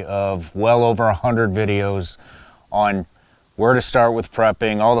library of well over 100 videos on where to start with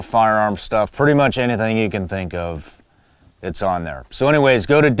prepping, all the firearm stuff, pretty much anything you can think of, it's on there. So anyways,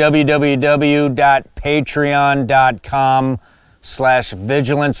 go to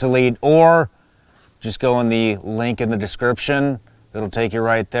www.patreon.com/vigilanceelite, or just go in the link in the description. It'll take you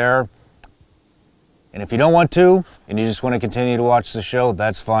right there. And if you don't want to, and you just want to continue to watch the show,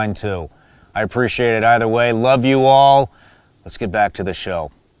 that's fine too. I appreciate it either way. Love you all. Let's get back to the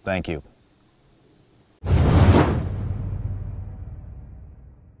show. Thank you.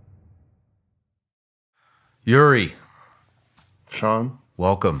 Yuri, Shawn?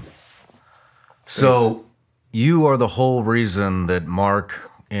 welcome. So, you are the whole reason that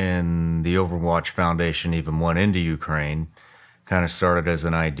Mark and the Overwatch Foundation even went into Ukraine. Kind of started as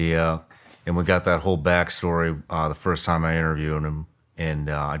an idea, and we got that whole backstory the first time I interviewed him. And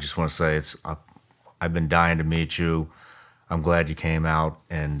I just want to say I've been dying to meet you. I'm glad you came out,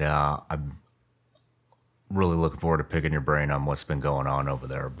 and I'm really looking forward to picking your brain on what's been going on over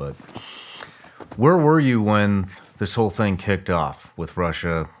there. But where were you when this whole thing kicked off with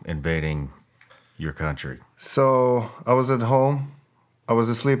Russia invading your country? So I was at home. I was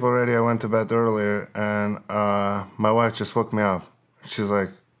asleep already. I went to bed earlier, and my wife just woke me up. She's like,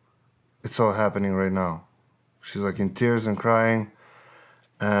 it's all happening right now. She's like in tears and crying.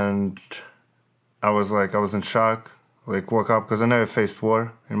 And I was in shock. Like, woke up because I never faced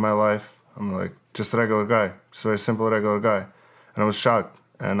war in my life. I'm like, just a regular guy, just a very simple regular guy. And I was shocked.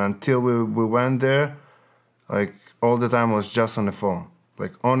 And until we went there, like all the time I was just on the phone.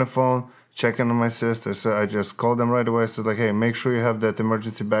 Like on the phone, checking on my sister. So I just called them right away. I said like, hey, make sure you have that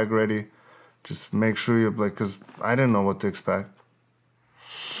emergency bag ready. Just make sure you, like, because I didn't know what to expect.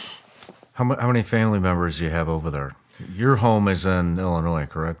 How many family members do you have over there? Your home is in Illinois,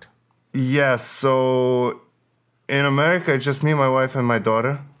 correct? Yes, so in America, it's just me, my wife, and my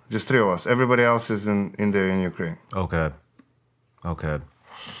daughter. Just 3 of us. Everybody else is in there in Ukraine. Okay.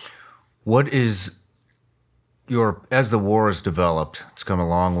 What is as the war has developed, it's come a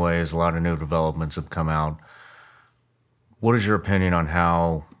long ways, a lot of new developments have come out. What is your opinion on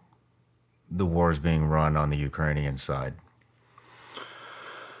how the war is being run on the Ukrainian side?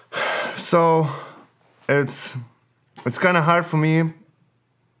 So it's kind of hard for me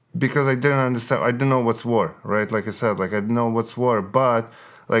because I didn't understand. I didn't know what's war, right? Like I said, like I didn't know what's war. But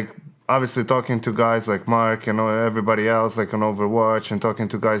like obviously talking to guys like Mark and everybody else, like on Overwatch, and talking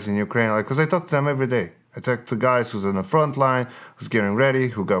to guys in Ukraine, like because I talk to them every day. I talk to guys who's on the front line, who's getting ready,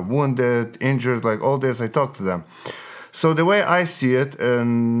 who got wounded, injured, like all this. I talk to them. So the way I see it,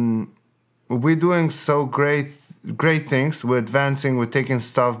 and we're doing so great things. We're advancing, we're taking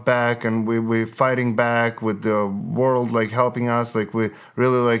stuff back, and we're fighting back with the world like helping us. Like we're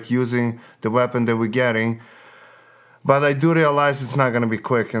really like using the weapon that we're getting. But I do realize it's not gonna be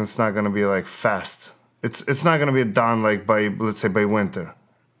quick and it's not gonna be like fast. It's not gonna be done like by, let's say, by winter.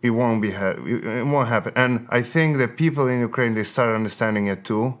 It won't happen. And I think that people in Ukraine, they start understanding it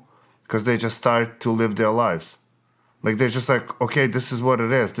too, because they just start to live their lives. Like they're just like, okay, this is what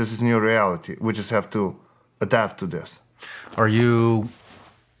it is. This is new reality. We just have to adapt to this. Are you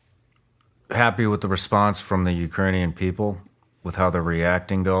happy with the response from the Ukrainian people, with how they're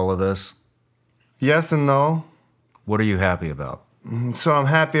reacting to all of this? Yes and no. What are you happy about? So I'm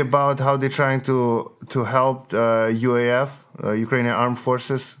happy about how they're trying to help UAF, Ukrainian Armed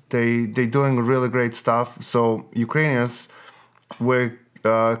Forces. They doing really great stuff. So Ukrainians were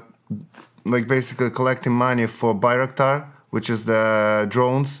like basically collecting money for Bayraktar, which is the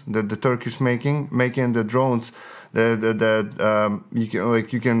drones that the Turkish making the drones that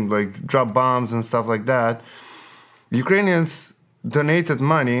you can drop bombs and stuff like that. Ukrainians donated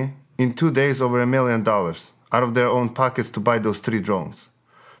money in 2 days, over $1 million out of their own pockets to buy those 3 drones.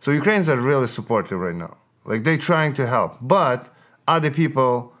 So Ukrainians are really supportive right now. Like they're trying to help, but other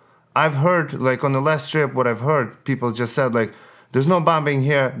people, I've heard like on the last trip, what I've heard, people just said like, there's no bombing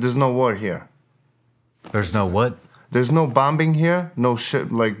here, there's no war here. There's no what? There's no bombing here, no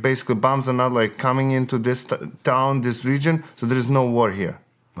shit, like basically bombs are not like coming into this town, this region, so there's no war here.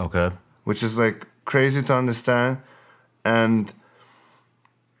 Okay. Which is like crazy to understand, and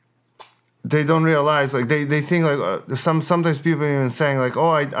they don't realize, like they think like, sometimes people even saying like,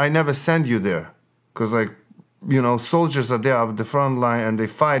 oh, I never send you there. Because like, you know, soldiers are there at the front line and they're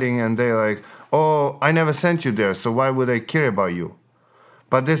fighting and they're like, oh, I never sent you there, so why would I care about you?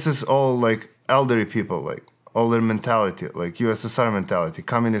 But this is all like elderly people, like older mentality, like USSR mentality,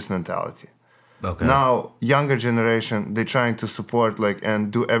 communist mentality. Okay. Now, younger generation, they're trying to support like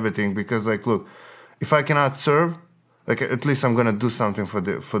and do everything because like, look, if I cannot serve, like at least I'm gonna do something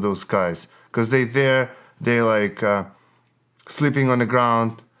for those guys because they like sleeping on the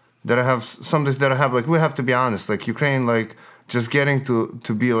ground. That I have something that I have like we have to be honest, like Ukraine, like just getting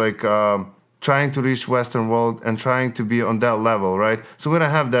to be like trying to reach Western world and trying to be on that level, right? So we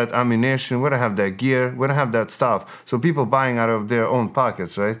don't have that ammunition, we don't have that gear, we don't have that stuff. So people buying out of their own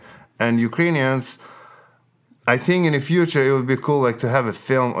pockets, right? And Ukrainians, I think in the future it would be cool like to have a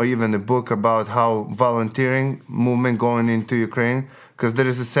film or even a book about how volunteering movement going into Ukraine, because there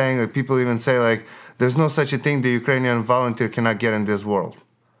is a saying like people even say like there's no such a thing the Ukrainian volunteer cannot get in this world.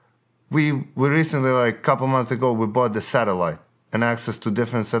 We recently, like a couple months ago, we bought the satellite and access to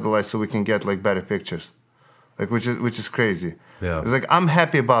different satellites so we can get like better pictures, like which is crazy. Yeah. It's like I'm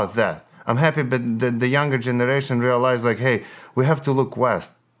happy about that. I'm happy that the younger generation realize like, hey, we have to look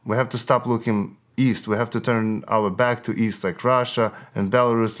west. We have to stop looking east. We have to turn our back to east, like Russia and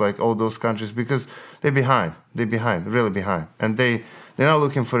Belarus, like all those countries, because they're behind. They're behind, really behind, and they're not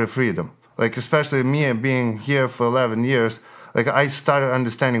looking for the freedom. Like especially me being here for 11 years. Like I started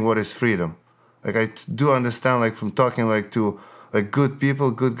understanding what is freedom. Like I do understand, like from talking like to like good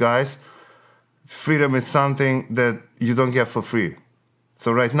people, good guys, freedom is something that you don't get for free.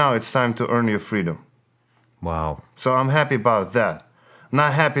 So right now it's time to earn your freedom. Wow. So I'm happy about that.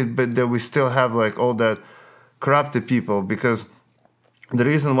 Not happy, but that we still have like all that corrupted people, because the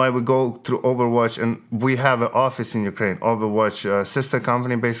reason why we go through Overwatch, and we have an office in Ukraine, Overwatch sister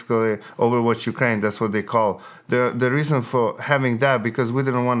company, basically Overwatch Ukraine, that's what they call. The reason for having that, because we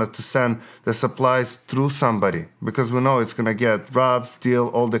didn't want to send the supplies through somebody, because we know it's going to get robbed, steal,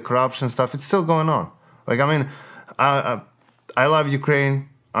 all the corruption stuff. It's still going on. Like, I mean, I love Ukraine.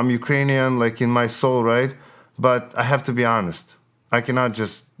 I'm Ukrainian, like in my soul, right? But I have to be honest. I cannot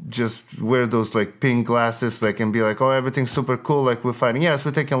just wear those like pink glasses, like, and be like, oh, everything's super cool, like we're fighting. Yes,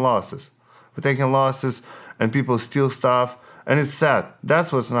 we're taking losses. We're taking losses, and people steal stuff, and it's sad.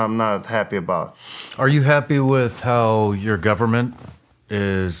 That's what I'm not happy about. Are you happy with how your government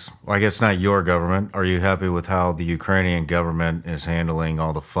is, well, I guess not your government, are you happy with how the Ukrainian government is handling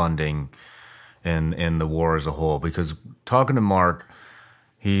all the funding in the war as a whole? Because talking to Mark,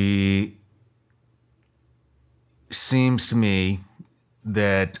 he seems to me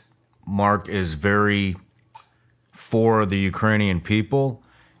that Mark is very for the Ukrainian people,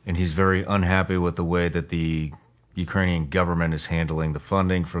 and he's very unhappy with the way that the Ukrainian government is handling the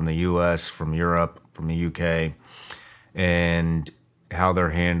funding from the US, from Europe, from the UK, and how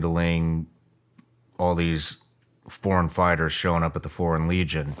they're handling all these foreign fighters showing up at the Foreign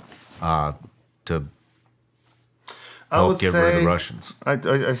Legion to help get rid of the Russians.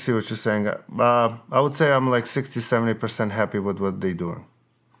 I see what you're saying. I would say I'm like 60-70% happy with what they're doing.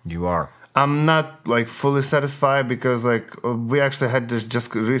 You are. I'm not like fully satisfied, because like we actually had this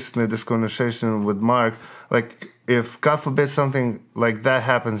just recently this conversation with Mark. Like, if God forbid something like that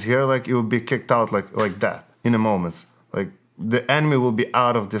happens here, like it will be kicked out like that in a moment. Like, the enemy will be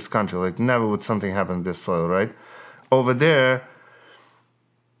out of this country. Like, never would something happen to this soil, right? Over there,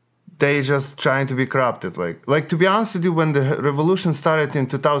 they just trying to be corrupted. Like to be honest with you, when the revolution started in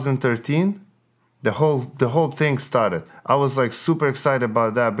 2013, the whole thing started. I was like super excited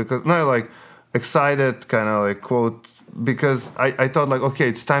about that, because not like excited kind of like quote, because I thought like, okay,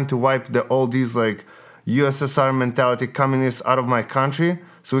 it's time to wipe all these like USSR mentality communists out of my country,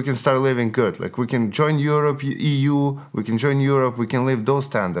 so we can start living good. Like, we can join Europe, EU, we can join Europe, we can live those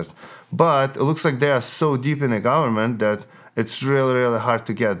standards. But it looks like they are so deep in the government that it's really, really hard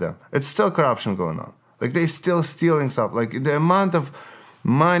to get them. It's still corruption going on. Like, they still stealing stuff. Like, the amount of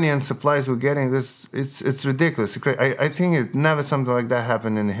money and supplies we're getting, it's ridiculous. I think it never something like that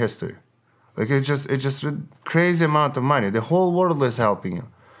happened in history. Like, it's just a crazy amount of money. The whole world is helping you.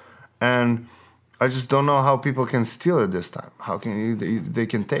 And I just don't know how people can steal it this time. How can they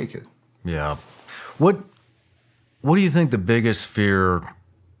can take it? Yeah. What do you think the biggest fear,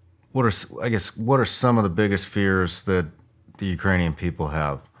 what are some of the biggest fears that the Ukrainian people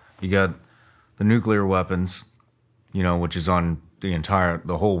have? You got the nuclear weapons, which is on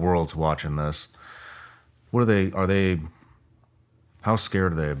the whole world's watching this. What are they, how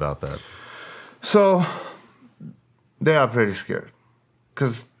scared are they about that? So, they are pretty scared,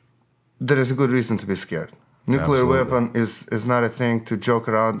 because there is a good reason to be scared. Nuclear weapon is not a thing to joke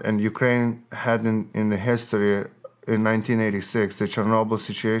around, and Ukraine had in the history in 1986, the Chernobyl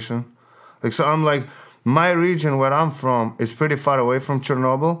situation. Like, so I'm like, my region where I'm from is pretty far away from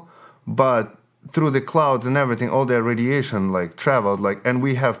Chernobyl, but through the clouds and everything, all the radiation like traveled, like, and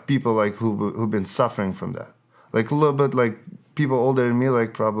we have people like who've been suffering from that. Like, a little bit like people older than me,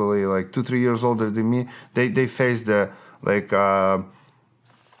 like probably like 2-3 years older than me, they face the like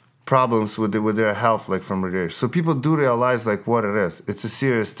problems with their health, like from radiation. So people do realize like what it is. It's a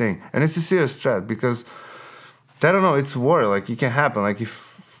serious thing, and it's a serious threat, because I don't know, it's war. Like, it can happen. Like,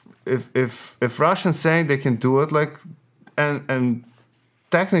 if Russians saying they can do it, like, and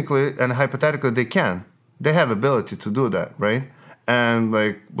technically and hypothetically they have ability to do that, right? And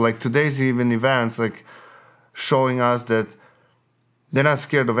like today's even events like showing us that they're not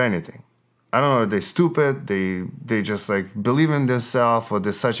scared of anything. I don't know, they're stupid, they just like believe in themselves, or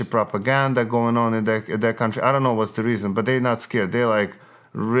there's such a propaganda going on in that country. I don't know what's the reason, but they're not scared. They like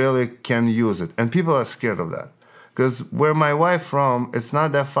really can use it, and people are scared of that. Because where my wife from, it's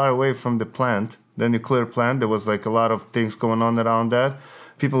not that far away from the plant, the nuclear plant. There was like a lot of things going on around that.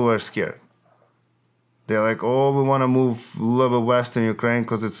 People were scared. They're like, oh, we want to move a little bit west in Ukraine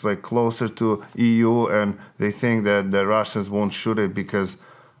because it's like closer to EU, and they think that the Russians won't shoot it because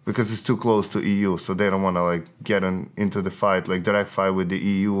it's too close to EU, so they don't want to like get into the fight, like direct fight with the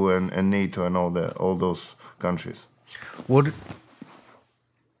EU and NATO and all those countries. What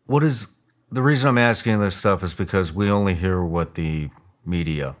is the reason I'm asking this stuff is because we only hear what the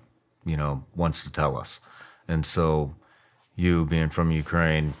media, wants to tell us, and so you being from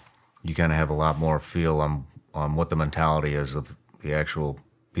Ukraine, you kind of have a lot more feel on what the mentality is of the actual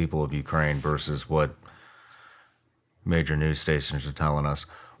people of Ukraine versus what major news stations are telling us.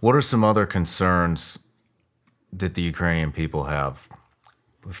 What are some other concerns that the Ukrainian people have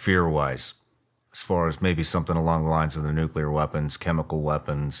fear-wise, as far as maybe something along the lines of the nuclear weapons, chemical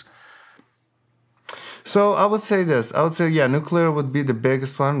weapons? So I would say this. I would say, yeah, nuclear would be the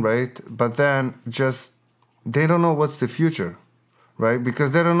biggest one, right? But then just, they don't know what's the future, right?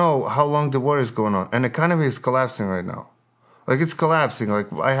 Because they don't know how long the war is going on. And the economy is collapsing right now. Like, it's collapsing.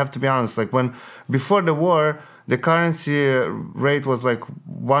 Like, I have to be honest. Like, before the war, the currency rate was like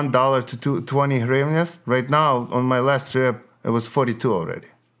 $1 to 20 hryvnias. Right now, on my last trip, it was 42 already.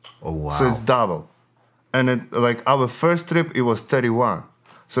 Oh, wow. So it's double. And like our first trip, it was 31.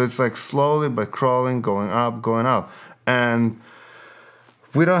 So it's like slowly but crawling, going up. And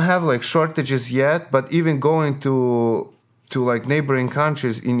we don't have like shortages yet, but even going to like neighboring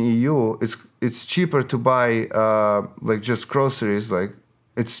countries in EU, it's cheaper to buy like just groceries. Like,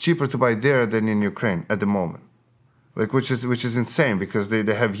 it's cheaper to buy there than in Ukraine at the moment. Like, which is insane, because they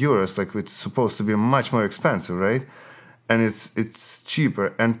have euros, like, it's supposed to be much more expensive, right? And it's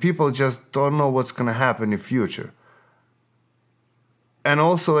cheaper, and people just don't know what's gonna happen in future. And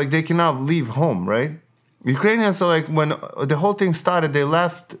also, like, they cannot leave home, right? Ukrainians are like, when the whole thing started, they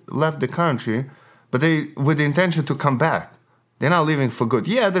left the country, but they with the intention to come back. They're not leaving for good.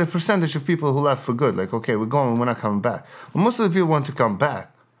 Yeah, there are a percentage of people who left for good. Like, okay, we're going, we're not coming back. But most of the people want to come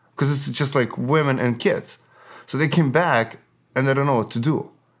back, because it's just like women and kids. So they came back and they don't know what to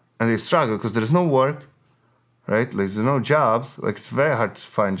do, and they struggle because there's no work, right? Like, there's no jobs. Like, it's very hard to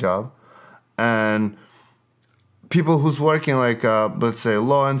find job, and people who's working like let's say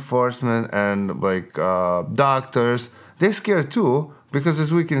law enforcement and like doctors, they're scared too, because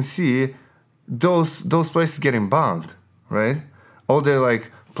as we can see, those places getting bombed, right? All the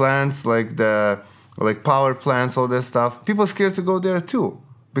like plants, like the power plants, all that stuff. People are scared to go there too,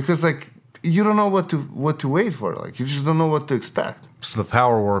 because like you don't know what to wait for. Like, you just don't know what to expect. So the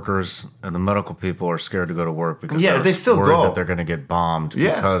power workers and the medical people are scared to go to work because they still worried go. that they're going to get bombed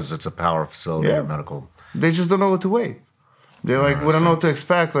because it's a power facility or medical. They just don't know what to wait. They're like, we don't know what to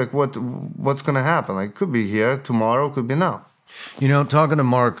expect. Like, what's going to happen? Like, could be here tomorrow, could be now. You know, talking to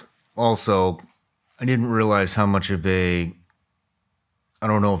Mark, also, I didn't realize how much of I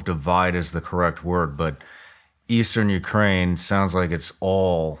don't know if divide is the correct word, but Eastern Ukraine sounds like it's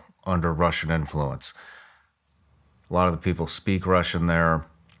all under Russian influence. A lot of the people speak Russian there.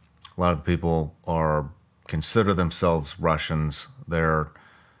 A lot of the people consider themselves Russians there.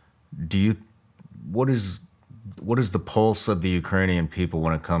 What is the pulse of the Ukrainian people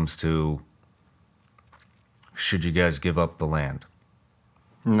when it comes to, should you guys give up the land?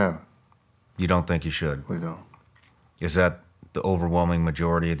 No. You don't think you should? We don't. Is that the overwhelming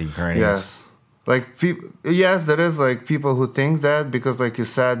majority of the Ukrainians? Yes. Like, yes, there is like people who think that, because like you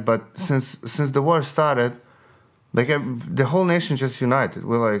said, but since the war started, like the whole nation just united.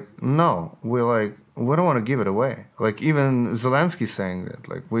 We're like, no, we don't want to give it away. Like, even Zelensky saying that,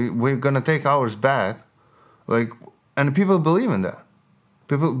 like, we're gonna take ours back, like, and people believe in that.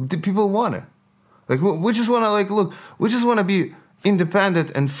 People want it. Like, we just want to, like, look, we just want to be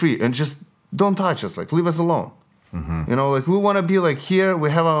independent and free, and just don't touch us. Like, leave us alone. Mm-hmm. You know, like, we want to be like, here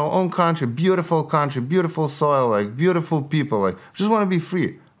we have our own country, beautiful soil, like, beautiful people. Like, we just want to be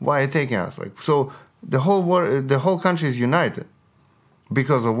free. Why are you taking us? Like, so the whole country is united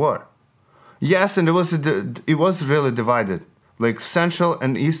because of war. Yes, and it was really divided. Like, central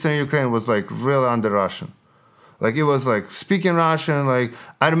and eastern Ukraine was like really under Russian. Like, it was like speaking Russian. Like,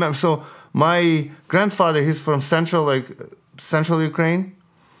 I remember. So my grandfather, he's from central Ukraine,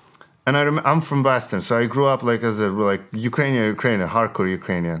 and I'm from Western. So I grew up like as a like Ukrainian, hardcore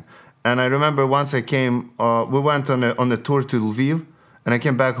Ukrainian. And I remember once I came, we went on a tour to Lviv, and I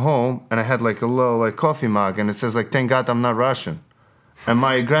came back home, and I had like a little like coffee mug, and it says like, "Thank God I'm not Russian." And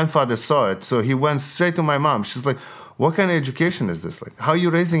my grandfather saw it, so he went straight to my mom. She's like, "What kind of education is this? Like, how are you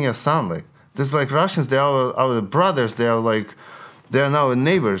raising your son? Like, there's like Russians, they are our brothers, they are now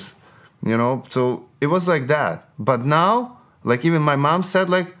neighbors, you know?" So it was like that. But now, like, even my mom said,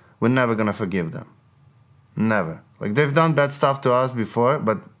 like, we're never gonna forgive them. Never. Like, they've done bad stuff to us before,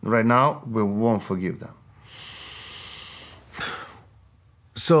 but right now, we won't forgive them.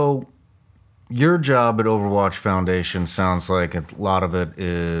 So, your job at Overwatch Foundation sounds like a lot of it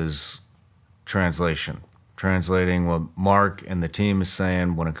is translating what Mark and the team is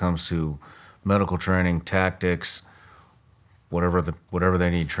saying when it comes to medical training, tactics, whatever they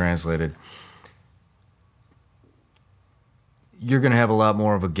need translated. You're going to have a lot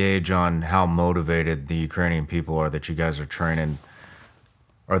more of a gauge on how motivated the Ukrainian people are that you guys are training.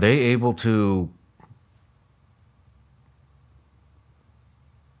 Are they able to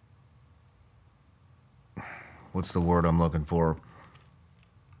what's the word I'm looking for?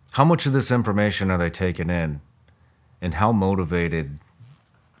 How much of this information are they taking in, and how motivated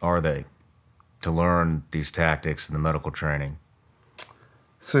are they to learn these tactics and the medical training?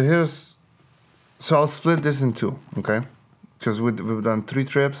 So I'll split this in two, okay? Because we've done 3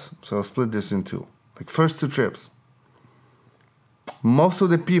 trips, so I'll split this in two. Like first 2 trips, most of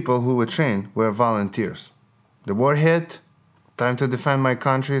the people who were trained were volunteers. The war hit, time to defend my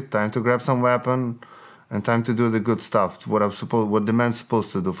country, time to grab some weapon, and time to do the good stuff, what the man's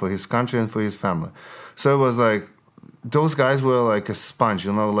supposed to do for his country and for his family. So it was like, those guys were like a sponge,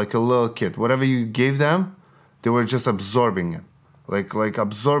 you know, like a little kid. Whatever you gave them, they were just absorbing it. Like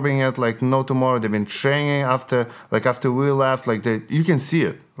absorbing it like no tomorrow. They've been training after we left, you can see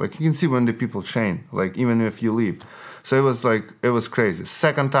it. Like you can see when the people train, like even if you leave. So it was crazy.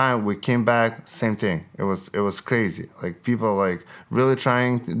 Second time we came back, same thing. It was crazy. Like people like really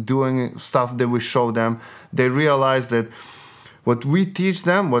doing stuff that we show them. They realize that what we teach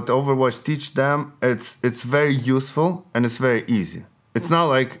them, what Overwatch teach them, it's very useful and it's very easy. It's not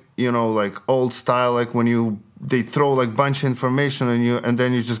like, you know, like old style, like when they throw like bunch of information on you and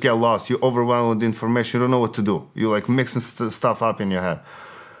then you just get lost. You're overwhelmed with the information. You don't know what to do. You like mixing stuff up in your head.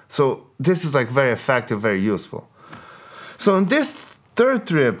 So this is like very effective, very useful. So in this third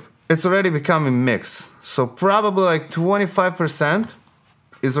trip, it's already becoming mixed. So probably like 25%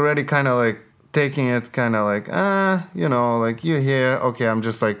 is already kind of like taking it kind of like, you know, like you're here. Okay, I'm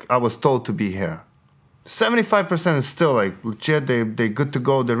just like, I was told to be here. 75% is still like legit. They're good to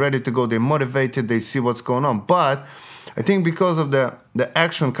go. They're ready to go. They're motivated. They see what's going on. But I think because of the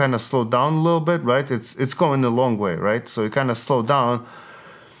action kind of slowed down a little bit, right? It's going a long way, right? So it kind of slowed down.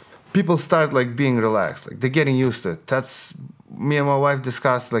 People start like being relaxed. Like they're getting used to it. That's me and my wife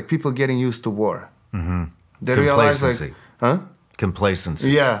discussed, like people getting used to war. Mm-hmm. They realize like,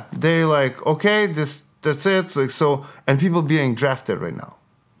 complacency. Yeah, they like, okay, that's it. Like so, and people being drafted right now.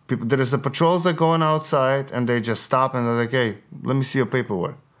 There is a patrols that going outside and they just stop and they're like, hey, let me see your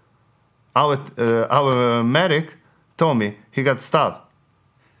paperwork. Our medic told me he got stopped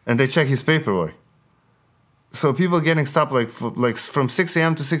and they check his paperwork. So people getting stopped like from 6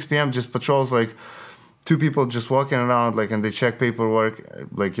 a.m. to 6 p.m. just patrols, like 2 people just walking around, like, and they check paperwork,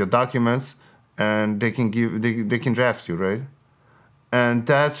 like your documents, and they can draft you, right? And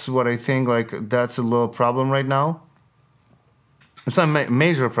that's what I think, like, that's a little problem right now. It's not a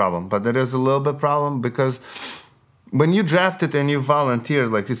major problem, but there is a little bit problem because when you draft it and you volunteer,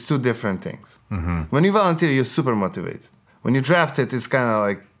 like, it's 2 different things. Mm-hmm. When you volunteer, you're super motivated. When you draft it, it's kind of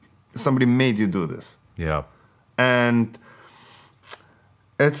like somebody made you do this. Yeah. And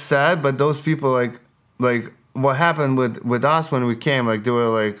it's sad, but those people, like what happened with us when we came, like, they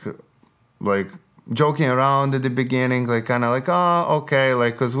were like joking around at the beginning, like kind of like, oh, okay,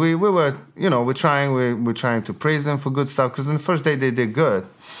 like, because we were, you know, we're trying to praise them for good stuff, because in the first day they did good.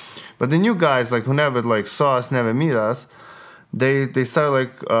 But the new guys, like, who never like saw us, never meet us, they started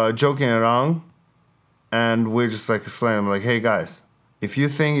like joking around, and we're just like exclaiming, like, hey guys, if you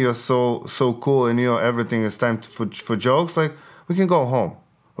think you're so cool and you know everything is time for jokes, like, we can go home.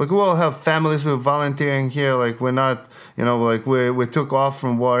 Like, we all have families. We're volunteering here. Like, we're not, you know, like we took off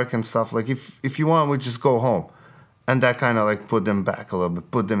from work and stuff. Like, if you want, we just go home. And that kind of like put them back a little bit,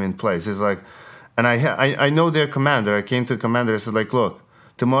 put them in place. It's like, and I know their commander. I came to the commander. I said, like, look,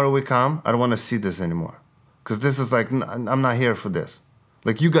 tomorrow we come. I don't want to see this anymore, because this is like, I'm not here for this.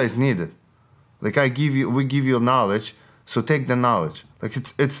 Like, you guys need it. Like, we give you knowledge. So take the knowledge. Like,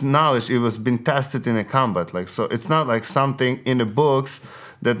 it's knowledge. It was been tested in a combat. Like, so it's not like something in the books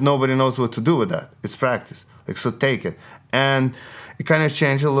that nobody knows what to do with that. It's practice. Like, so take it. And it kind of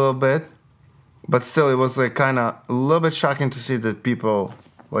changed a little bit, but still it was like kind of a little bit shocking to see that people,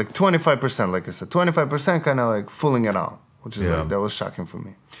 like 25%, like I said, 25% kind of like fooling it out, which is like, that was shocking for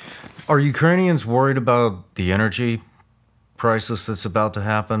me. Are Ukrainians worried about the energy crisis that's about to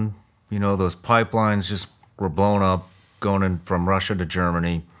happen? You know, those pipelines just were blown up, going in from Russia to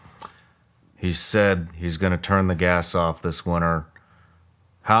Germany. He said he's going to turn the gas off this winter.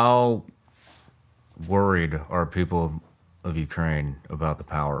 How worried are people of Ukraine about the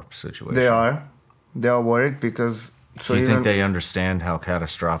power situation? They are worried because... Do you think they understand how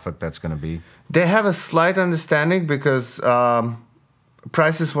catastrophic that's going to be? They have a slight understanding because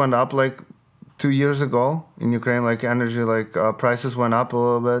prices went up like 2 years ago in Ukraine, like energy, like prices went up a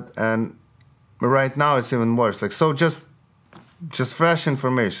little bit, and right now it's even worse. Like, so just fresh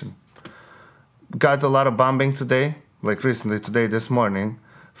information. Got a lot of bombing today, like recently, today, this morning,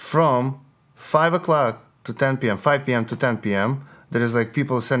 from 5 o'clock to 10 p.m., 5 p.m. to 10 p.m. There is like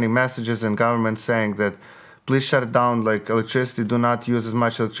people sending messages in government saying that please shut down like electricity, do not use as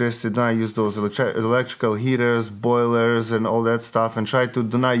much electricity, do not use those electrical heaters, boilers, and all that stuff, and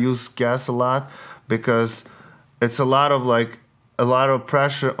do not use gas a lot, because it's a lot of like a lot of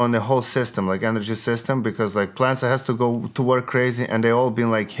pressure on the whole system, like energy system, because like plants has to go to work crazy, and they all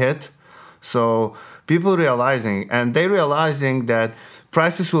been like hit. So people realizing, and they realizing that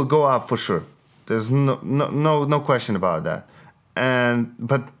prices will go up for sure. There's no question about that.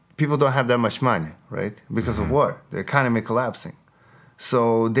 But people don't have that much money, right? Because of war, the economy collapsing.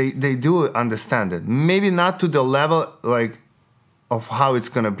 So they do understand it. Maybe not to the level like of how it's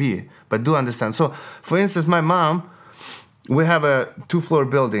gonna be, but do understand. So for instance, my mom, we have a 2-floor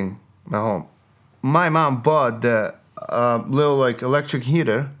building at home. My mom bought the little like electric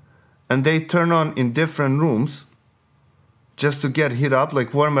heater, and they turn on in different rooms just to get heat up, like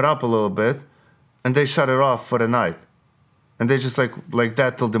warm it up a little bit, and they shut it off for the night. And they just like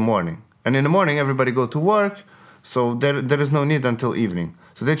that till the morning. And in the morning, everybody go to work, so there is no need until evening.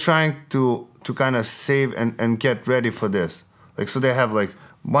 So they're trying to kind of save and get ready for this. Like, so they have like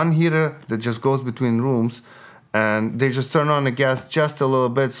one heater that just goes between rooms, and they just turn on the gas just a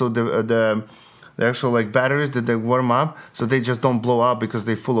little bit, so the actual like batteries that they warm up, so they just don't blow up because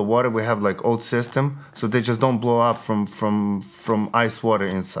they're full of water. We have like old system, so they just don't blow up from ice water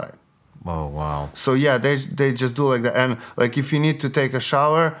inside. Oh, wow. So yeah, they just do like that. And like if you need to take a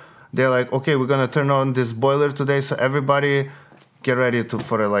shower, they're like, okay, we're gonna turn on this boiler today, so everybody get ready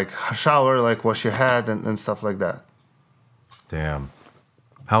for a like shower, like wash your head and stuff like that. Damn.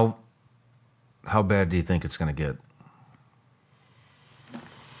 How bad do you think it's gonna get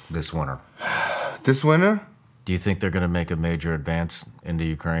this winter? This winter? Do you think they're gonna make a major advance into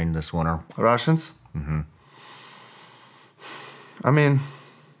Ukraine this winter? Russians? Mm-hmm. I mean,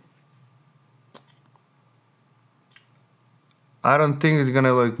 I don't think it's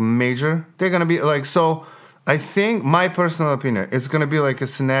gonna like major. They're gonna be like, so I think my personal opinion, it's gonna be like a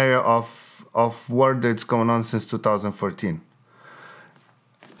scenario of war that's going on since 2014.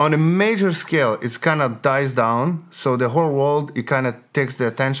 On a major scale, it's kind of dies down, so the whole world, it kind of takes the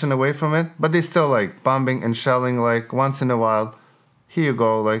attention away from it, but they still like bombing and shelling like once in a while. Here you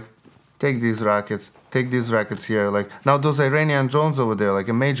go, like take these rockets here. Like now those Iranian drones over there, like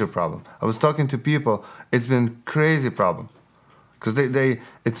a major problem. I was talking to people, it's been crazy problem. Because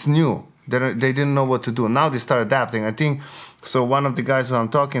it's new. They didn't know what to do. Now they start adapting. I think, so one of the guys who I'm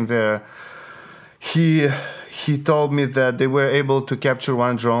talking there, he told me that they were able to capture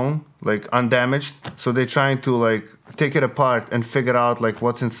one drone, like undamaged. So they're trying to like take it apart and figure out like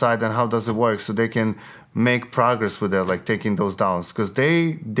what's inside and how does it work, so they can make progress with it, like taking those down. Because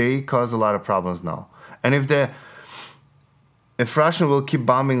they cause a lot of problems now. And if Russia will keep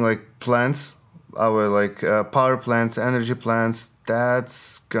bombing like plants, our like power plants, energy plants,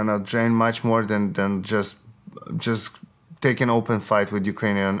 that's gonna drain much more than just take an open fight with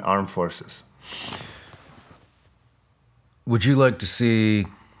Ukrainian armed forces. Would you like to see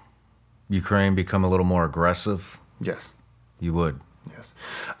Ukraine become a little more aggressive? Yes. You would? Yes.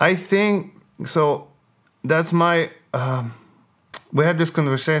 I think, so that's my, we had this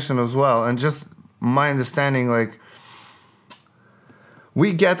conversation as well, and just my understanding, like,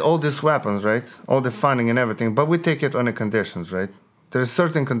 we get all these weapons, right? All the funding and everything, but we take it on the conditions, right? There's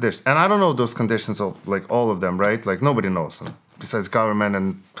certain conditions, and I don't know those conditions of like all of them, right? Like nobody knows them besides government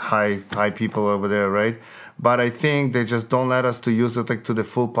and high people over there, right? But I think they just don't let us to use it like to the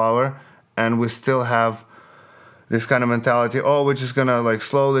full power, and we still have this kind of mentality. Oh, we're just gonna like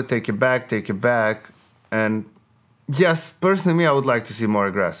slowly take it back, and yes, personally, me, I would like to see more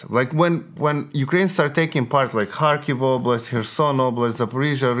aggressive. Like when Ukraine started taking part, like Kharkiv Oblast, Kherson Oblast,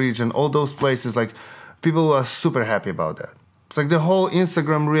 Zaporizhia region, all those places, like people were super happy about that. It's like the whole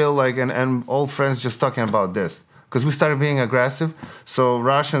Instagram reel, like, and all friends just talking about this. Because we started being aggressive, so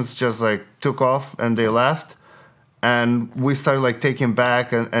Russians just like took off and they left, and we started like taking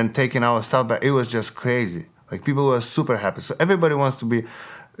back and taking our stuff back. It was just crazy. Like people were super happy. So everybody wants to be,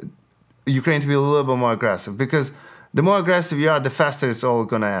 Ukraine to be a little bit more aggressive, because the more aggressive you are, the faster it's all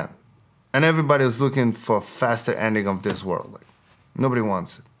gonna end. And everybody is looking for a faster ending of this world. Like nobody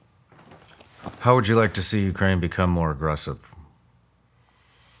wants it. How would you like to see Ukraine become more aggressive?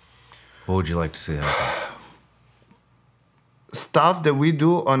 What would you like to see happen? Stuff that we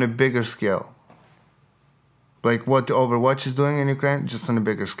do on a bigger scale. Like what the Overwatch is doing in Ukraine, just on a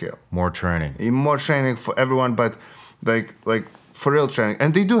bigger scale. More training. More training for everyone, but like for real training.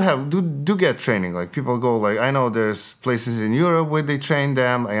 And they do get training. Like people go, like I know there's places in Europe where they train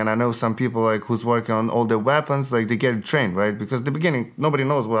them, and I know some people like who's working on all the weapons, like they get trained, right? Because at the beginning nobody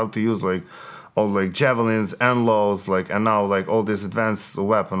knows how to use like all like javelins and lows, like, and now like all this advanced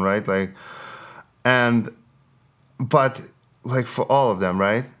weapon, right? Like, but like for all of them,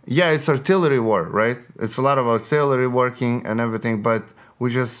 right? Yeah, it's artillery war, right? It's a lot of artillery working and everything, but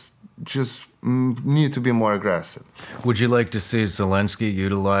we just need to be more aggressive. Would you like to see Zelensky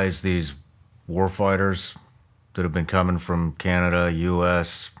utilize these warfighters that have been coming from Canada,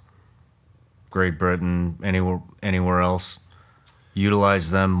 U.S., Great Britain, anywhere else?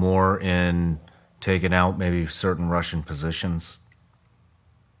 Utilize them more in taking out maybe certain Russian positions?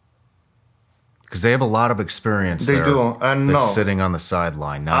 Because they have a lot of experience They there do, and that's no. sitting on the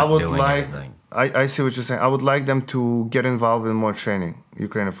sideline, not doing anything. I see what you're saying. I would like them to get involved in more training,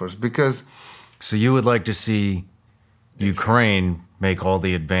 Ukrainian force, because... So you would like to see Ukraine make all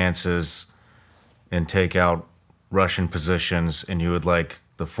the advances and take out Russian positions, and you would like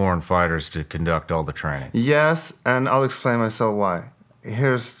the foreign fighters to conduct all the training? Yes, and I'll explain myself why.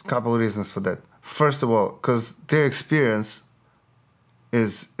 Here's a couple of reasons for that. First of all, because their experience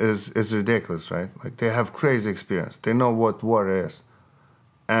is ridiculous, right? Like, they have crazy experience. They know what war is.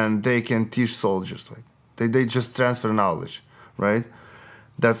 And they can teach soldiers. Like, they just transfer knowledge, right?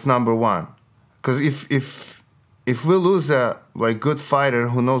 That's number one. Because if we lose a good fighter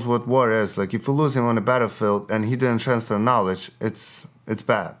who knows what war is, like if we lose him on the battlefield and he didn't transfer knowledge, it's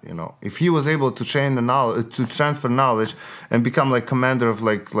bad, you know. If he was able to train the knowledge, to transfer knowledge and become like commander of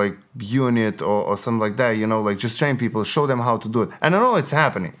like unit or something like that, you know, like just train people, show them how to do it. And I know it's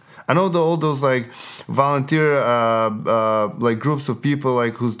happening. I know all those like volunteer like groups of people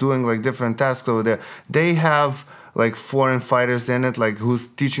like who's doing like different tasks over there. They have like foreign fighters in it, like who's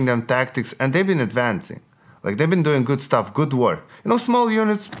teaching them tactics, and they've been advancing. Like they've been doing good stuff, good work. You know, small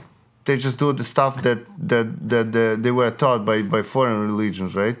units, they just do the stuff that they were taught by foreign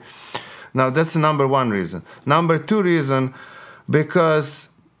religions, right? Now that's the number one reason. Number two reason, because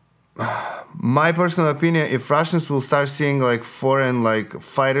my personal opinion, if Russians will start seeing like foreign like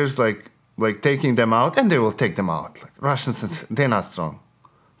fighters like taking them out, and they will take them out. Like Russians, they're not strong.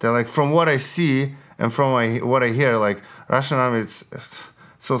 They're like, from what I see and from what I hear, like Russian army, it's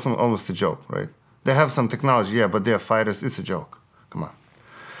also almost a joke, right? They have some technology, yeah, but they're fighters. It's a joke. Come on.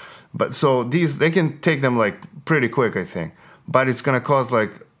 But so they can take them like pretty quick, I think. But it's gonna cause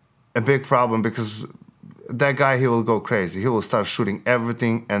like a big problem, because that guy, he will go crazy. He will start shooting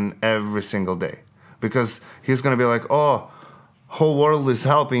everything and every single day, because he's gonna be like, oh, whole world is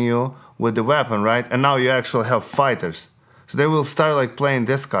helping you with the weapon, right? And now you actually have fighters. So they will start like playing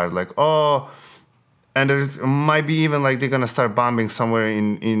this card, like, oh, and it might be even like they're gonna start bombing somewhere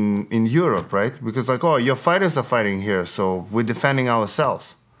in Europe, right? Because like, oh, your fighters are fighting here, so we're defending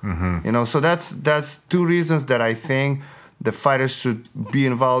ourselves. Mm-hmm. You know, so that's two reasons that I think the fighters should be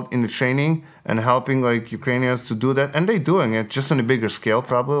involved in the training and helping like Ukrainians to do that, and they're doing it just on a bigger scale,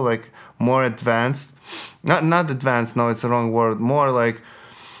 probably like more advanced, not advanced. No, it's the wrong word. More like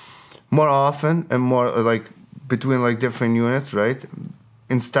more often and more like between like different units, right?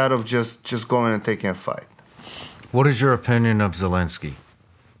 Instead of just going and taking a fight. What is your opinion of Zelensky?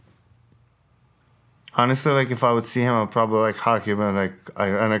 Honestly, like if I would see him, I'd probably like hug him and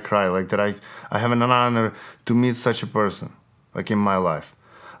I cry, like that I have an honor to meet such a person, like in my life.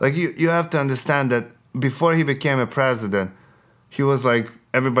 Like you have to understand that before he became a president, he was like,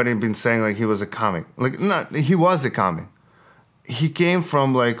 everybody been saying like he was a comic. Like he was a comic. He came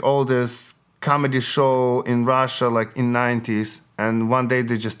from like all this comedy show in Russia, like in 90s. And one day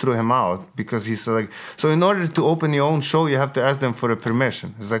they just threw him out because he's like, so in order to open your own show, you have to ask them for a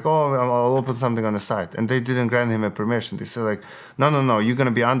permission. It's like, oh, I'll open something on the site. And they didn't grant him a permission. They said like, no, you're going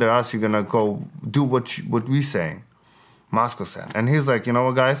to be under us. You're going to go do what we're saying. Moscow said. And he's like, you know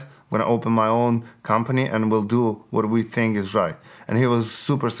what, guys? I'm going to open my own company and we'll do what we think is right. And he was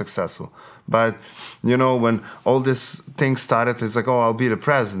super successful. But, you know, when all this thing started, it's like, oh, I'll be the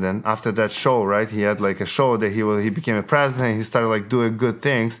president. After that show, right? He had like a show that he became a president. He started like doing good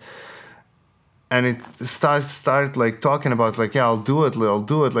things. And it started like talking about like, yeah, I'll do it.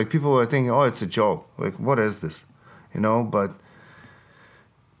 Like people were thinking, oh, it's a joke. Like, what is this? You know, but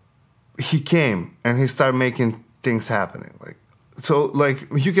he came and he started making things happening. Like, so like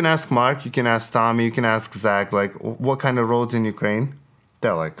you can ask Mark, you can ask Tommy, you can ask Zach, like what kind of roads in Ukraine?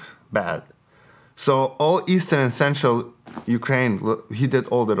 They're like bad. So all Eastern and Central Ukraine, he did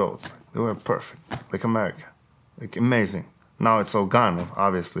all the roads. They were perfect, like America, like amazing. Now it's all gone,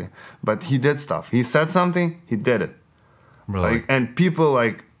 obviously. But he did stuff. He said something, he did it. Really? Like, and people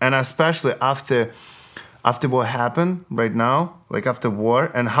like, and especially after what happened right now, like after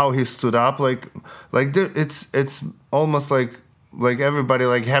war, and how he stood up, like there, it's almost like everybody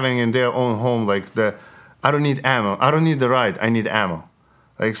like having in their own home, like I don't need ammo, I don't need the ride, I need ammo.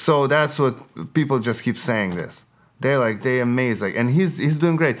 Like, so that's what people just keep saying this. They're amazed, like, and he's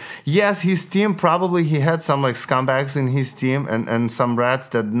doing great. Yes, his team, probably he had some like scumbags in his team and some rats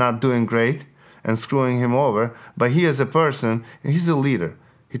that not doing great and screwing him over. But he as a person, he's a leader.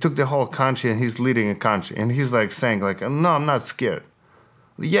 He took the whole country and he's leading a country. And he's like saying like, no, I'm not scared.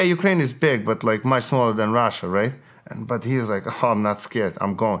 Yeah, Ukraine is big, but like much smaller than Russia, right? But he's like, oh, I'm not scared.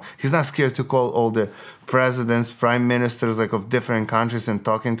 I'm going. He's not scared to call all the presidents, prime ministers like of different countries and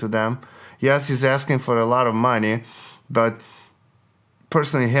talking to them. Yes, he's asking for a lot of money, but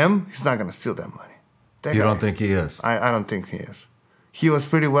personally he's not going to steal that money. You don't think he is? I don't think he is. He was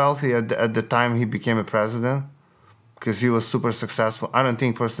pretty wealthy at the time he became a president because he was super successful. I don't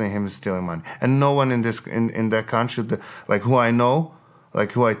think personally him is stealing money. And no one in that country, like who I know,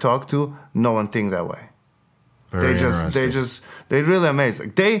 like who I talk to, no one think that way. Very They really amazed.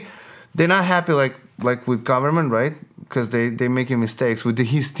 Like they're not happy like with government, right? Because they making mistakes with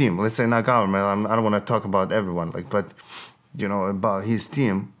his team. Let's say not government. I don't want to talk about everyone, like, but you know about his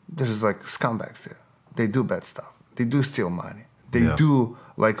team. There's like scumbags there. They do bad stuff. They do steal money. They do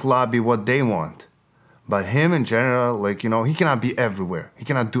like lobby what they want. But him in general, like, you know, he cannot be everywhere. He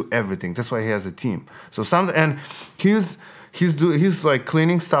cannot do everything. That's why he has a team. So he's like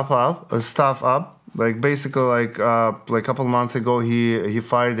cleaning stuff up. Like basically, like a couple of months ago, he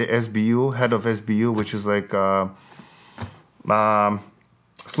fired the SBU, head of SBU, which is like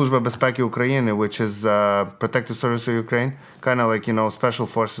Служба безпеки України, which is Protective Service of Ukraine, kind of like, you know, Special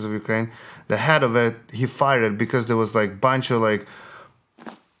Forces of Ukraine. The head of it, he fired it because there was like bunch of like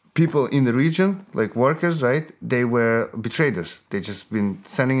people in the region, like workers, right? They were betrayers. They just been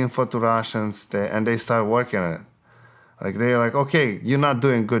sending info to Russians, and they started working on it. Like they're like, okay, you're not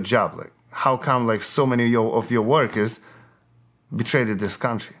doing a good job. Like, how come like so many of your workers betrayed this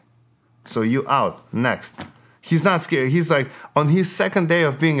country? So you out next. He's not scared. He's like, on his second day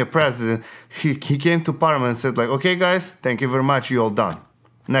of being a president, he came to parliament and said like, okay guys, thank you very much, you all done.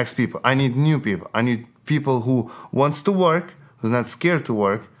 Next people. I need new people. I need people who wants to work, who's not scared to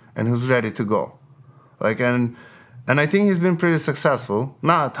work, and who's ready to go. Like, and I think he's been pretty successful.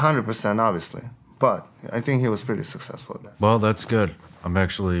 Not 100% obviously, but I think he was pretty successful at that. Well, that's good. I'm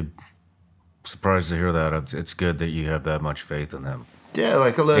actually surprised to hear that. It's good that you have that much faith in him. Yeah,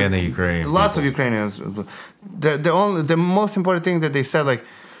 like a lot. And the Ukrainian lots people. of Ukrainians. The most important thing that they said, like,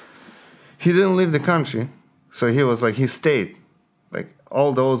 he didn't leave the country, so he was like, he stayed, like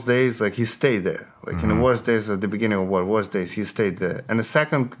all those days, like he stayed there. Like in the worst days at the beginning of war, worst days, he stayed there. And the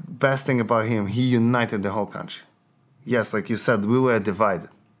second best thing about him, he united the whole country. Yes, like you said, we were divided,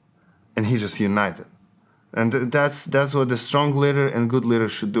 and he just united. And that's what the strong leader and good leader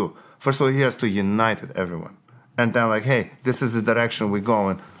should do. First of all, he has to unite everyone. And then like, hey, this is the direction we're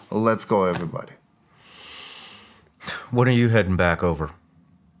going. Let's go, everybody. When are you heading back over?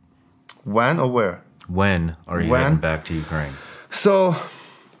 When or where? When are you heading back to Ukraine? So,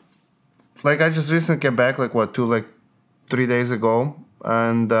 like, I just recently came back, like, 3 days ago.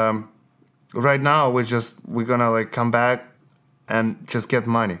 And right now, we're gonna, like, come back and just get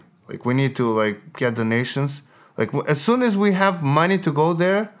money. Like, we need to, like, get donations. Like, as soon as we have money to go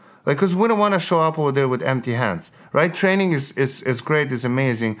there, like, because we don't want to show up over there with empty hands, right? Training is great, it's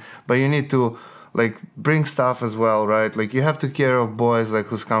amazing, but you need to, like, bring stuff as well, right? Like, you have to care of boys, like,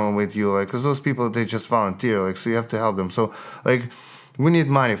 who's coming with you, like, because those people, they just volunteer, like, so you have to help them. So, like, we need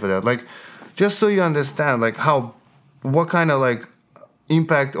money for that. Like, just so you understand, like, what kind of, like,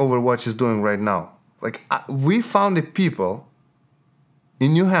 impact Overwatch is doing right now. Like, we found the people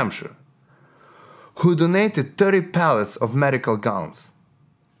in New Hampshire who donated 30 pallets of medical gowns.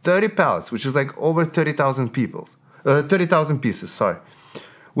 30 pallets, which is like over 30,000 pieces, sorry.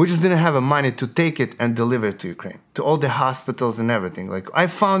 We just didn't have the money to take it and deliver it to Ukraine, to all the hospitals and everything. Like, I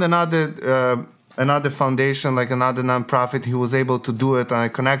found another foundation, like another nonprofit, who was able to do it, and I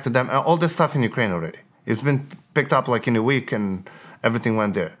connected them, and all the stuff in Ukraine already. It's been picked up like in a week, and everything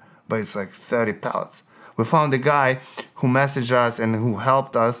went there. But it's like 30 pallets. We found a guy who messaged us and who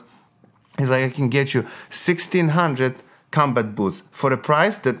helped us. He's like, I can get you 1,600 combat boots for a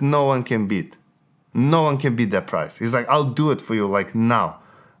price that no one can beat. No one can beat that price. He's like, I'll do it for you, like, now.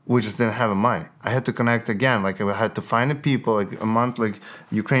 We just didn't have the money. I had to connect again. Like, I had to find the people, like, a month, like,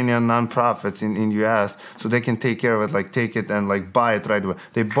 Ukrainian nonprofits in US, so they can take care of it, like, take it and, like, buy it right away.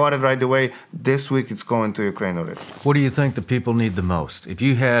 They bought it right away. This week, it's going to Ukraine already. What do you think the people need the most? If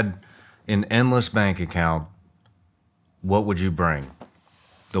you had an endless bank account, what would you bring?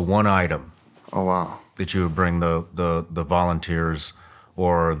 The one item. Oh, wow. That you would bring the volunteers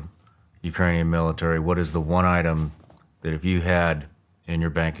or Ukrainian military. What is the one item that if you had in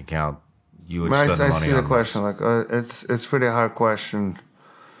your bank account, you would spend the money on? I see the question. Like, it's pretty hard question.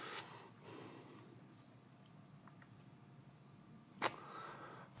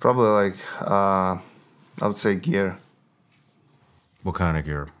 Probably like I would say gear. What kind of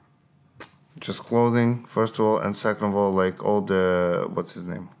gear? just clothing, first of all, and second of all, like all the, what's his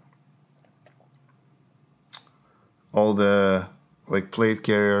name? All the, like, plate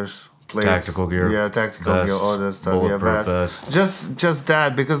carriers. Plates, tactical gear. Yeah, tactical vests, gear, all that stuff. bulletproof Yeah, vest. Just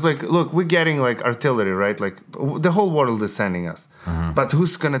that, because, like, look, we're getting, like, artillery, right? Like, the whole world is sending us. But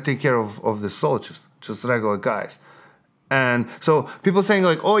who's going to take care of the soldiers? Just regular guys. And so people saying,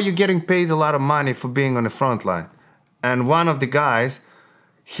 like, oh, you're getting paid a lot of money for being on the front line. And one of the guys,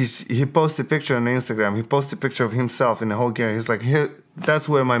 he posted a picture on Instagram. He posted a picture of himself in the whole gear. He's like, here, that's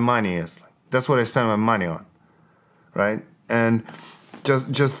where my money is. Like, that's what I spend my money on, right? And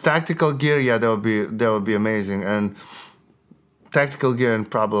just tactical gear, yeah, that would be amazing. And tactical gear and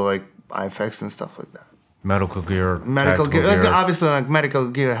probably like IFX and stuff like that. Medical gear. Medical gear. Like, obviously, like medical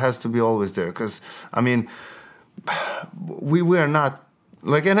gear has to be always there because I mean, we were not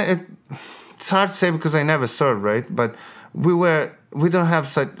like, and it's hard to say because I never served, right? But we don't have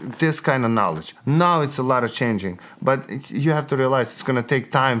this kind of knowledge. Now it's a lot of changing, but you have to realize it's going to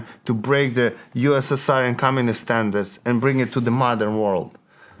take time to break the USSR and communist standards and bring it to the modern world.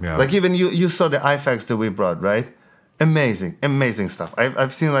 Yeah. Like even you saw the IFACs that we brought, right? Amazing stuff.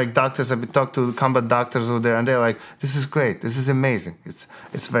 I've seen like doctors, I've talked to combat doctors over there, and they're like, this is great, this is amazing.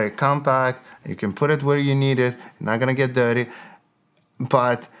 It's very compact, you can put it where you need it, not going to get dirty,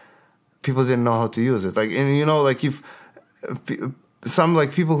 but people didn't know how to use it. Like, and you know, like if some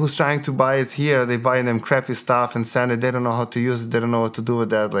like people who's trying to buy it here, they buy them crappy stuff and send it. They don't know how to use it. They don't know what to do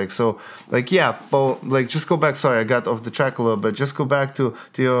with that. Like, so like, yeah, but like just go back. Sorry, I got off the track a little bit. Just go back to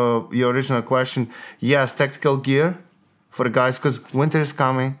your original question. Yes, tactical gear for the guys, because winter is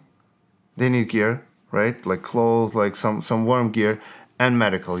coming. They need gear, right? Like clothes, like some warm gear, and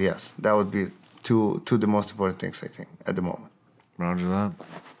medical. Yes, that would be two the most important things, I think, at the moment. Roger that.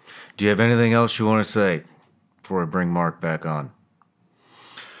 Do you have anything else you want to say before I bring Mark back on?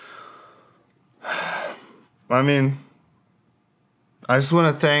 I mean, I just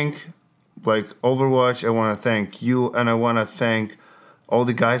want to thank, like, Overwatch. I want to thank you, and I want to thank all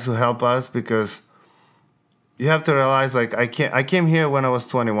the guys who help us, because you have to realize, like, I came here when I was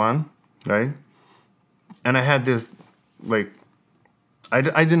 21, right? And I had this, like, I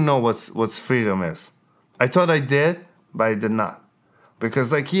didn't know what's freedom is. I thought I did, but I did not.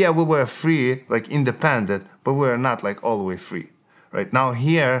 Because, like, yeah, we were free, like, independent, but we were not, like, all the way free, right? Now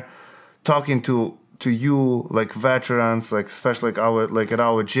here, talking to you, like, veterans, like, especially like at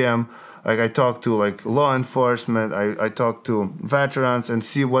our gym, like, I talk to, like, law enforcement, I talk to veterans and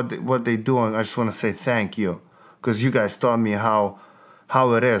see what they doing. I just want to say thank you, because you guys taught me how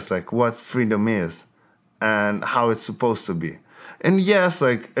it is, like, what freedom is and how it's supposed to be. And yes,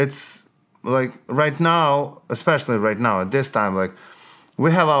 like, it's, like, right now, especially right now, at this time, like,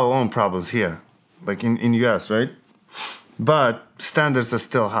 we have our own problems here, like in US, right? But standards are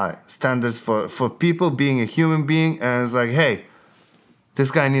still high. Standards for people being a human being, and it's like, hey, this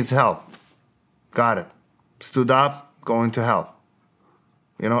guy needs help. Got it. Stood up, going to help.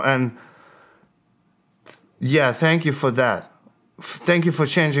 You know, and yeah, thank you for that. Thank you for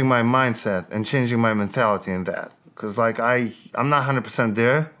changing my mindset and changing my mentality in that. Because, like, I'm not 100%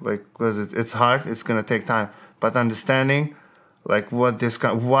 there, like, because it's hard, it's going to take time. But understanding, like,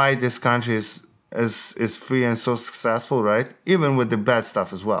 why this country is free and so successful, right? Even with the bad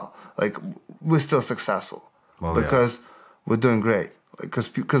stuff as well. Like, we're still successful. Oh, because we're doing great. Like,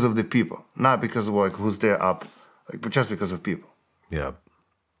 because of the people. Not because of, like, who's there up. Like, but just because of people. Yeah.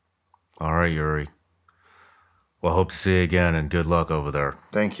 All right, Yuri. Well, hope to see you again, and good luck over there.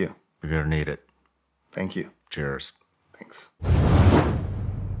 Thank you. You're going to need it. Thank you. Cheers. Thanks.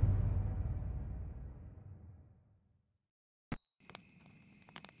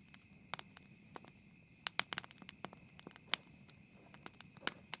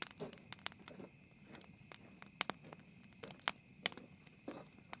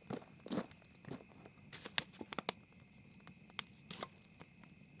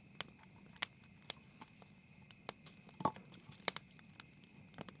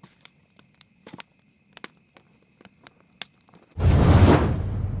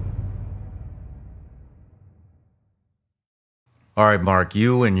 All right, Mark,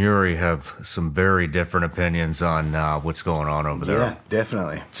 you and Yuri have some very different opinions on what's going on over there. Yeah,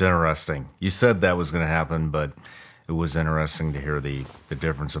 definitely. It's interesting. You said that was going to happen, but it was interesting to hear the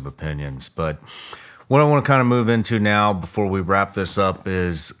difference of opinions. But what I want to kind of move into now before we wrap this up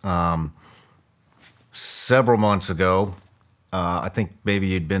is several months ago, I think maybe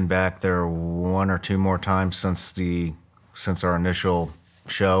you'd been back there one or two more times since our initial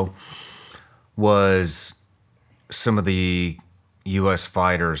show, was some of the U.S.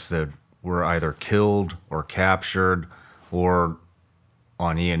 fighters that were either killed or captured or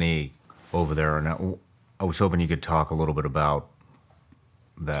on E&E. over there. And I was hoping you could talk a little bit about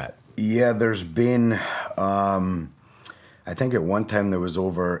that. Yeah, there's been, I think at one time there was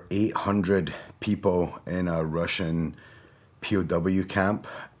over 800 people in a Russian POW camp,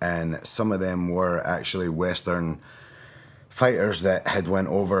 and some of them were actually Western fighters that had went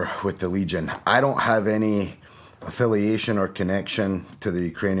over with the Legion. I don't have any affiliation or connection to the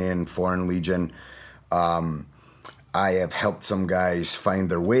Ukrainian Foreign Legion. I have helped some guys find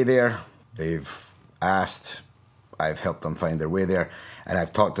their way there. They've asked, I've helped them find their way there, and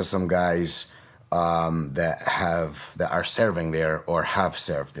I've talked to some guys that are serving there or have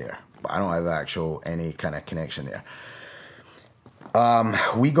served there. But I don't have any kind of connection there.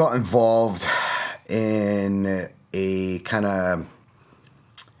 We got involved in a kind of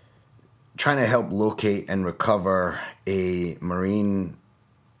trying to help locate and recover a Marine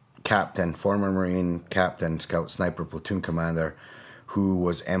captain, former Marine captain, scout sniper platoon commander, who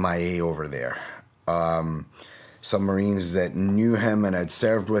was MIA over there. Some Marines that knew him and had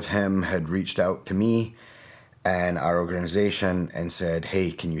served with him had reached out to me and our organization and said,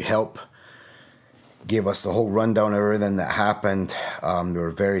 hey, can you help? Gave us the whole rundown of everything that happened. They were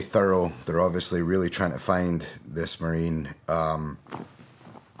very thorough. They're obviously really trying to find this Marine. Kind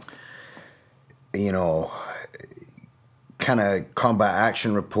of combat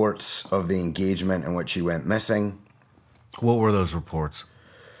action reports of the engagement in which he went missing. What were those reports?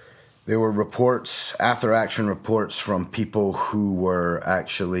 There were reports, after action reports from people who were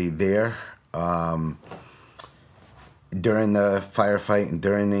actually there during the firefight and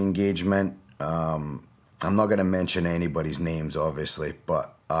during the engagement. I'm not going to mention anybody's names, obviously,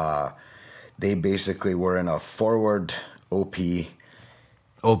 but they basically were in a forward OP.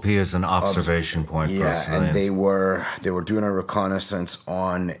 OP is an observation point. Yeah, for and they were doing a reconnaissance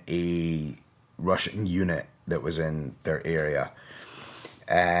on a Russian unit that was in their area.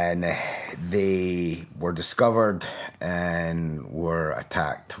 And they were discovered and were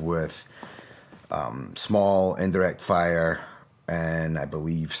attacked with small indirect fire and I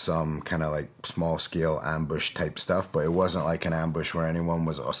believe some kind of like small scale ambush type stuff, but it wasn't like an ambush where anyone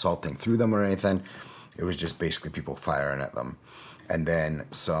was assaulting through them or anything. It was just basically people firing at them and then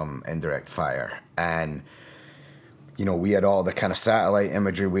some indirect fire. And we had all the kind of satellite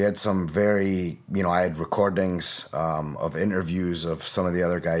imagery. We had some very, I had recordings of interviews of some of the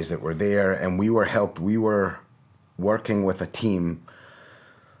other guys that were there, and we were working with a team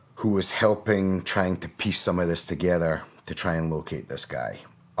who was trying to piece some of this together to try and locate this guy.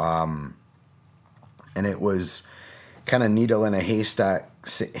 And it was kind of needle in a haystack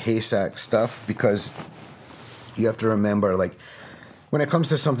stuff, because you have to remember, like, when it comes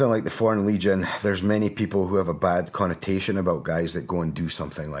to something like the Foreign Legion, there's many people who have a bad connotation about guys that go and do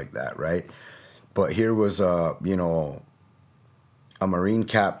something like that, right? But here was a Marine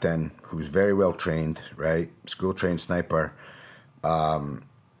captain who's very well trained, right? School trained sniper,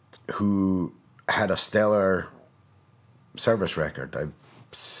 who had a stellar service record. I've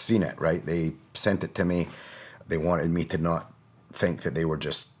seen it, right? They sent it to me. They wanted me to not think that they were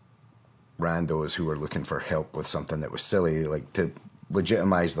just randos who were looking for help with something that was silly, like to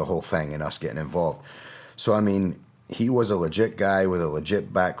legitimize the whole thing and us getting involved. So, I mean, he was a legit guy with a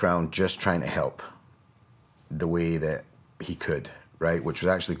legit background, just trying to help the way that he could, right? Which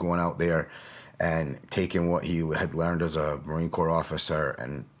was actually going out there and taking what he had learned as a Marine Corps officer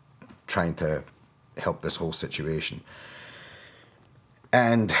and trying to help this whole situation.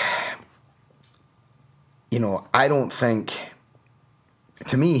 And, I don't think,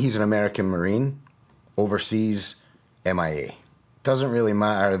 to me, he's an American Marine, overseas, MIA. Doesn't really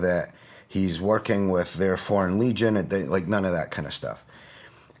matter that he's working with their Foreign Legion, like none of that kind of stuff.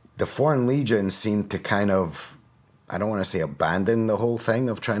 The Foreign Legion seemed to kind of, I don't want to say abandon the whole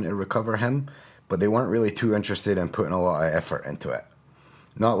thing of trying to recover him, but they weren't really too interested in putting a lot of effort into it.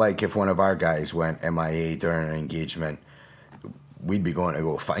 Not like if one of our guys went MIA during an engagement, we'd be going to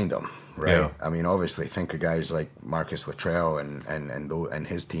go find him, right? Yeah. I mean, obviously, think of guys like Marcus Luttrell and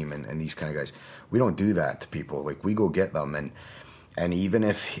his team and these kind of guys. We don't do that to people. Like, we go get them, and even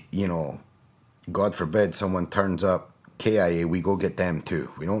if, God forbid, someone turns up KIA, we go get them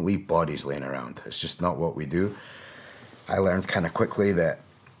too. We don't leave bodies laying around. It's just not what we do. I learned kind of quickly that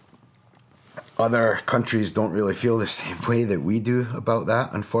other countries don't really feel the same way that we do about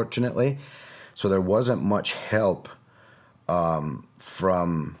that, unfortunately. So there wasn't much help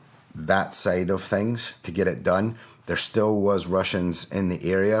from that side of things to get it done. There still was Russians in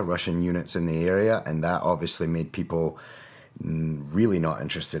the area, Russian units in the area, and that obviously made people really not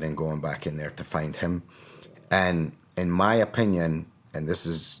interested in going back in there to find him. And in my opinion, and this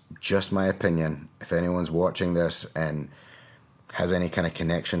is just my opinion, if anyone's watching this and has any kind of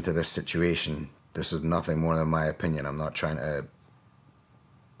connection to this situation. This is nothing more than my opinion. I'm not trying to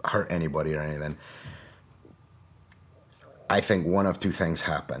hurt anybody or anything. I think one of two things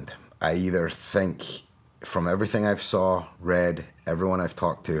happened. I either think, from everything I've saw, read, everyone I've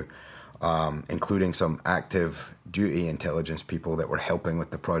talked to, including some active duty intelligence people that were helping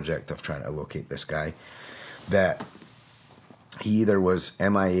with the project of trying to locate this guy, that he either was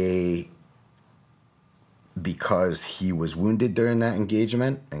MIA because he was wounded during that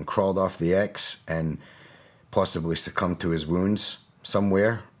engagement and crawled off the X and possibly succumbed to his wounds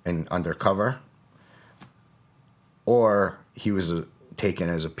somewhere in undercover, or he was taken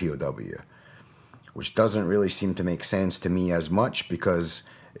as a POW, which doesn't really seem to make sense to me as much, because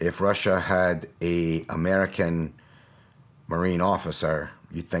if Russia had a American Marine officer,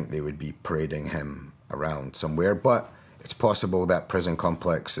 you'd think they would be parading him around somewhere. But it's possible that prison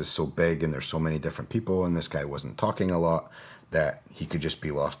complex is so big and there's so many different people and this guy wasn't talking a lot that he could just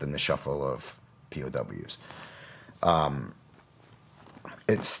be lost in the shuffle of POWs.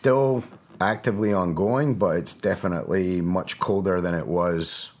 It's still actively ongoing, but it's definitely much colder than it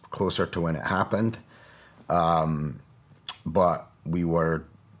was closer to when it happened. But we were,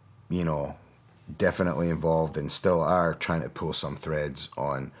 you know, definitely involved and still are trying to pull some threads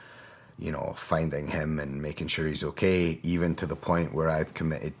on, you know, finding him and making sure he's okay, even to the point where I've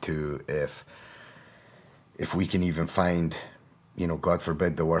committed to, if we can even find, you know, God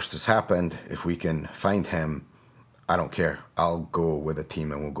forbid the worst has happened, if we can find him, I don't care. I'll go with a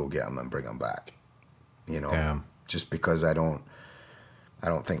team and we'll go get him and bring him back. You know, Damn. Just because I don't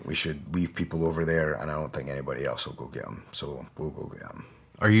think we should leave people over there, and I don't think anybody else will go get him. So we'll go get him.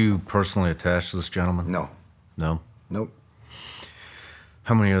 Are you personally attached to this gentleman? No. No? Nope.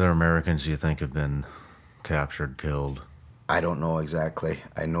 How many other Americans do you think have been captured, killed? I don't know exactly.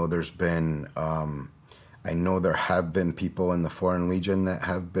 I know there's been, I know there have been people in the Foreign Legion that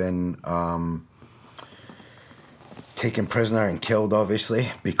have been taken prisoner and killed,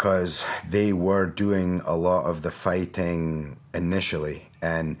 obviously, because they were doing a lot of the fighting initially.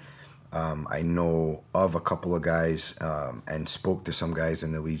 And I know of a couple of guys and spoke to some guys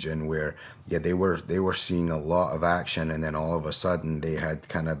in the Legion where, yeah, they were seeing a lot of action, and then all of a sudden they had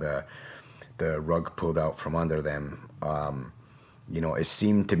kind of the rug pulled out from under them. You know, it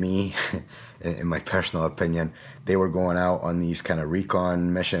seemed to me, in my personal opinion, they were going out on these kind of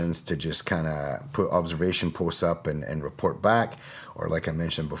recon missions to just kind of put observation posts up and report back. Or like I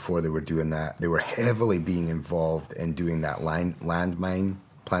mentioned before, they were doing that. They were heavily being involved in doing that landmine,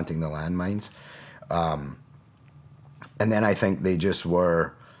 planting the landmines. And then I think they just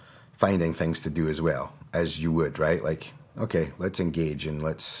were finding things to do as well, as you would, right? Like, okay, let's engage and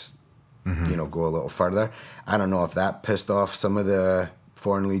let's, you know, go a little further. I don't know if that pissed off some of the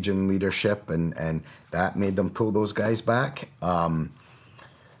Foreign Legion leadership and that made them pull those guys back. You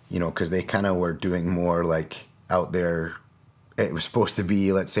know, because they kind of were doing more like out there. It was supposed to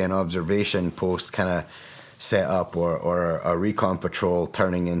be, let's say, an observation post kind of set up or a recon patrol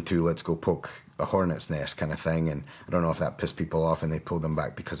turning into let's go poke a hornet's nest kind of thing. And I don't know if that pissed people off and they pulled them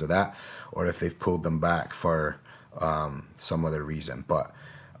back because of that, or if they've pulled them back for some other reason. But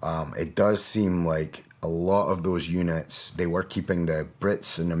it does seem like a lot of those units, they were keeping the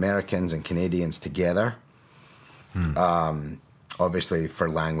Brits and Americans and Canadians together. Obviously for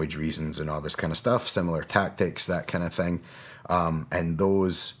language reasons and all this kind of stuff, similar tactics, that kind of thing. And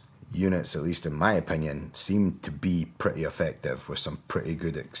those units, at least in my opinion, seem to be pretty effective with some pretty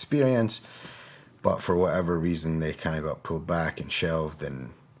good experience. But for whatever reason, they kind of got pulled back and shelved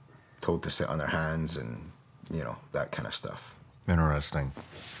and told to sit on their hands and, you know, that kind of stuff. Interesting.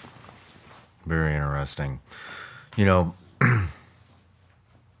 Very interesting. You know,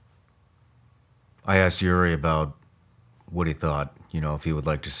 I asked Yuri about what he thought, you know, if he would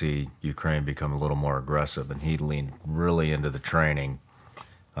like to see Ukraine become a little more aggressive, and he leaned really into the training,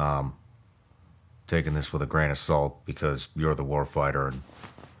 taking this with a grain of salt because you're the warfighter and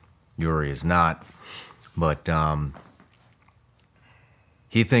Yuri is not. But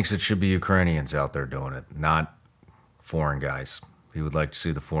he thinks it should be Ukrainians out there doing it, not foreign guys. He would like to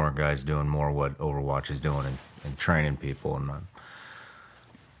see the foreign guys doing more what Overwatch is doing and training people. And I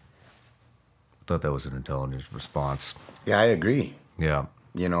thought that was an intelligent response. Yeah, I agree. Yeah.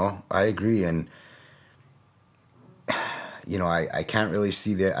 You know, I agree. And, you know, I can't really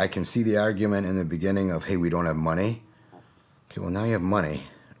see I can see the argument in the beginning of, hey, we don't have money. Okay, well, now you have money,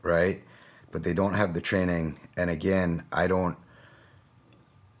 right? But they don't have the training. And again,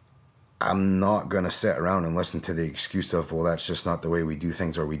 I'm not going to sit around and listen to the excuse of, well, that's just not the way we do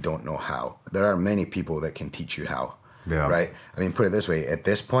things, or we don't know how. There are many people that can teach you how, right? I mean, put it this way. At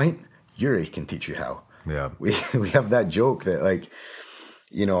this point, Yuri can teach you how. Yeah. We have that joke that, like,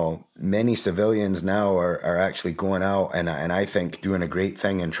 you know, many civilians now are actually going out and I think doing a great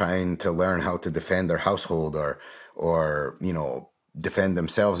thing and trying to learn how to defend their household or, you know, defend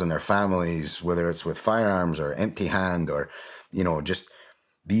themselves and their families, whether it's with firearms or empty hand or, you know, just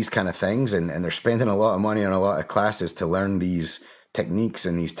these kind of things. And they're spending a lot of money on a lot of classes to learn these techniques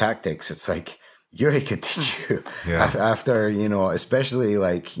and these tactics. It's like, Yuri could teach you after, you know, especially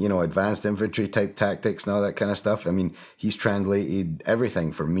like, you know, advanced infantry type tactics and all that kind of stuff. I mean, he's translated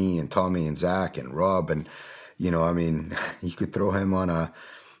everything for me and Tommy and Zach and Rob. And, you know, I mean, you could throw him on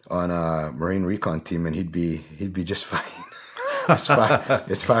a Marine recon team and he'd be just fine as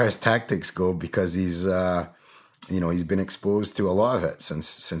far as tactics go, because he's, you know, he's been exposed to a lot of it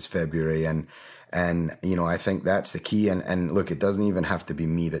since February. And, you know, I think that's the key. And look, it doesn't even have to be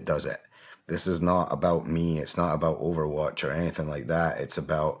me that does it. This is not about me. It's not about Overwatch or anything like that. It's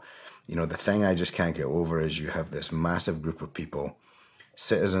about, you know, the thing I just can't get over is you have this massive group of people,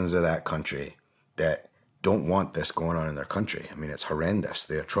 citizens of that country, that don't want this going on in their country. I mean, it's horrendous.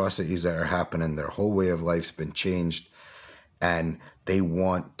 The atrocities that are happening, their whole way of life's been changed, and they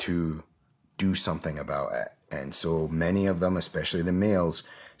want to do something about it. And so many of them, especially the males,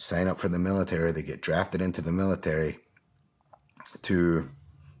 sign up for the military. They get drafted into the military to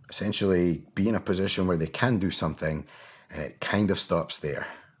essentially be in a position where they can do something, and it kind of stops there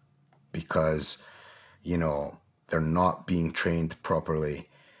because, you know, they're not being trained properly.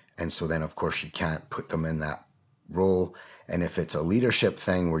 And so then, of course, you can't put them in that role. And if it's a leadership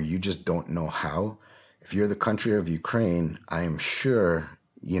thing where you just don't know how, if you're the country of Ukraine, I am sure,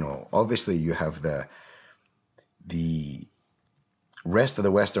 you know, obviously you have the rest of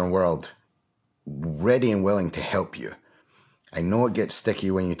the Western world ready and willing to help you. I know it gets sticky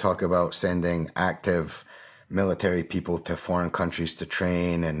when you talk about sending active military people to foreign countries to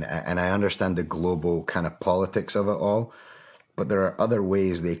train, and I understand the global kind of politics of it all, but there are other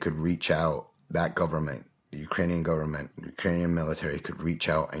ways they could reach out. That government, the Ukrainian government, Ukrainian military could reach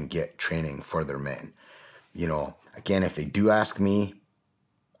out and get training for their men. You know, again, if they do ask me,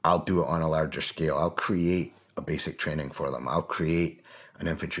 I'll do it on a larger scale. I'll create a basic training for them. I'll create an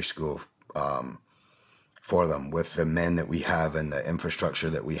infantry school for them with the men that we have and the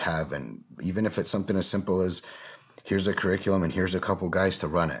infrastructure that we have. And even if it's something as simple as here's a curriculum and here's a couple guys to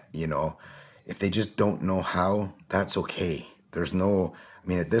run it, you know, if they just don't know how, that's okay. There's no, I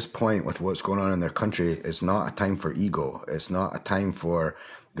mean, at this point with what's going on in their country, it's not a time for ego. It's not a time for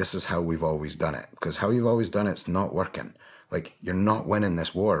this is how we've always done it, because how you've always done it's not working. Like, you're not winning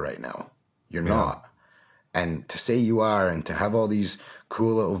this war right now. You're not. And to say you are, and to have all these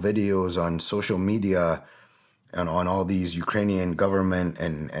cool little videos on social media and on all these Ukrainian government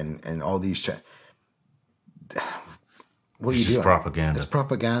and all these... What are you doing? It's propaganda. It's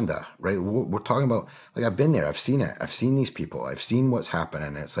propaganda, right? We're talking about... Like, I've been there. I've seen it. I've seen these people. I've seen what's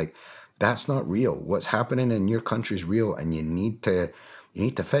happening. It's like, that's not real. What's happening in your country is real, and you need to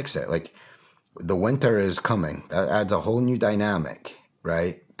fix it. Like, the winter is coming. That adds a whole new dynamic,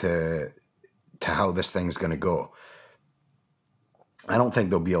 right, to how this thing's going to go. I don't think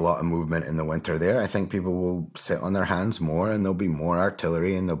there'll be a lot of movement in the winter there. I think people will sit on their hands more, and there'll be more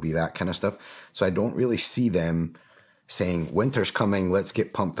artillery, and there'll be that kind of stuff. So I don't really see them saying, winter's coming, let's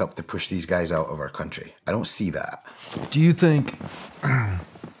get pumped up to push these guys out of our country. I don't see that. Do you think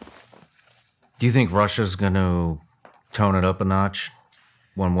Russia's going to tone it up a notch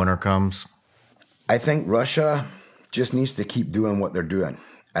when winter comes? I think Russia just needs to keep doing what they're doing.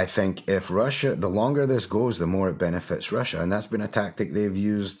 I think if Russia, the longer this goes, the more it benefits Russia. And that's been a tactic they've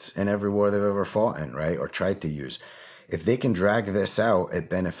used in every war they've ever fought in, right? Or tried to use. If they can drag this out, it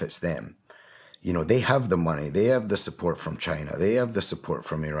benefits them. You know, they have the money. They have the support from China. They have the support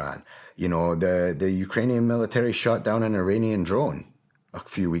from Iran. You know, the Ukrainian military shot down an Iranian drone a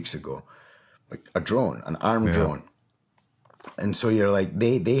few weeks ago. Like a drone, an armed drone. And so you're like,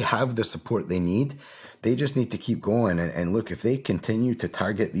 they have the support they need. They just need to keep going. And look, if they continue to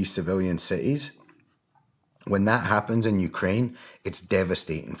target these civilian cities, when that happens in Ukraine, it's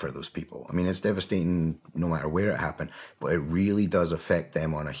devastating for those people. I mean, it's devastating no matter where it happened, but it really does affect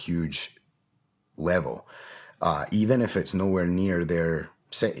them on a huge level, even if it's nowhere near their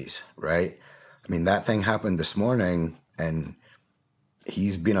cities, right? I mean, that thing happened this morning, and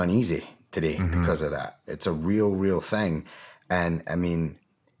he's been uneasy today because of that. It's a real thing. And I mean,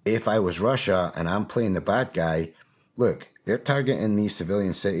 if I was Russia and I'm playing the bad guy, look, they're targeting these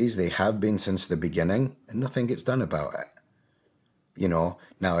civilian cities. They have been since the beginning, and nothing gets done about it. You know,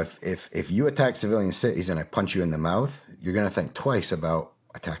 now if you attack civilian cities and I punch you in the mouth, you're going to think twice about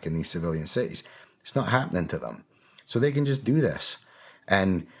attacking these civilian cities. It's not happening to them. So they can just do this.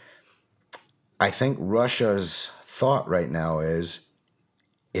 And I think Russia's thought right now is,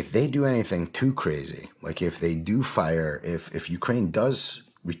 if they do anything too crazy, like if they do fire, if Ukraine does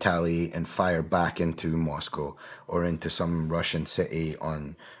retaliate and fire back into Moscow or into some Russian city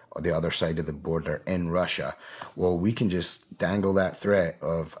on the other side of the border in Russia, well, we can just dangle that threat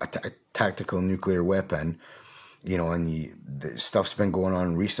of a tactical nuclear weapon, you know, and the stuff's been going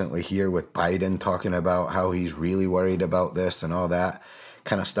on recently here with Biden talking about how he's really worried about this and all that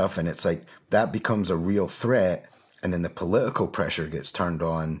kind of stuff. And it's like that becomes a real threat. And then the political pressure gets turned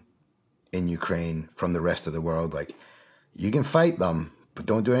on in Ukraine from the rest of the world. Like, you can fight them, but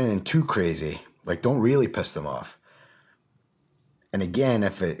don't do anything too crazy. Like, don't really piss them off. And again,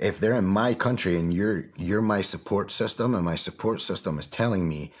 if they're in my country and you're my support system, and my support system is telling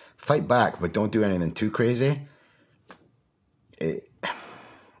me fight back, but don't do anything too crazy,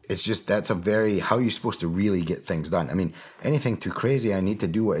 it's just, that's a very, how are you supposed to really get things done? I mean, anything too crazy, I need to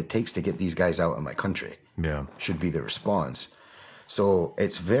do what it takes to get these guys out of my country. Yeah, should be the response. So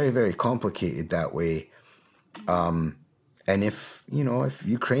it's very, very complicated that way. And if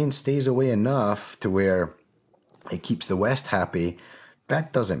Ukraine stays away enough to where it keeps the West happy,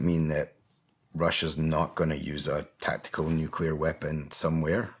 that doesn't mean that Russia's not going to use a tactical nuclear weapon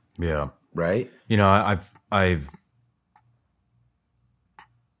somewhere. Yeah. Right? You know, I've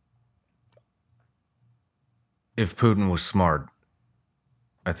if Putin was smart,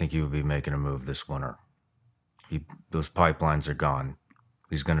 I think he would be making a move this winter. Those pipelines are gone.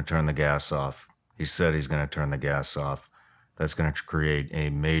 He's going to turn the gas off. He said he's going to turn the gas off. That's going to create a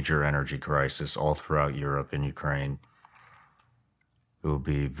major energy crisis all throughout Europe and Ukraine. It would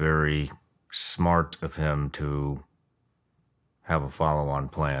be very smart of him to have a follow-on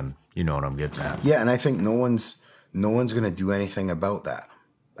plan. You know what I'm getting at. Yeah, and I think no one's going to do anything about that.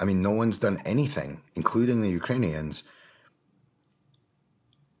 I mean, no one's done anything, including the Ukrainians,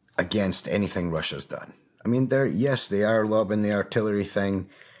 against anything Russia's done. I mean, they are lobbing the artillery thing.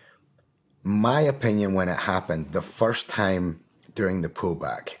 My opinion, when it happened, the first time during the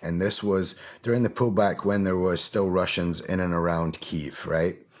pullback, and this was during the pullback when there was still Russians in and around Kyiv,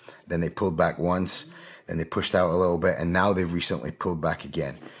 right? Then they pulled back once, then they pushed out a little bit, and now they've recently pulled back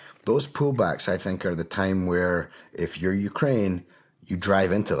again. Those pullbacks, I think, are the time where if you're Ukraine, you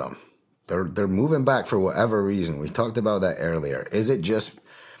drive into them. They're moving back for whatever reason. We talked about that earlier. Is it just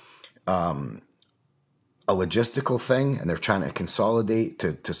a logistical thing, and they're trying to consolidate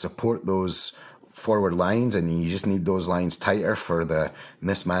to support those forward lines, and you just need those lines tighter for the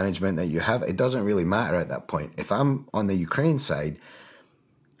mismanagement that you have? It doesn't really matter at that point. If I'm on the Ukraine side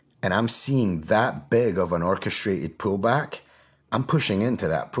and I'm seeing that big of an orchestrated pullback, I'm pushing into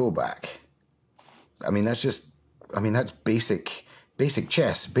that pullback. I mean, that's basic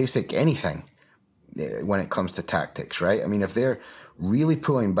chess, basic anything when it comes to tactics, right? I mean, if they're really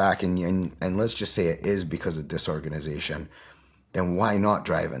pulling back and let's just say it is because of disorganization, then why not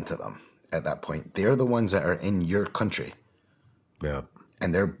drive into them at that point? They're the ones that are in your country. Yeah.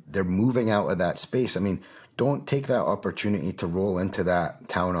 And they're moving out of that space. I mean, don't take that opportunity to roll into that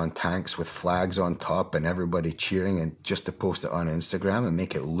town on tanks with flags on top and everybody cheering and just to post it on Instagram and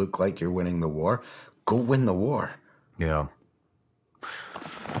make it look like you're winning the war. Go win the war. Yeah.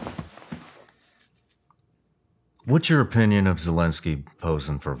 What's your opinion of Zelensky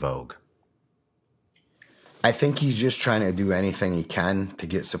posing for Vogue? I think he's just trying to do anything he can to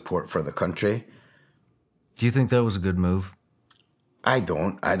get support for the country. Do you think that was a good move? I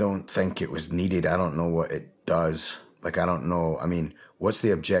don't think it was needed. I don't know what it does. Like, I don't know. I mean, what's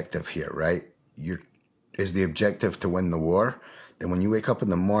the objective here, right? Is the objective to win the war? Then when you wake up in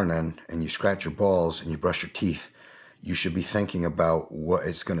the morning and you scratch your balls and you brush your teeth, you should be thinking about what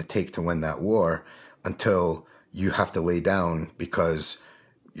it's going to take to win that war until you have to lay down because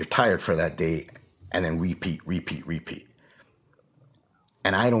you're tired for that day, and then repeat.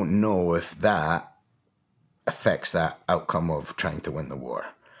 And I don't know if that affects that outcome of trying to win the war.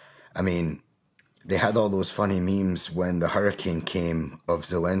 I mean, they had all those funny memes when the hurricane came of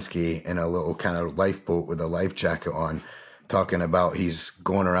Zelensky in a little kind of lifeboat with a life jacket on, talking about he's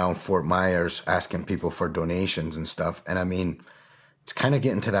going around Fort Myers asking people for donations and stuff. And I mean, it's kind of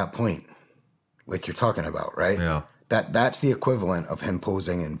getting to that point, like you're talking about, right? Yeah. That's the equivalent of him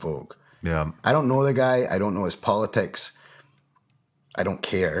posing in Vogue. Yeah. I don't know the guy. I don't know his politics. I don't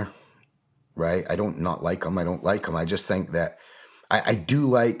care, right? I don't not like him. I don't like him. I just think that I do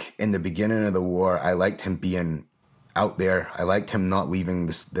like, in the beginning of the war, I liked him being out there. I liked him not leaving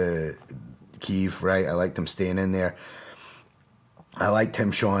the Kyiv, right? I liked him staying in there. I liked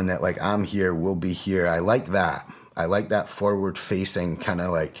him showing that, like, I'm here, we'll be here. I like that. I like that forward-facing kind of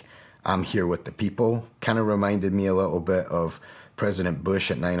like, I'm here with the people. Kind of reminded me a little bit of President Bush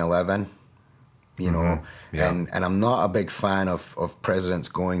at 9/11, you know, Yeah. and I'm not a big fan of presidents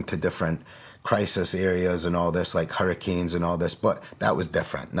going to different crisis areas and all this, like hurricanes and all this, but that was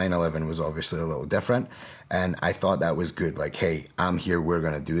different. 9/11 was obviously a little different, and I thought that was good. Like, hey, I'm here, we're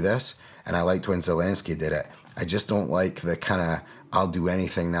going to do this, and I liked when Zelensky did it. I just don't like the kind of, I'll do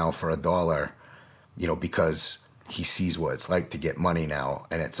anything now for $1, you know, because he sees what it's like to get money now,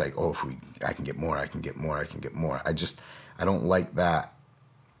 and it's like, oh, I can get more, I can get more, I can get more. I don't like that,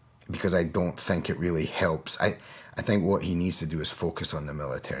 because I don't think it really helps. I think what he needs to do is focus on the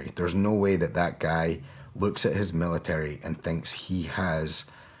military. There's no way that guy looks at his military and thinks he has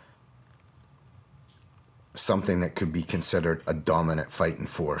something that could be considered a dominant fighting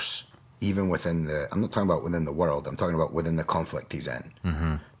force, even within I'm not talking about within the world, I'm talking about within the conflict he's in.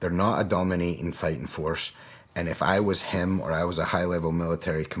 Mm-hmm. They're not a dominating fighting force. And if I was him, or I was a high-level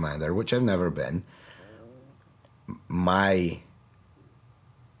military commander, which I've never been, my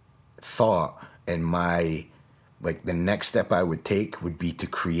thought and the next step I would take would be to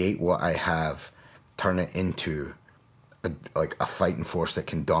create what I have, turn it into a fighting force that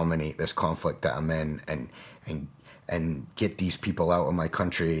can dominate this conflict that I'm in, and get these people out of my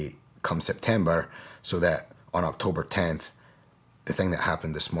country come September, so that on October 10th, the thing that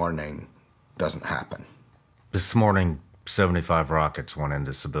happened this morning doesn't happen. This morning, 75 rockets went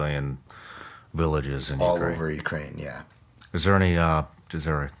into civilian villages in Ukraine. All over Ukraine, yeah. Is there any,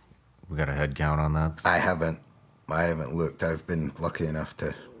 we got a head count on that? I haven't looked. I've been lucky enough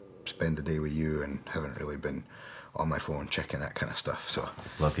to spend the day with you and haven't really been on my phone checking that kind of stuff. So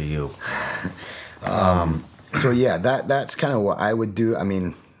lucky you. So yeah, that's kind of what I would do. I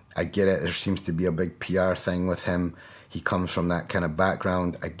mean, I get it. There seems to be a big PR thing with him. He comes from that kind of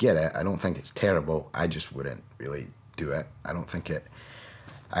background. I get it. I don't think it's terrible. I just wouldn't really do it. I don't think it.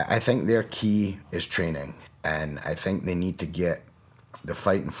 I think their key is training, and I think they need to get the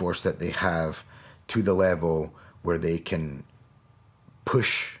fighting force that they have to the level where they can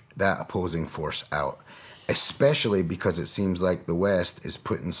push that opposing force out, especially because it seems like the West is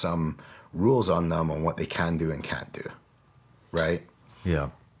putting some rules on them on what they can do and can't do, right?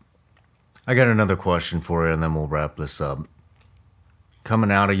 Yeah. I got another question for you, and then we'll wrap this up.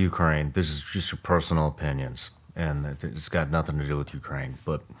 Coming out of Ukraine, this is just your personal opinions, and it's got nothing to do with Ukraine,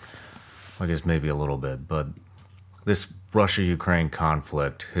 but I guess maybe a little bit. But this Russia-Ukraine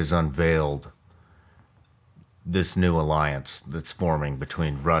conflict has unveiled this new alliance that's forming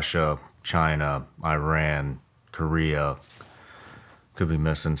between Russia, China, Iran, Korea. Could be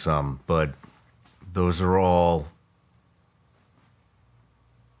missing some, but those are all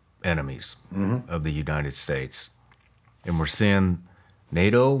enemies of the United States. And we're seeing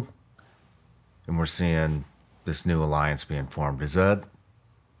NATO, and we're seeing this new alliance being formed. Is that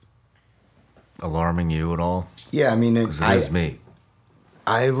alarming you at all? Yeah, I mean, it is me.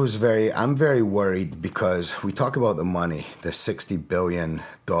 I'm very worried, because we talk about the money, the $60 billion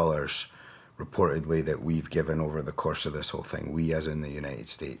reportedly that we've given over the course of this whole thing, we as in the United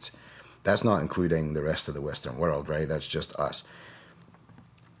States. That's not including the rest of the Western world, right? That's just us.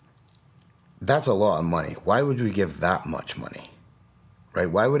 That's a lot of money. Why would we give that much money, right?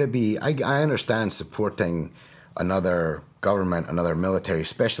 Why would it be? I understand supporting another government, another military,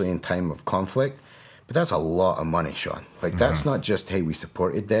 especially in time of conflict, but that's a lot of money, Shawn. Like, that's not just, hey, we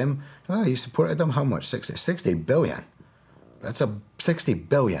supported them. Oh, you supported them? How much? 60 billion. That's a 60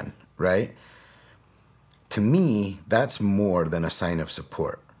 billion, right? To me, that's more than a sign of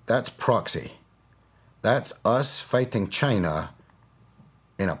support. That's proxy. That's us fighting China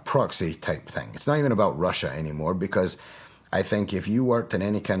in a proxy type thing. It's not even about Russia anymore, because I think if you worked in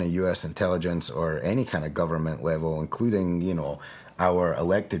any kind of U.S. intelligence or any kind of government level, including, you know, our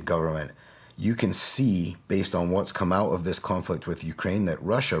elected government, you can see, based on what's come out of this conflict with Ukraine, that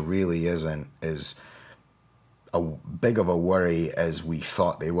Russia really isn't as a big of a worry as we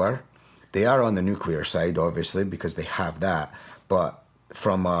thought they were. They are on the nuclear side, obviously, because they have that. But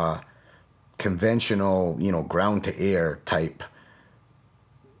from a conventional, you know, ground to air type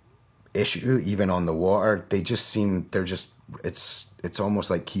issue, even on the water, it's almost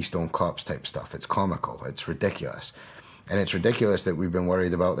like Keystone Cops type stuff. It's comical. It's ridiculous. And it's ridiculous that we've been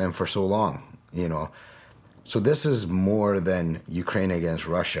worried about them for so long, you know. So this is more than Ukraine against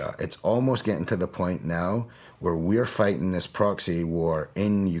Russia. It's almost getting to the point now where we're fighting this proxy war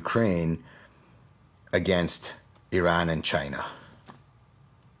in Ukraine against Iran and China.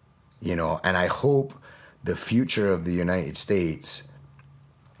 You know, and I hope the future of the United States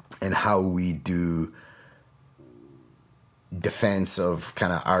and how we do defense of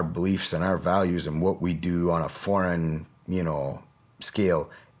kind of our beliefs and our values and what we do on a foreign, you know,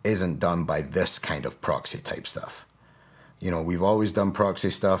 scale isn't done by this kind of proxy type stuff. You know, we've always done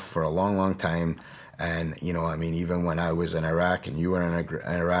proxy stuff for a long, long time. And, you know, I mean, even when I was in Iraq and you were in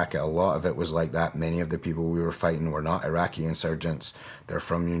Iraq, a lot of it was like that. Many of the people we were fighting were not Iraqi insurgents. They're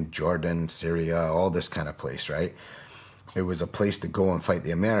from Jordan, Syria, all this kind of place, right? It was a place to go and fight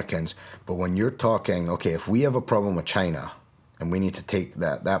the Americans. But when you're talking, okay, if we have a problem with China and we need to take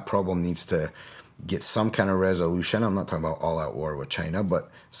that problem needs to get some kind of resolution. I'm not talking about all-out war with China, but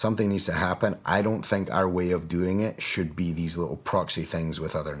something needs to happen. I don't think our way of doing it should be these little proxy things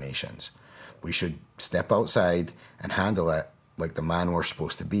with other nations. We should step outside and handle it like the man we're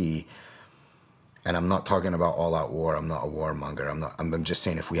supposed to be. And I'm not talking about all-out war. I'm not a warmonger. I'm just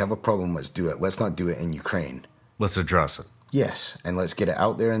saying if we have a problem, let's do it. Let's not do it in Ukraine. Let's address it. Yes, and let's get it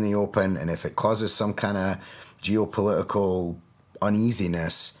out there in the open. And if it causes some kind of geopolitical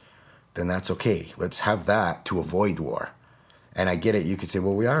uneasiness, then that's okay. Let's have that to avoid war. And I get it. You could say,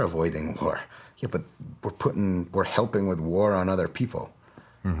 well, we are avoiding war. Yeah, but we're helping with war on other people.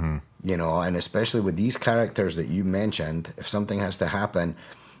 Mm-hmm. You know, and especially with these characters that you mentioned, if something has to happen,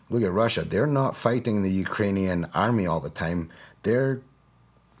 look at Russia. They're not fighting the Ukrainian army all the time. They're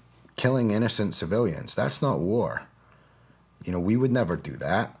killing innocent civilians. That's not war. You know, we would never do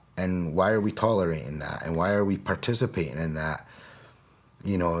that. And why are we tolerating that? And why are we participating in that?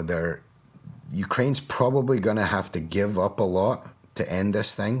 You know, Ukraine's probably going to have to give up a lot to end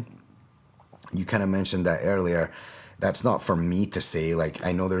this thing. You kind of mentioned that earlier. That's not for me to say. Like,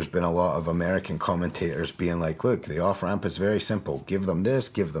 I know there's been a lot of American commentators being like, look, the off-ramp is very simple. Give them this,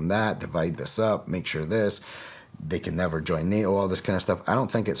 give them that, divide this up, make sure this. They can never join NATO, all this kind of stuff. I don't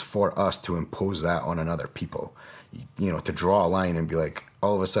think it's for us to impose that on another people. You know, to draw a line and be like,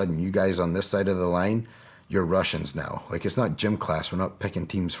 all of a sudden, you guys on this side of the line, you're Russians now. Like, it's not gym class. We're not picking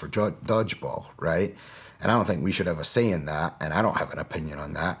teams for dodgeball, right? And I don't think we should have a say in that, and I don't have an opinion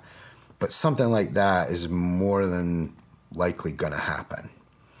on that. But something like that is more than likely going to happen.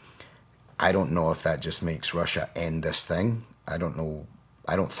 I don't know if that just makes Russia end this thing. I don't know.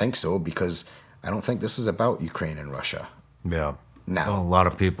 I don't think so, because I don't think this is about Ukraine and Russia. Yeah. Now, a lot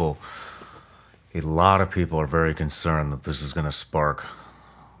of people are very concerned that this is going to spark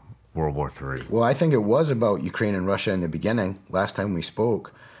World War III. Well, I think it was about Ukraine and Russia in the beginning, last time we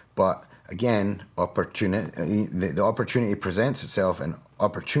spoke. But again, the opportunity presents itself, and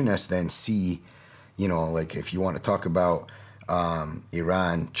opportunists then see, you know, like if you want to talk about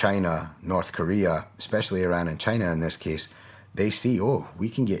Iran, China, North Korea, especially Iran and China in this case, they see, oh, we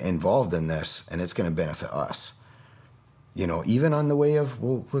can get involved in this and it's going to benefit us. You know, even on the way of,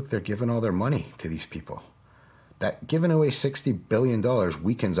 well, look, they're giving all their money to these people. That giving away $60 billion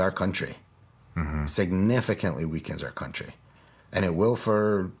weakens our country, significantly weakens our country. And it will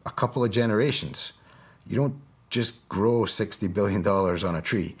for a couple of generations. You don't just grow $60 billion on a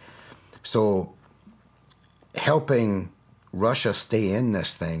tree. So helping Russia stay in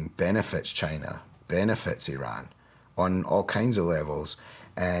this thing benefits China, benefits Iran on all kinds of levels.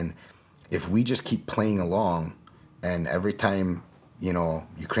 And if we just keep playing along, and every time, you know,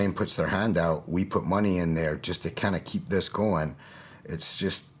 Ukraine puts their hand out, we put money in there just to kind of keep this going,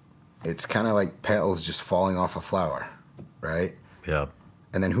 it's kind of like petals just falling off a flower, right? Yeah.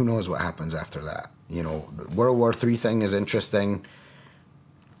 And then who knows what happens after that? You know, the World War III thing is interesting.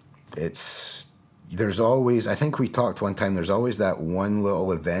 There's always, I think we talked one time, there's always that one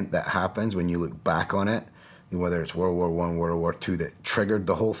little event that happens when you look back on it, whether it's World War I, World War II, that triggered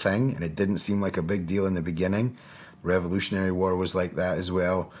the whole thing, and it didn't seem like a big deal in the beginning. Revolutionary War was like that as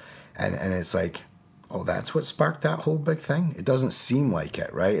well. And it's like, oh, that's what sparked that whole big thing? It doesn't seem like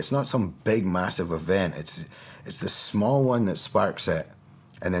it, right? It's not some big, massive event. It's the small one that sparks it.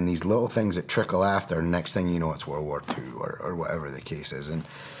 And then these little things that trickle after, next thing you know, it's World War II or whatever the case is. And,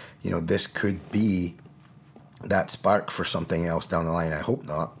 you know, this could be that spark for something else down the line. I hope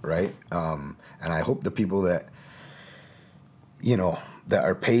not, right? And I hope the people that, you know, that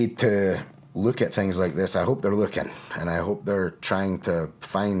are paid to look at things like this, I hope they're looking, and I hope they're trying to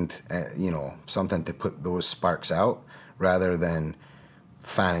find, you know, something to put those sparks out rather than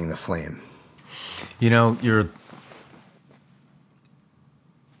fanning the flame. You know, you're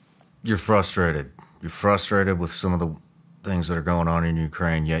frustrated. You're frustrated with some of the things that are going on in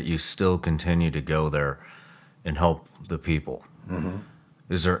Ukraine, yet you still continue to go there and help the people. Mm-hmm.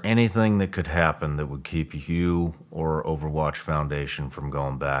 Is there anything that could happen that would keep you or Overwatch Foundation from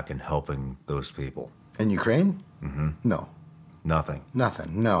going back and helping those people? In Ukraine? Mm-hmm. No. Nothing?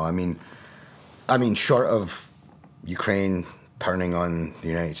 Nothing, no. I mean, short of Ukraine turning on the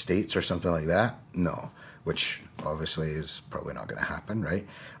United States or something like that, no. Which obviously is probably not going to happen, right?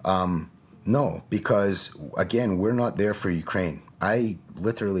 No, because, again, we're not there for Ukraine. I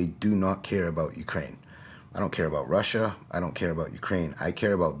literally do not care about Ukraine. I don't care about Russia. I don't care about Ukraine. I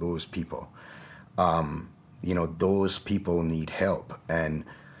care about those people. You know, those people need help. And,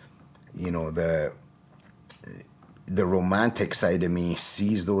 you know, the romantic side of me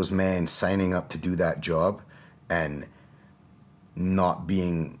sees those men signing up to do that job and not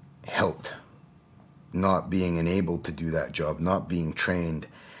being helped, not being enabled to do that job, not being trained.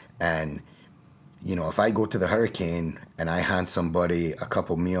 And, you know, if I go to the hurricane and I hand somebody a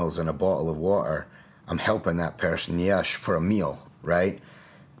couple meals and a bottle of water, I'm helping that person, yes, for a meal, right?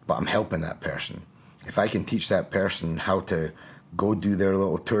 But I'm helping that person. If I can teach that person how to go do their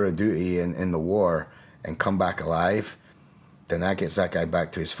little tour of duty in the war and come back alive, then that gets that guy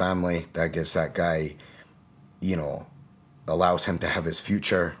back to his family. That gets that guy, you know, allows him to have his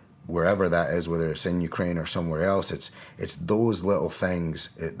future wherever that is, whether it's in Ukraine or somewhere else. It's those little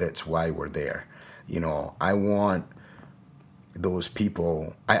things that's why we're there. You know, I want those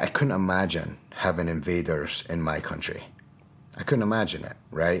people. I couldn't imagine having invaders in my country. I couldn't imagine it,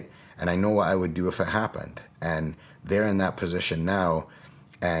 right? And I know what I would do if it happened. And they're in that position now,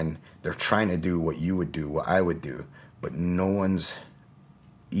 and they're trying to do what you would do, what I would do, but no one's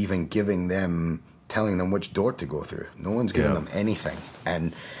even telling them which door to go through. No one's giving them anything.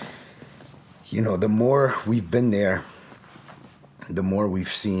 And, you know, the more we've been there, the more we've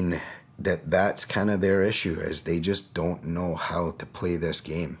seen that's kind of their issue, is they just don't know how to play this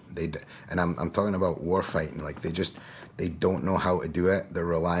game. And I'm talking about war fighting. Like, they don't know how to do it. They're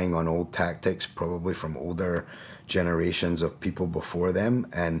relying on old tactics, probably from older generations of people before them.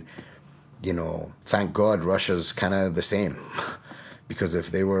 And, you know, thank God Russia's kind of the same. Because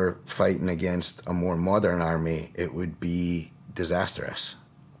if they were fighting against a more modern army, it would be disastrous,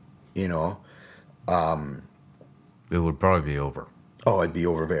 you know? It would probably be over. Oh, it'd be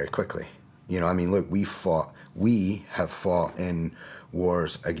over very quickly. You know, I mean, look, we have fought in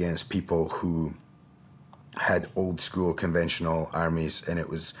wars against people who had old school conventional armies, and it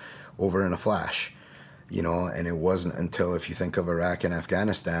was over in a flash, you know. And it wasn't until, if you think of Iraq and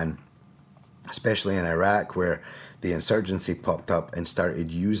Afghanistan, especially in Iraq, where the insurgency popped up and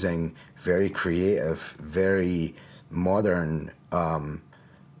started using very creative, very modern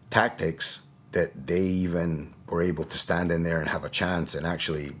tactics, that they even were able to stand in there and have a chance and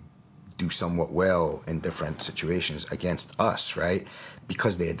actually do somewhat well in different situations against us, right?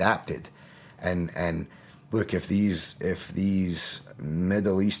 Because they adapted. And look, if these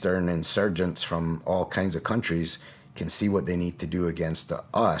Middle Eastern insurgents from all kinds of countries can see what they need to do against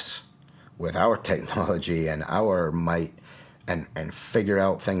us with our technology and our might, and figure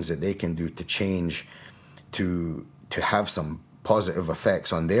out things that they can do to change, to have some positive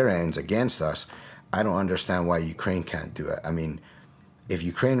effects on their ends against us, I don't understand why Ukraine can't do it. I mean, if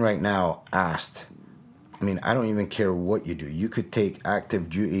Ukraine right now asked, I mean, I don't even care what you do. You could take active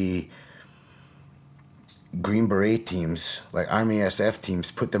duty Green Beret teams, like Army SF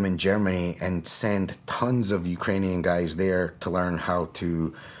teams, put them in Germany and send tons of Ukrainian guys there to learn how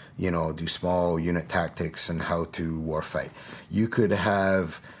to, you know, do small unit tactics and how to warfight. You could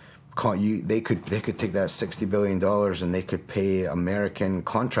have, they could take that $60 billion and they could pay American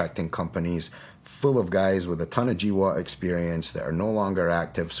contracting companies full of guys with a ton of GWAT experience that are no longer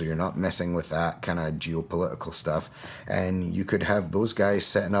active, so you're not messing with that kind of geopolitical stuff. And you could have those guys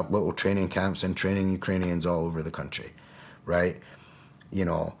setting up little training camps and training Ukrainians all over the country, right? You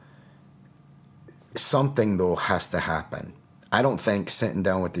know, something, though, has to happen. I don't think sitting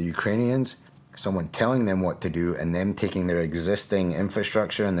down with the Ukrainians, someone telling them what to do, and them taking their existing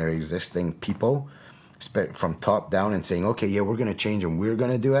infrastructure and their existing people from top down and saying, okay, yeah, we're going to change and we're going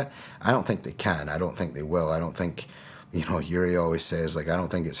to do it. I don't think they can. I don't think they will. I don't think, you know, Yuri always says, like, I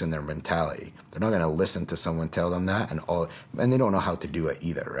don't think it's in their mentality. They're not going to listen to someone tell them that, and they don't know how to do it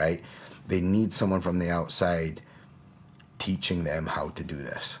either, right? They need someone from the outside teaching them how to do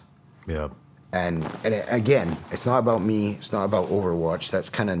this. Yeah. And again, it's not about me. It's not about Overwatch. That's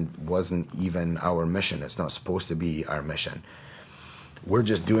kind of wasn't even our mission. It's not supposed to be our mission. We're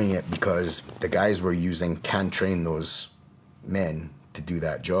just doing it because the guys we're using can train those men to do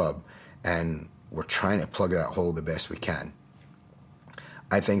that job. And we're trying to plug that hole the best we can.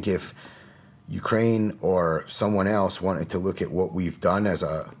 I think if Ukraine or someone else wanted to look at what we've done as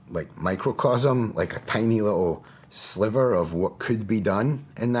a microcosm, like a tiny little sliver of what could be done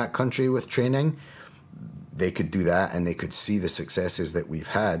in that country with training, they could do that and they could see the successes that we've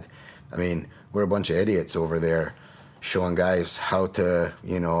had. I mean, we're a bunch of idiots over there showing guys how to,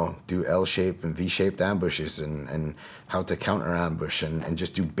 you know, do L-shaped and V-shaped ambushes and how to counter ambush and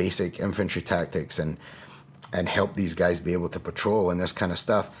just do basic infantry tactics and help these guys be able to patrol and this kind of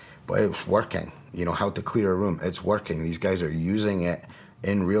stuff. But it's working. You know, how to clear a room, it's working. These guys are using it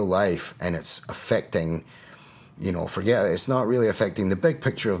in real life, and it's affecting, it's not really affecting the big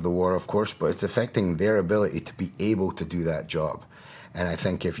picture of the war, of course, but it's affecting their ability to be able to do that job. And I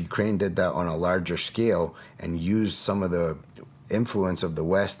think if Ukraine did that on a larger scale and used some of the influence of the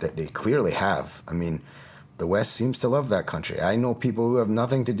West that they clearly have, I mean, the West seems to love that country. I know people who have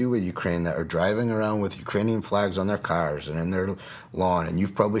nothing to do with Ukraine that are driving around with Ukrainian flags on their cars and in their lawn, and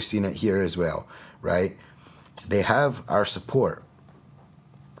you've probably seen it here as well, right? They have our support.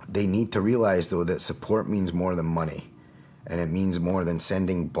 They need to realize, though, that support means more than money, and it means more than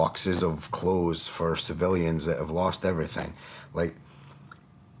sending boxes of clothes for civilians that have lost everything. Like,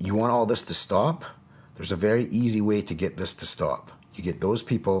 you want all this to stop? There's a very easy way to get this to stop. You get those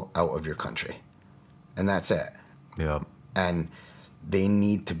people out of your country. And that's it. Yeah. And they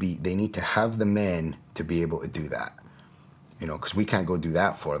need to have the men to be able to do that. Because we can't go do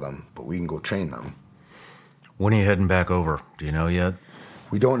that for them, but we can go train them. When are you heading back over? Do you know yet?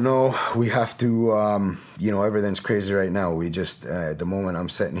 We don't know. We have to, everything's crazy right now. We just, at the moment I'm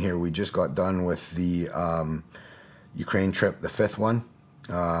sitting here, we just got done with the Ukraine trip, the 5th one,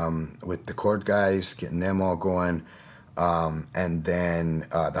 with the Cord guys, getting them all going, and then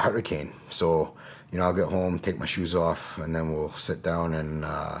the hurricane. So, I'll get home, take my shoes off, and then we'll sit down and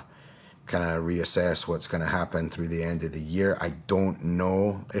kind of reassess what's going to happen through the end of the year. I don't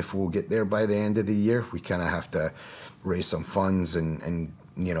know if we'll get there by the end of the year. We kind of have to raise some funds and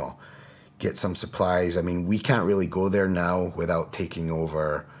get some supplies. I mean, we can't really go there now without taking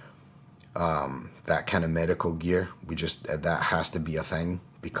over that kind of medical gear. That has to be a thing,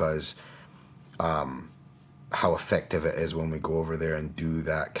 because how effective it is when we go over there and do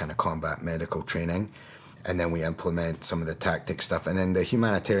that kind of combat medical training, and then we implement some of the tactic stuff, and then the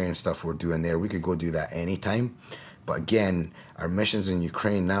humanitarian stuff we're doing there, we could go do that anytime. But again, our missions in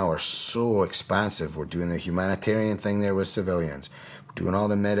Ukraine now are so expansive. We're doing the humanitarian thing there with civilians. We're doing all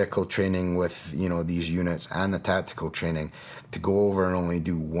the medical training with these units and the tactical training. To go over and only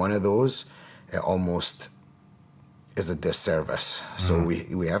do one of those, it almost is a disservice. So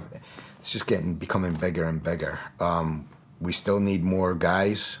we have, it's just becoming bigger and bigger. We still need more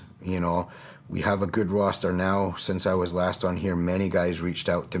guys. We have a good roster now. Since I was last on here, many guys reached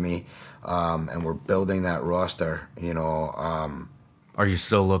out to me, and we're building that roster. Are you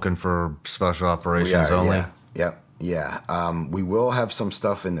still looking for special operations only? Yeah. We will have some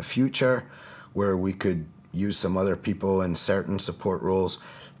stuff in the future where we could use some other people in certain support roles,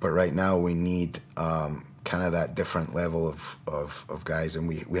 but right now we need kind of that different level of guys, and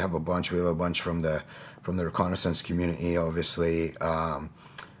we have a bunch. We have a bunch from the reconnaissance community, obviously,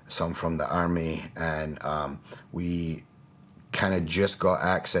 some from the Army, and we kind of just got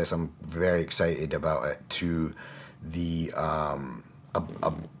access. I'm very excited about it, to the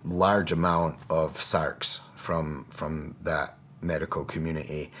a large amount of SARCs from that medical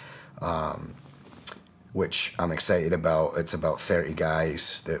community, which I'm excited about. It's about 30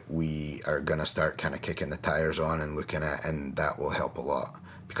 guys that we are going to start kind of kicking the tires on and looking at, and that will help a lot,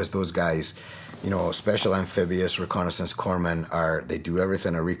 because those guys, special amphibious reconnaissance corpsmen they do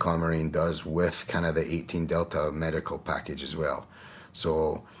everything a recon marine does, with kind of the 18 Delta medical package as well.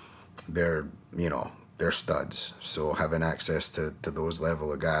 So they're studs. So having access to those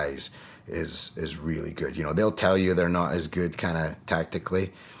level of guys is really good. They'll tell you they're not as good kind of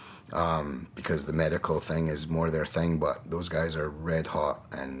tactically, because the medical thing is more their thing, but those guys are red hot,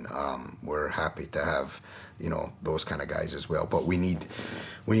 and we're happy to have those kind of guys as well. But we need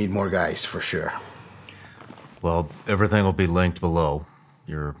more guys for sure. Well, everything will be linked below.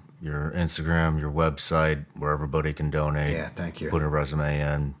 Your Instagram, your website, where everybody can donate. Yeah, thank you. Put a resume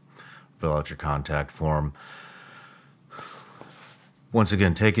in, fill out your contact form. Once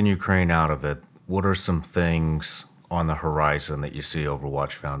again, taking Ukraine out of it, what are some things on the horizon that you see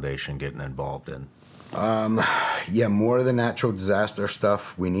Overwatch Foundation getting involved in? More of the natural disaster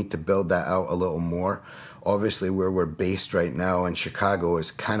stuff. We need to build that out a little more. Obviously, where we're based right now in Chicago is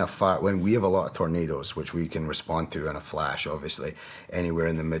kind of far. When we have a lot of tornadoes, which we can respond to in a flash, obviously, anywhere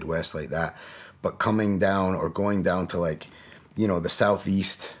in the Midwest like that. But coming down or going down to the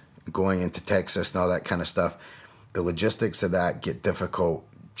Southeast, going into Texas and all that kind of stuff, the logistics of that get difficult,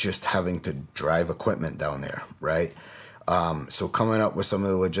 just having to drive equipment down there, right? So coming up with some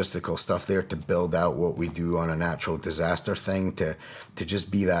of the logistical stuff there to build out what we do on a natural disaster thing, to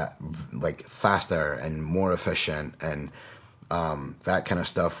just be that faster and more efficient, and that kind of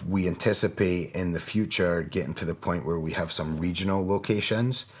stuff. We anticipate in the future getting to the point where we have some regional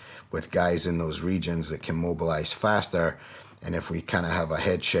locations with guys in those regions that can mobilize faster. And if we kind of have a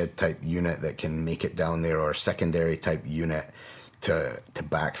headshed type unit that can make it down there, or a secondary type unit to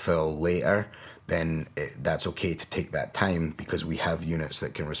backfill later, then that's okay to take that time, because we have units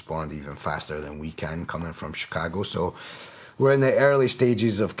that can respond even faster than we can coming from Chicago. So we're in the early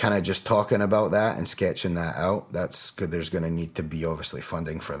stages of kind of just talking about that and sketching that out. That's good. There's going to need to be obviously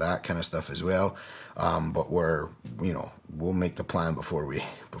funding for that kind of stuff as well. But we'll make the plan before we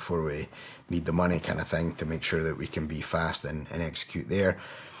need the money, kind of thing, to make sure that we can be fast and execute there.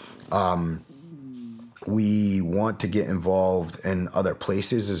 We want to get involved in other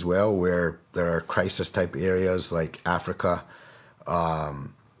places as well, where there are crisis type areas like Africa,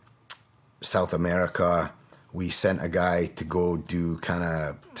 South America. We sent a guy to go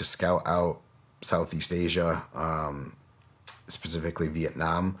to scout out Southeast Asia, specifically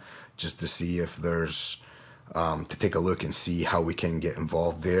Vietnam, just to see if there's, to take a look and see how we can get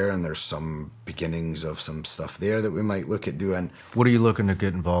involved there. And there's some beginnings of some stuff there that we might look at doing. What are you looking to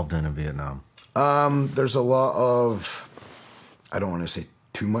get involved in Vietnam? There's a lot of, I don't want to say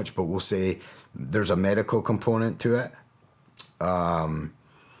too much, but we'll say there's a medical component to it.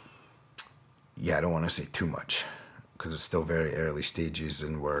 Yeah, I don't want to say too much because it's still very early stages,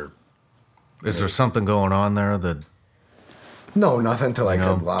 and Is there something going on there that? No, nothing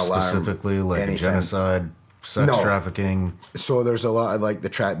to specifically like anything. Genocide, sex trafficking. So there's a lot of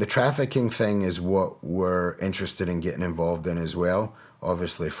the trafficking thing is what we're interested in getting involved in as well.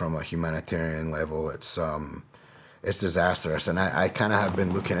 Obviously, from a humanitarian level, it's disastrous, and I kind of have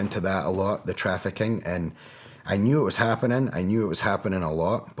been looking into that a lot, the trafficking, and I knew it was happening. I knew it was happening a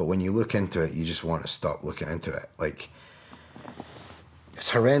lot, but when you look into it, you just want to stop looking into it. Like, it's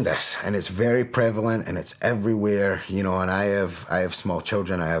horrendous, and it's very prevalent, and it's everywhere, and I have small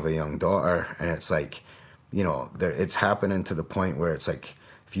children. I have a young daughter, and it's like, it's happening to the point where it's like,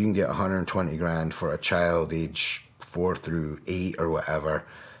 if you can get 120 grand for a child age 4 through 8 or whatever,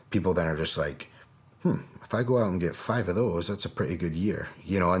 people then are just like, if I go out and get 5 of those, that's a pretty good year,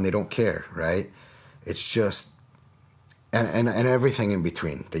 and they don't care, right? It's just, and everything in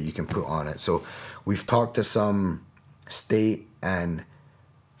between that you can put on it. So we've talked to some state and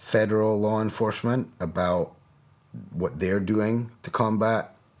federal law enforcement about what they're doing to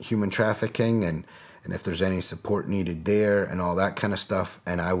combat human trafficking and if there's any support needed there and all that kind of stuff.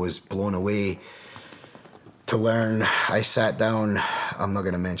 And I was blown away to learn. I sat down, I'm not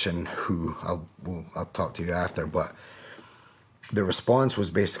going to mention who, I'll talk to you after, but the response was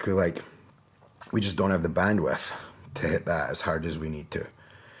basically like, we just don't have the bandwidth to hit that as hard as we need to.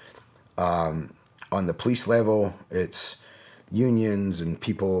 On the police level, it's unions and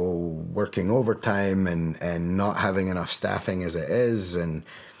people working overtime and not having enough staffing as it is. And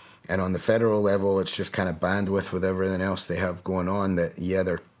on the federal level, it's just kind of bandwidth with everything else they have going on that, yeah,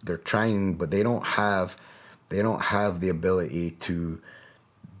 they're trying, but they don't have the ability to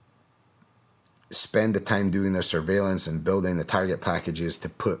spend the time doing the surveillance and building the target packages to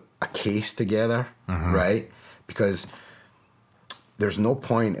put a case together, right? Because there's no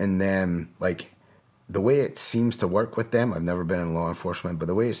point in them, like, the way it seems to work with them, I've never been in law enforcement, but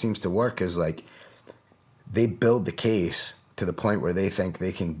the way it seems to work is like they build the case to the point where they think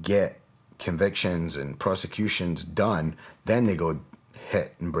they can get convictions and prosecutions done, then they go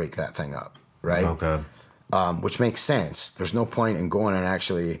hit and break that thing up, right? Okay. Which makes sense. There's no point in going and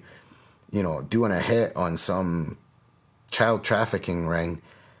actually, doing a hit on some child trafficking ring,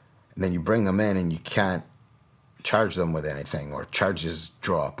 and then you bring them in and you can't charge them with anything, or charges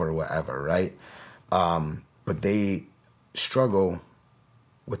drop or whatever, right? But they struggle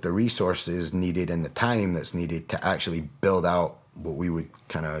with the resources needed and the time that's needed to actually build out what we would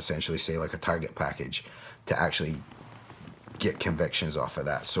kind of essentially say like a target package to actually get convictions off of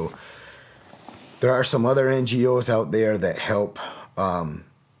that. So there are some other NGOs out there that help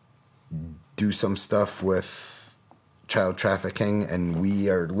do some stuff with child trafficking, and we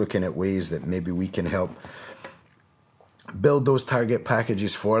are looking at ways that maybe we can help build those target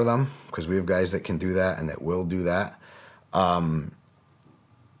packages for them, because we have guys that can do that and that will do that.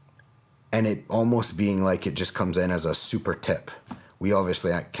 And it almost being like it just comes in as a super tip. We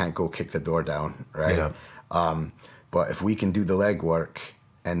obviously can't go kick the door down, right? Yeah. But if we can do the legwork,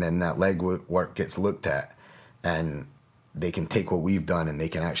 and then that legwork gets looked at, and they can take what we've done and they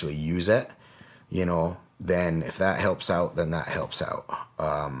can actually use it, then if that helps out, then that helps out.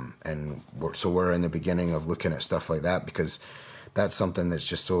 And we're in the beginning of looking at stuff like that, because that's something that's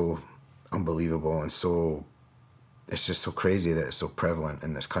just so unbelievable, and it's just so crazy that it's so prevalent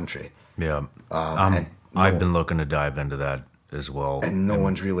in this country. Yeah. I've been looking to dive into that as well. And no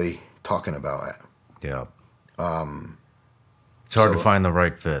one's really talking about it. Yeah. It's hard to find the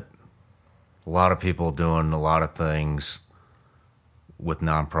right fit. A lot of people doing a lot of things with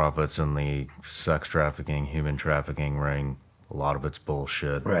nonprofits in the sex trafficking, human trafficking ring. A lot of it's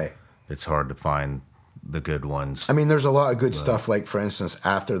bullshit. Right. it's hard to find the good ones. I mean, there's a lot of good stuff, like, for instance,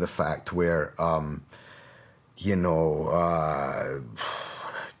 after the fact where,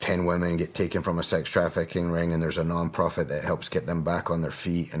 10 women get taken from a sex trafficking ring and there's a non-profit that helps get them back on their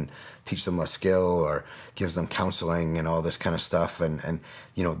feet and teach them a skill or gives them counseling and all this kind of stuff. And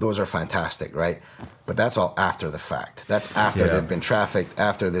those are fantastic, right? But that's all after the fact. That's after they've been trafficked,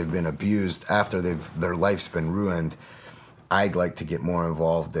 after they've been abused, after their life's been ruined. I'd like to get more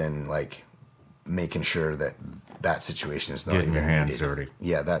involved in, like, making sure that situation is not Getting even your hands needed. dirty.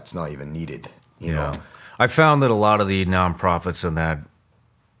 Yeah, that's not even needed, you know? I found that a lot of the nonprofits in that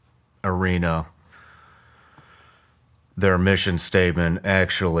arena, their mission statement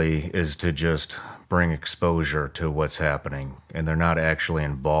actually is to just bring exposure to what's happening, and they're not actually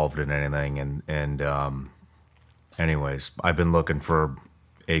involved in anything. Anyways, I've been looking for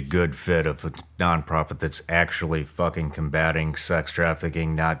a good fit of a nonprofit that's actually fucking combating sex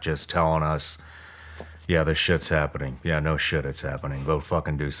trafficking, not just telling us, yeah, this shit's happening. Yeah, no shit, it's happening. Go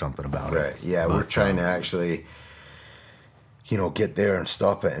fucking do something about it. Right. Yeah, we're trying to actually, get there and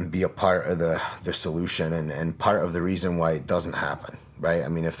stop it and be a part of the solution and part of the reason why it doesn't happen, right? I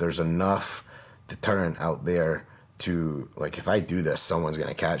mean, if there's enough deterrent out there to, like, if I do this, someone's going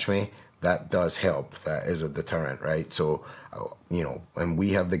to catch me, that does help. That is a deterrent, right? So, and we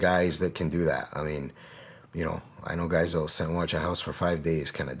have the guys that can do that. I mean, I know guys that'll sit and watch a house for 5 days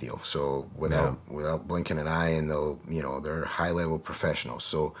kind of deal. So without blinking an eye, and they're high level professionals.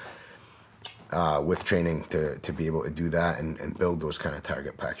 So with training to be able to do that and build those kind of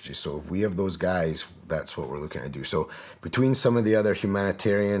target packages. So if we have those guys, that's what we're looking to do. So between some of the other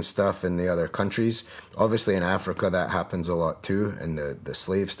humanitarian stuff in the other countries, obviously in Africa that happens a lot too, and the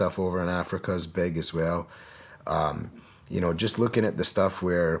slave stuff over in Africa is big as well. Just looking at the stuff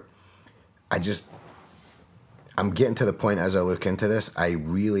where I'm getting to the point as I look into this, I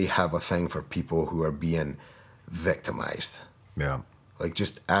really have a thing for people who are being victimized. Yeah. Like,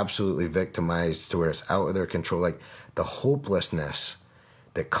 just absolutely victimized to where it's out of their control. Like, the hopelessness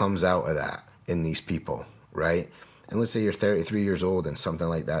that comes out of that in these people, right? And let's say you're 33 years old and something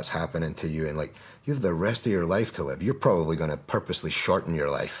like that's happening to you, and, like, you have the rest of your life to live. You're probably going to purposely shorten your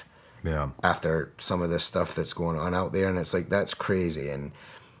life after some of this stuff that's going on out there. And it's like, that's crazy. And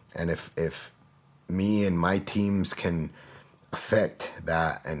if me and my teams can affect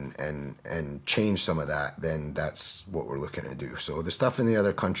that and change some of that, then that's what we're looking to do. So the stuff in the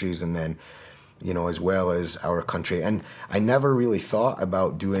other countries, and then, as well as our country. And I never really thought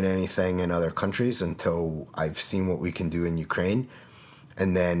about doing anything in other countries until I've seen what we can do in Ukraine.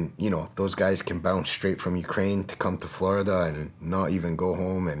 And then, those guys can bounce straight from Ukraine to come to Florida and not even go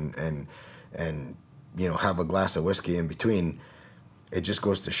home and have a glass of whiskey in between. It just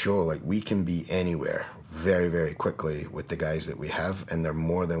goes to show, like, we can be anywhere very, very quickly with the guys that we have, and they're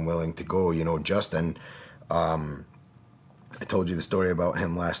more than willing to go. Justin, I told you the story about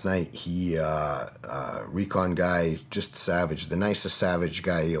him last night. He, recon guy, just savage, the nicest savage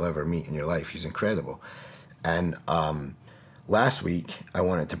guy you'll ever meet in your life. He's incredible. And last week, I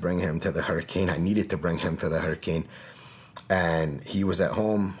wanted to bring him to the hurricane. I needed to bring him to the hurricane. And he was at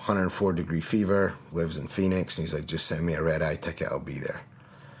home, 104-degree fever, lives in Phoenix. And he's like, just send me a red-eye ticket, I'll be there.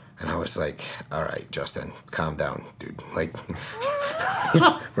 And I was like, all right, Justin, calm down, dude. Like,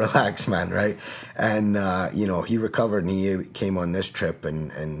 relax, man, right? And, he recovered and he came on this trip.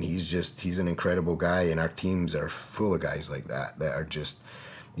 And he's an incredible guy. And our teams are full of guys like that are just,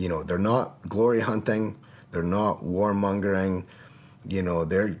 they're not glory hunting. They're not warmongering.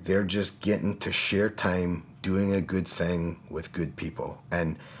 They're just getting to share time doing a good thing with good people.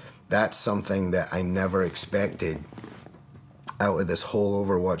 And that's something that I never expected out of this whole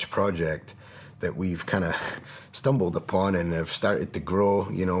Overwatch project that we've kind of stumbled upon and have started to grow.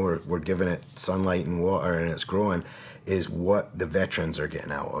 We're giving it sunlight and water and it's growing, is what the veterans are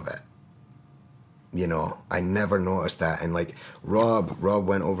getting out of it. I never noticed that. And like Rob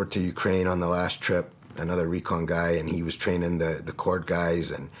went over to Ukraine on the last trip, another recon guy, and he was training the Cord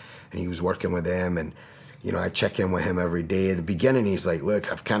guys and he was working with them. And I check in with him every day. At the beginning, he's like,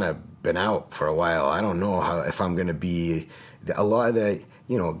 look, I've kind of been out for a while. I don't know if I'm going to be... A lot of the,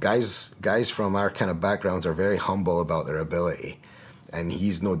 guys from our kind of backgrounds are very humble about their ability. And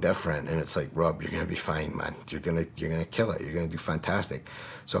he's no different. And it's like, Rob, you're going to be fine, man. You're going to kill it. You're going to do fantastic.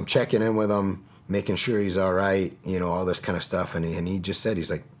 So I'm checking in with him, making sure he's all right, all this kind of stuff. And he just said, he's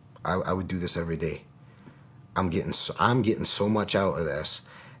like, I would do this every day. I'm getting so much out of this.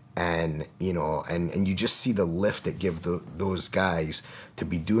 And, and you just see the lift it gives those guys to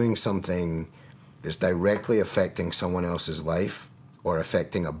be doing something that's directly affecting someone else's life or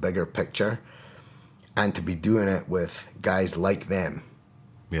affecting a bigger picture, and to be doing it with guys like them.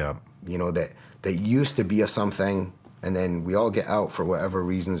 Yeah. you know, that used to be a something, and then we all get out for whatever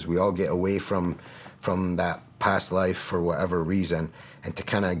reasons. We all get away from that past life for whatever reason, and to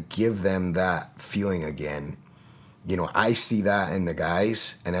kind of give them that feeling again. You know, I see that in the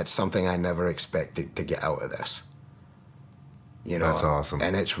guys, and that's something I never expected to get out of this. You know, that's awesome.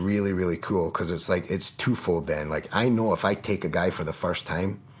 And it's really, really cool, because it's like, it's twofold then. Like, I know if I take a guy for the first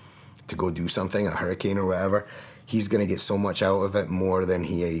time to go do something, a hurricane or whatever, he's going to get so much out of it more than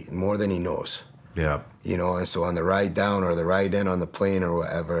he knows. Yeah. You know, and so on the ride down or the ride in on the plane or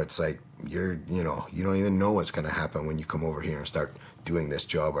whatever, it's like, you don't even know what's going to happen when you come over here and start doing this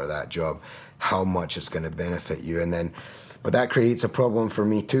job or that job, how much it's going to benefit you. And then, but that creates a problem for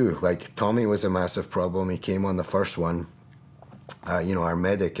me too. Like, Tommy was a massive problem. He came on the first one, our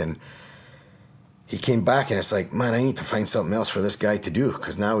medic, and he came back, and it's like, man, I need to find something else for this guy to do,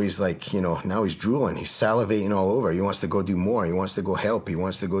 because now he's like, now he's drooling, he's salivating all over. He wants to go do more. He wants to go help. He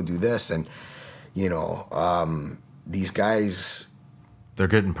wants to go do this. And, these guys, they're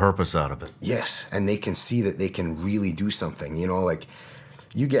getting purpose out of it. Yes, and they can see that they can really do something. Like,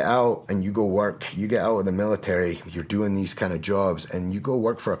 you get out and you go work, you get out of the military, you're doing these kind of jobs, and you go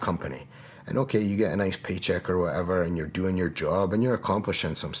work for a company. And okay, you get a nice paycheck or whatever, and you're doing your job, and you're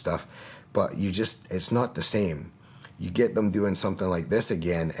accomplishing some stuff, but it's not the same. You get them doing something like this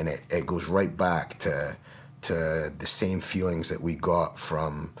again, and it goes right back to the same feelings that we got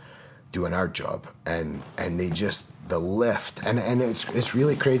from doing our job, and they just, the lift, and it's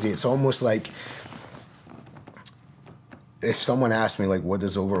really crazy. It's almost like, if someone asked me, like, what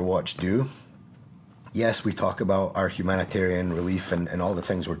does Overwatch do? Yes, we talk about our humanitarian relief and all the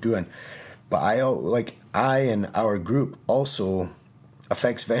things we're doing, but I and our group also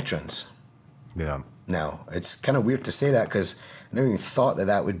affects veterans. Yeah. Now, it's kind of weird to say that, because I never even thought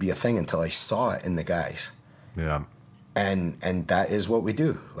that would be a thing until I saw it in the guys. Yeah. And that is what we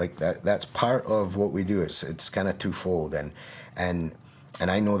do. Like, that's part of what we do. It's kind of twofold, and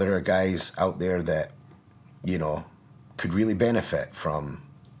I know there are guys out there that, could really benefit from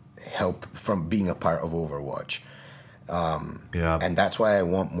help from being a part of Overwatch. And that's why I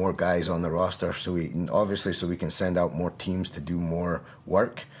want more guys on the roster, so we can send out more teams to do more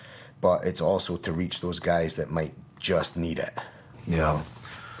work, but it's also to reach those guys that might just need it. You know?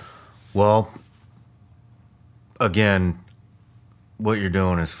 Well, again, what you're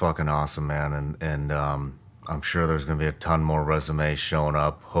doing is fucking awesome, man, and I'm sure there's going to be a ton more resumes showing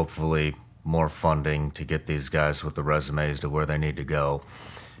up, hopefully more funding to get these guys with the resumes to where they need to go.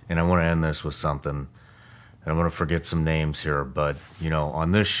 And I want to end this with something, and I'm going to forget some names here, but,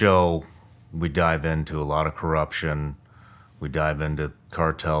 on this show, we dive into a lot of corruption, we dive into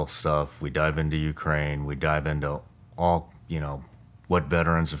cartel stuff, we dive into Ukraine, we dive into all, what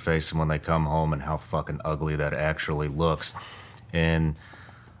veterans are facing when they come home and how fucking ugly that actually looks. And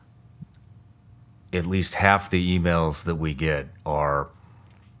at least half the emails that we get are,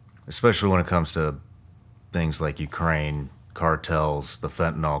 especially when it comes to things like Ukraine, cartels, the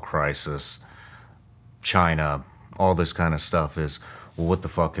fentanyl crisis, China, all this kind of stuff, is, well, what the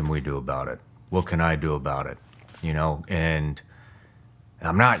fuck can we do about it? What can I do about it? And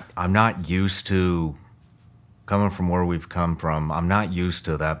I'm not used to, coming from where we've come from, I'm not used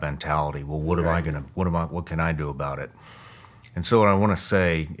to that mentality. Well, what can I do about it? And so what I want to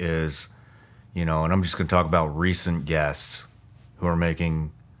say is, and I'm just going to talk about recent guests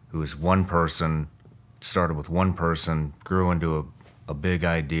who is one person, started with one person, grew into a big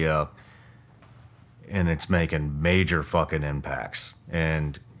idea, and it's making major fucking impacts.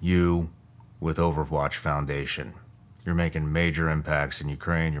 And you, with Overwatch Foundation, you're making major impacts in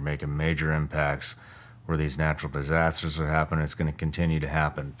Ukraine, you're making major impacts where these natural disasters are happening. It's going to continue to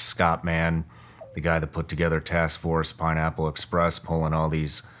happen. Scott Mann, the guy that put together Task Force Pineapple Express, pulling all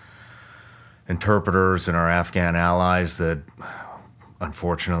these interpreters and our Afghan allies that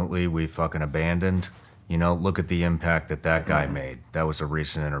unfortunately we fucking abandoned. Look at the impact that guy made. That was a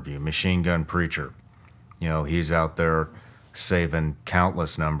recent interview. Machine Gun Preacher, he's out there saving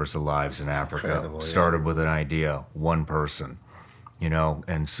countless numbers of lives in Africa. Started with an idea, one person,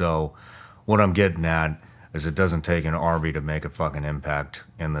 and so what I'm getting at is, it doesn't take an army to make a fucking impact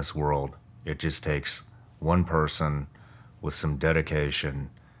in this world. It just takes one person with some dedication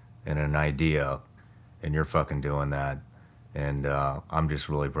and an idea, and you're fucking doing that. And I'm just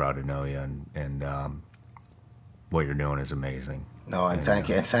really proud to know you, and what you're doing is amazing. No, and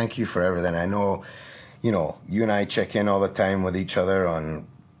thank you for everything. I know, you and I check in all the time with each other on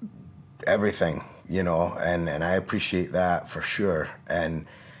everything, and I appreciate that for sure.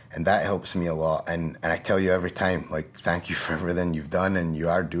 And that helps me a lot. And I tell you every time, like, thank you for everything you've done and you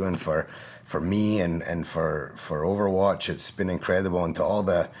are doing for me and for Overwatch. It's been incredible. And to all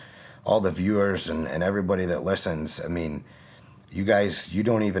all the viewers and everybody that listens. I mean, you guys, you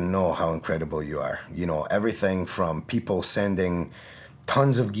don't even know how incredible you are. You know, everything from people sending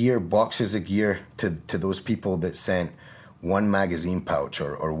tons of gear, boxes of gear, to those people that sent one magazine pouch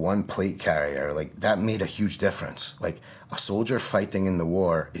or one plate carrier. Like, that made a huge difference. Like, a soldier fighting in the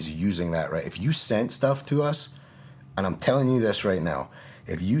war is using that, right? If you sent stuff to us, and I'm telling you this right now,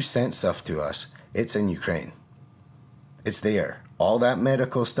 if you sent stuff to us, it's in Ukraine. It's there. All that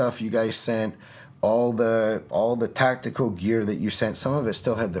medical stuff you guys sent, all the tactical gear that you sent, some of it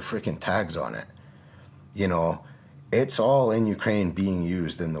still had the freaking tags on it. You know, it's all in Ukraine being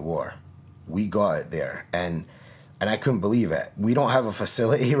used in the war. We got it there, and I couldn't believe it. We don't have a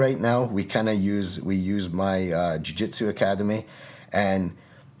facility right now. We use my jiu-jitsu academy, and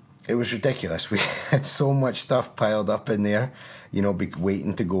it was ridiculous. We had so much stuff piled up in there, you know,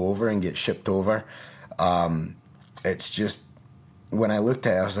 waiting to go over and get shipped over. It's just, when I looked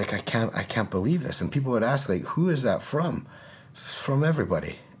at it, I was like, I can't believe this. And people would ask, like, who is that from? It's from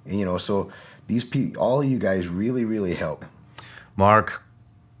everybody, you know. So these people, all of you guys, really, really help. Mark,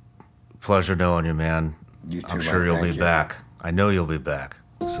 pleasure knowing you, man. You too, I'm sure you'll be back. I know you'll be back.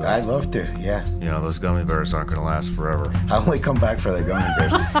 So, I'd love to, yeah. You know, those gummy bears aren't going to last forever. I only come back for the gummy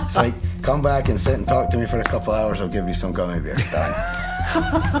bears. It's like, come back and sit and talk to me for a couple hours. I'll give you some gummy bears. Done.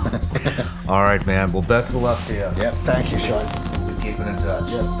 All right, man. Well, best of luck to you. Yep, thank you, Shawn. We'll be keeping in touch.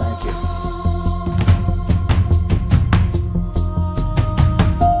 Yep, thank you.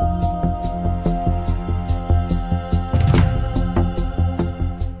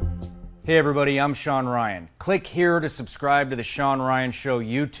 Hey everybody, I'm Shawn Ryan. Click here to subscribe to the Shawn Ryan Show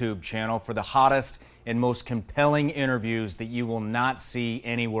YouTube channel for the hottest and most compelling interviews that you will not see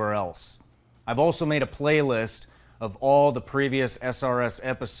anywhere else. I've also made a playlist of all the previous SRS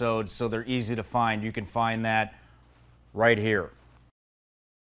episodes so they're easy to find. You can find that right here.